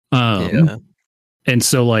 Yeah. And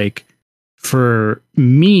so like for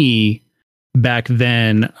me back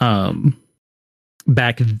then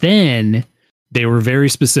they were very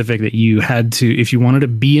specific that you had to, if you wanted to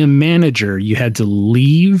be a manager, you had to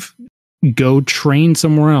leave, go train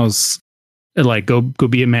somewhere else, like go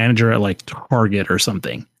be a manager at like Target or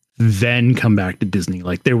something, then come back to Disney.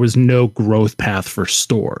 Like there was no growth path for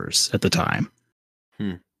stores at the time.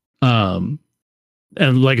 And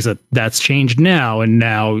like I said, that's changed now, and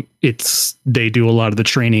now they do a lot of the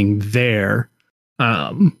training there.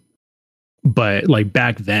 But like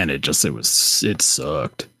back then, it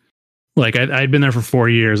sucked. Like I'd been there for 4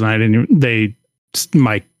 years, and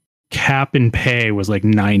my cap and pay was like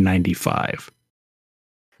 $9.95.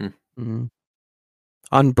 Mm-hmm.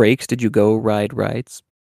 On breaks, did you go ride rides?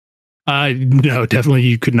 No, definitely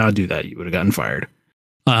you could not do that. You would have gotten fired.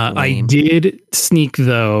 I did sneak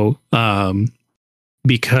though,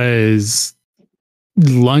 because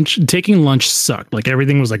taking lunch sucked. Like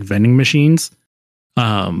everything was like vending machines.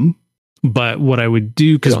 But what I would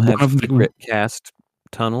do, because one of the cast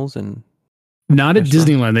tunnels and not at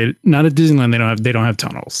Disneyland, they don't have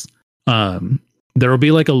tunnels. There will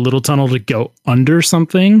be like a little tunnel to go under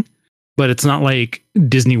something, but it's not like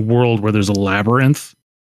Disney World where there's a labyrinth.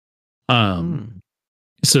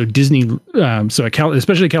 So Disney,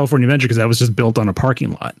 especially California Adventure, because that was just built on a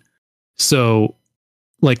parking lot. So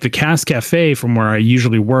like the Cast Cafe from where I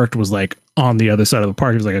usually worked was like on the other side of the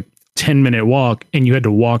park. It was like a 10-minute walk, and you had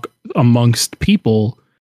to walk amongst people.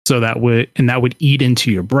 So that would eat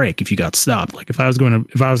into your break if you got stopped. Like if I was going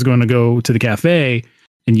to go to the cafe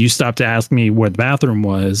and you stopped to ask me where the bathroom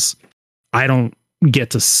was, I don't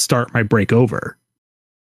get to start my break over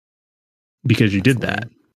because you did that.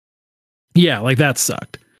 Yeah, like that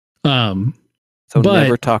sucked. So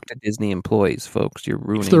never talk to Disney employees, folks. You're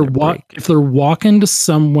ruining their break. If they're walking to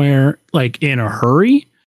somewhere like in a hurry,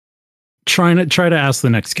 try to ask the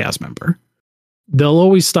next cast member. They'll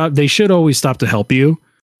always stop. They should always stop to help you,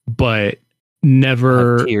 but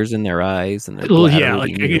never have tears in their eyes. And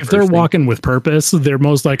like if they're walking with purpose, they're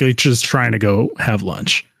most likely just trying to go have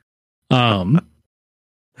lunch. And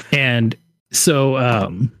so I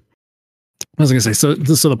was gonna say, so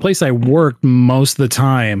the place I worked most of the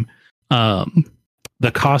time,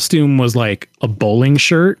 the costume was like a bowling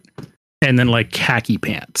shirt and then like khaki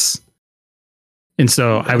pants. And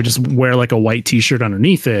so I would just wear like a white t-shirt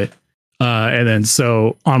underneath it. And then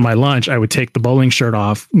so on my lunch, I would take the bowling shirt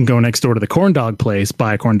off and go next door to the corn dog place,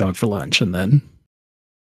 buy a corn dog for lunch. And then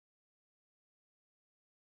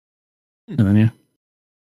yeah.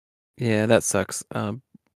 Yeah, that sucks.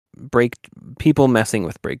 People messing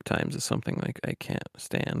with break times is something like I can't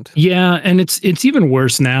stand. Yeah. And it's even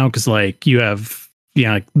worse now, because like you have,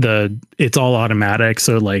 like it's all automatic.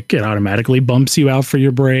 So like it automatically bumps you out for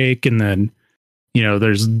your break. And then,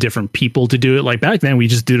 there's different people to do it. Like back then we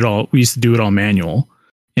used to do it all manual.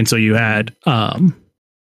 And so you had,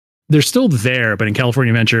 they're still there, but in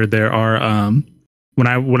California Adventure, there are, when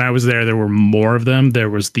I was there were more of them. There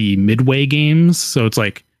was the Midway games. So it's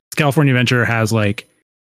like California Adventure has like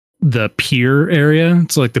the pier area.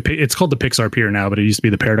 It's like it's called the Pixar Pier now, but it used to be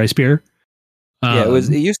the Paradise Pier. Yeah, it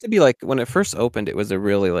used to be like when it first opened, it was a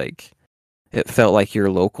really like, it felt like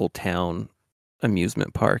your local town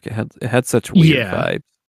amusement park. It had such weird vibes.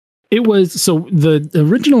 It was, so the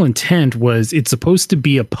original intent was it's supposed to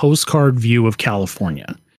be a postcard view of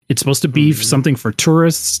California. It's supposed to be something for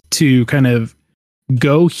tourists to kind of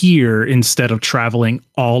go here instead of traveling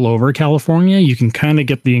all over California. You can kind of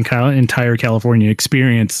get the entire California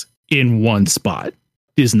experience in one spot,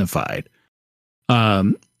 Disneyfied.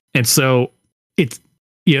 And so it's,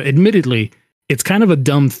 admittedly, it's kind of a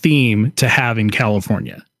dumb theme to have in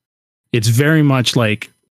California. It's very much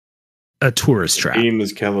like a tourist trap. The theme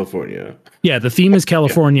is California. Yeah, the theme is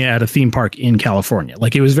California at a theme park in California.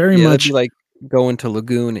 Like it was very much like going to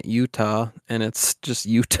Lagoon at Utah, and it's just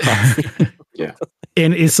Utah. Yeah.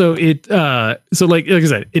 And so like I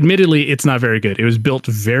said, admittedly, it's not very good. It was built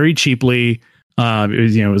very cheaply.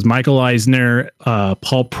 It was Michael Eisner.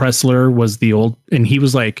 Paul Pressler was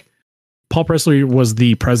Paul Pressler was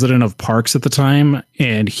the president of parks at the time,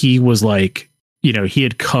 and he was like, he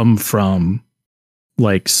had come from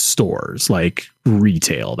like stores, like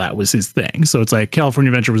retail. That was his thing. So it's like California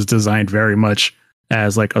Adventure was designed very much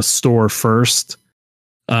as like a store first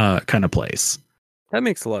kind of place. That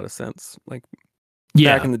makes a lot of sense. Like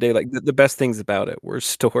back in the day, like the best things about it were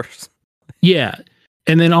stores. Yeah.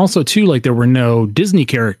 And then also too, like there were no Disney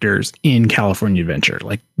characters in California Adventure.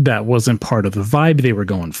 Like that wasn't part of the vibe they were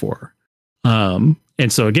going for. And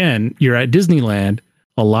so again, you're at Disneyland.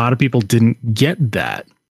 A lot of people didn't get that,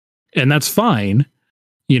 and that's fine.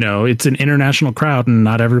 You know, it's an international crowd, and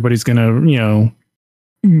not everybody's gonna,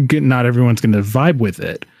 not everyone's gonna vibe with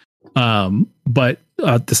it. But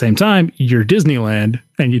at the same time, you're Disneyland,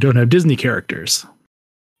 and you don't have Disney characters.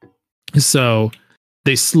 So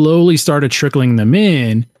they slowly started trickling them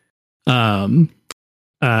in into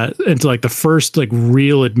like the first like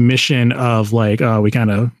real admission of like, oh, we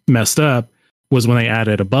kind of messed up was when they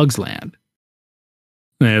added a Bug's Land.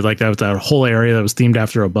 And like that was that whole area that was themed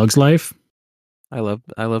after A Bug's Life. I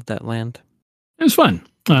love that land. It was fun.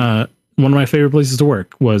 One of my favorite places to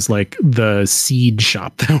work was like the seed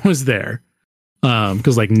shop that was there.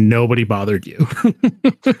 Because like nobody bothered you.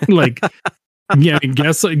 Like yeah, I mean,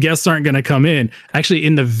 guests aren't going to come in. Actually,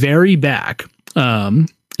 in the very back of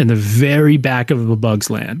A Bug's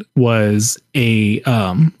Land was a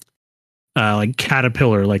like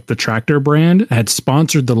Caterpillar, like the tractor brand, had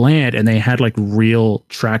sponsored the land, and they had like real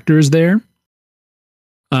tractors there.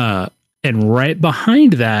 And right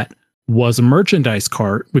behind that was a merchandise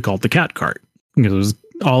cart. We called it the cat cart because it was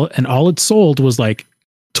all it sold was like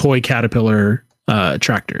toy Caterpillar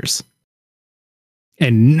tractors.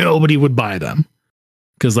 And nobody would buy them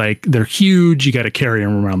because like they're huge. You got to carry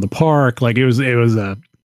them around the park. Like it was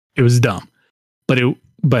dumb, but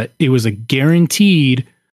it was a guaranteed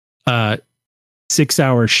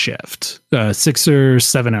 6-hour shift, 6 or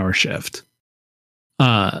 7 hour shift.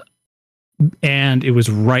 And it was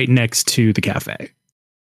right next to the cafe.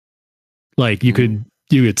 Like you could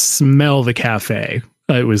smell the cafe.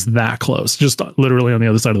 It was that close, just literally on the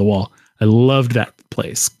other side of the wall. I loved that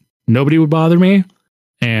place. Nobody would bother me,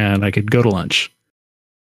 and I could go to lunch.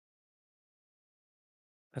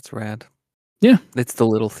 That's rad. Yeah. It's the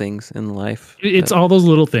little things in life. It's all those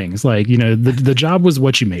little things. Like, the job was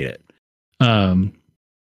what you made it.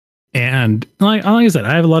 And like I said,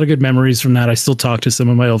 I have a lot of good memories from that. I still talk to some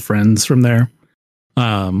of my old friends from there.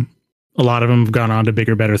 A lot of them have gone on to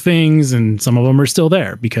bigger, better things, and some of them are still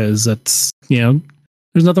there because that's,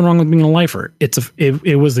 there's nothing wrong with being a lifer.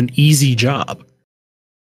 It was an easy job.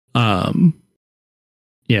 Yeah,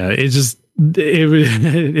 it's just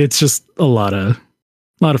a lot of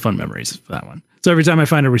fun memories for that one. So every time I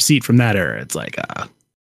find a receipt from that era, it's like,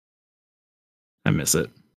 I miss it.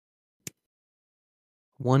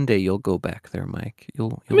 One day you'll go back there, Mike.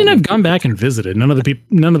 I've gone back and visited. None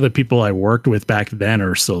of the people I worked with back then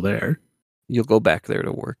are still there. You'll go back there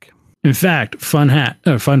to work. In fact, fun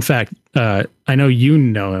fact. I know you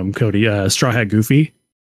know him, Cody. Straw Hat Goofy.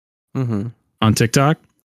 Mm-hmm. On TikTok.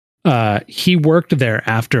 He worked there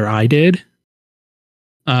after I did.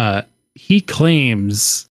 He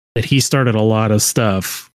claims that he started a lot of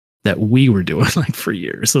stuff that we were doing like for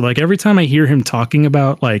years. So like every time I hear him talking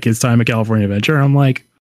about like his time at California Adventure, I'm like,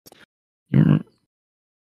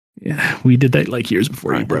 yeah, we did that like years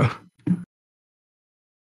before you, bro.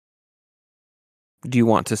 Do you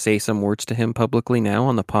want to say some words to him publicly now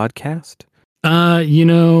on the podcast?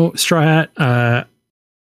 Straw Hat,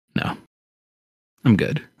 no, I'm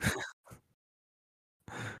good.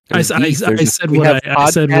 I said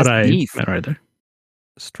what I meant right there.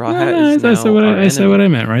 Straw Hat is I said what I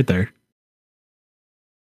meant right there.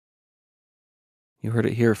 You heard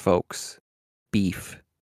it here, folks. Beef.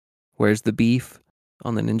 Where's the beef?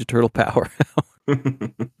 On the Ninja Turtle Power Hour.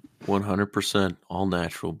 100% all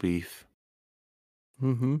natural beef.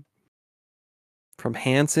 Mm-hmm. From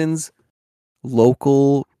Hanson's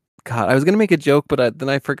local. God, I was gonna make a joke, but then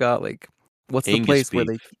I forgot. Like, what's Angus the place beef. where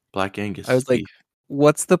they? Black Angus. I was like,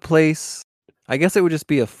 what's the place? I guess it would just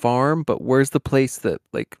be a farm, but where's the place that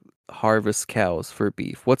like harvests cows for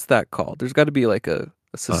beef? What's that called? There's got to be like a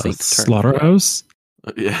succinct term. Slaughterhouse.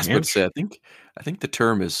 Yeah, I was about to say. I think the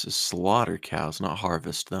term is slaughter cows, not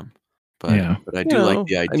harvest them. But I do like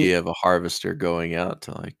the idea of a harvester going out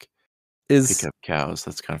to like pick up cows.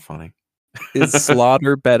 That's kind of funny. Is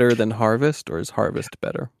slaughter better than harvest, or is harvest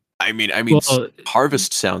better? I mean,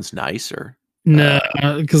 harvest sounds nicer. No,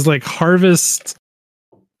 because like harvest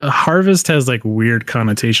has like weird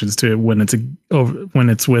connotations to it when it's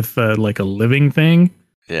with like a living thing.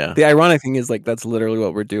 Yeah. The ironic thing is like that's literally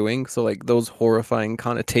what we're doing. So like those horrifying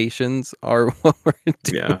connotations are what we're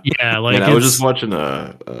doing. Yeah. Like I was just watching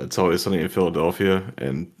It's Always Sunny in Philadelphia,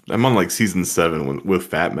 and I'm on like season 7 with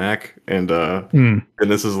Fat Mac, and and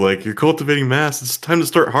this is like, you're cultivating mass. It's time to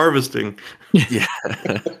start harvesting. Yeah.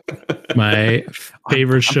 My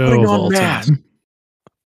favorite show of all time.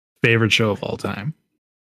 Favorite show of all time.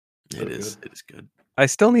 So It is. good. It is good. I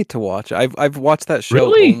still need to watch. I've watched that show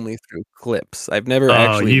Really? only through clips. I've never Oh,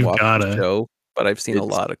 actually you've watched the gotta. show, but I've seen a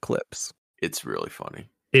It's- lot of clips. It's really funny.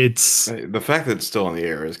 It's The fact that it's still on the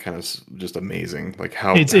air is kind of just amazing. Like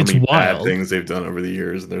how It's many bad wild. things they've done over the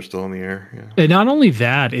years, and they're still on the air. Yeah. and not only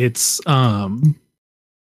that, it's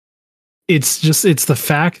the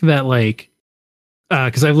fact that like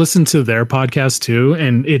because I've listened to their podcast too,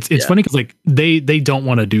 and it's Yeah. funny because like they don't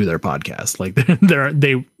want to do their podcast. Like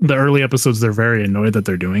the early episodes, they're very annoyed that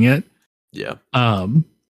they're doing it. Yeah.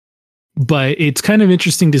 But it's kind of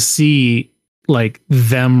interesting to see like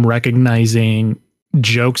them recognizing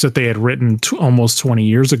jokes that they had written almost 20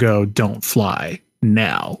 years ago don't fly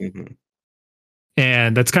now. Mhm.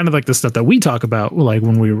 And that's kind of like the stuff that we talk about, like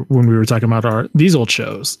when we were talking about these old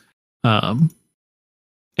shows.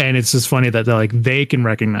 And it's just funny that they can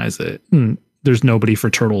recognize it. And there's nobody for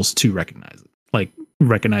Turtles to recognize it, like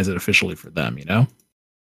recognize it officially for them, you know?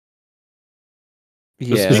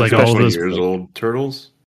 Yeah, This is like like all 20 those, years like- old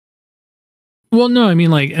Turtles. Well, no, I mean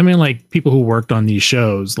like people who worked on these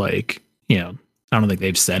shows, like, you know, I don't think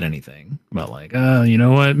they've said anything about like, you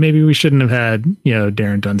know what, maybe we shouldn't have had, you know,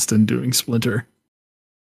 Darren Dunstan doing Splinter.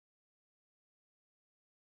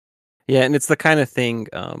 Yeah, and it's the kind of thing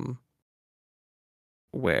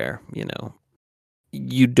where, you know,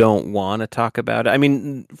 you don't want to talk about it. I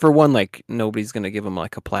mean, for one, like nobody's going to give them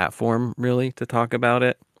like a platform really to talk about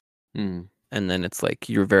it. Mm. And then it's like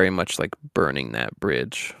you're very much like burning that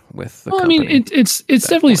bridge with the Well, I company. mean, it's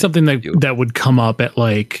definitely point something of view. that would come up at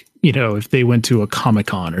like, you know, if they went to a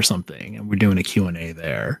Comic-Con or something and we're doing a Q&A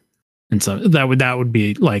there. And so that would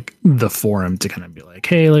be like the forum to kind of be like,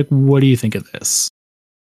 hey, like, what do you think of this?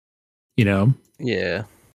 You know? Yeah.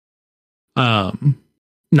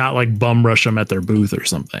 Not like bum rush them at their booth or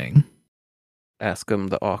something. Ask them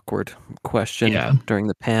the awkward question Yeah. during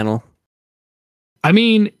the panel. I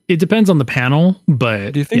mean, it depends on the panel,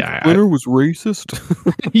 but Do you think yeah, Splinter was racist?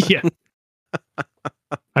 yeah.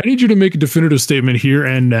 I need you to make a definitive statement here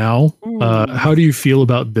and now. How do you feel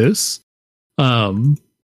about this? No,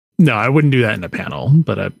 I wouldn't do that in a panel,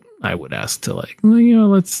 but I would ask to like, you know,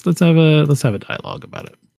 let's have a dialogue about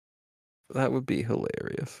it. That would be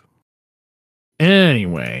hilarious.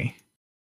 Anyway,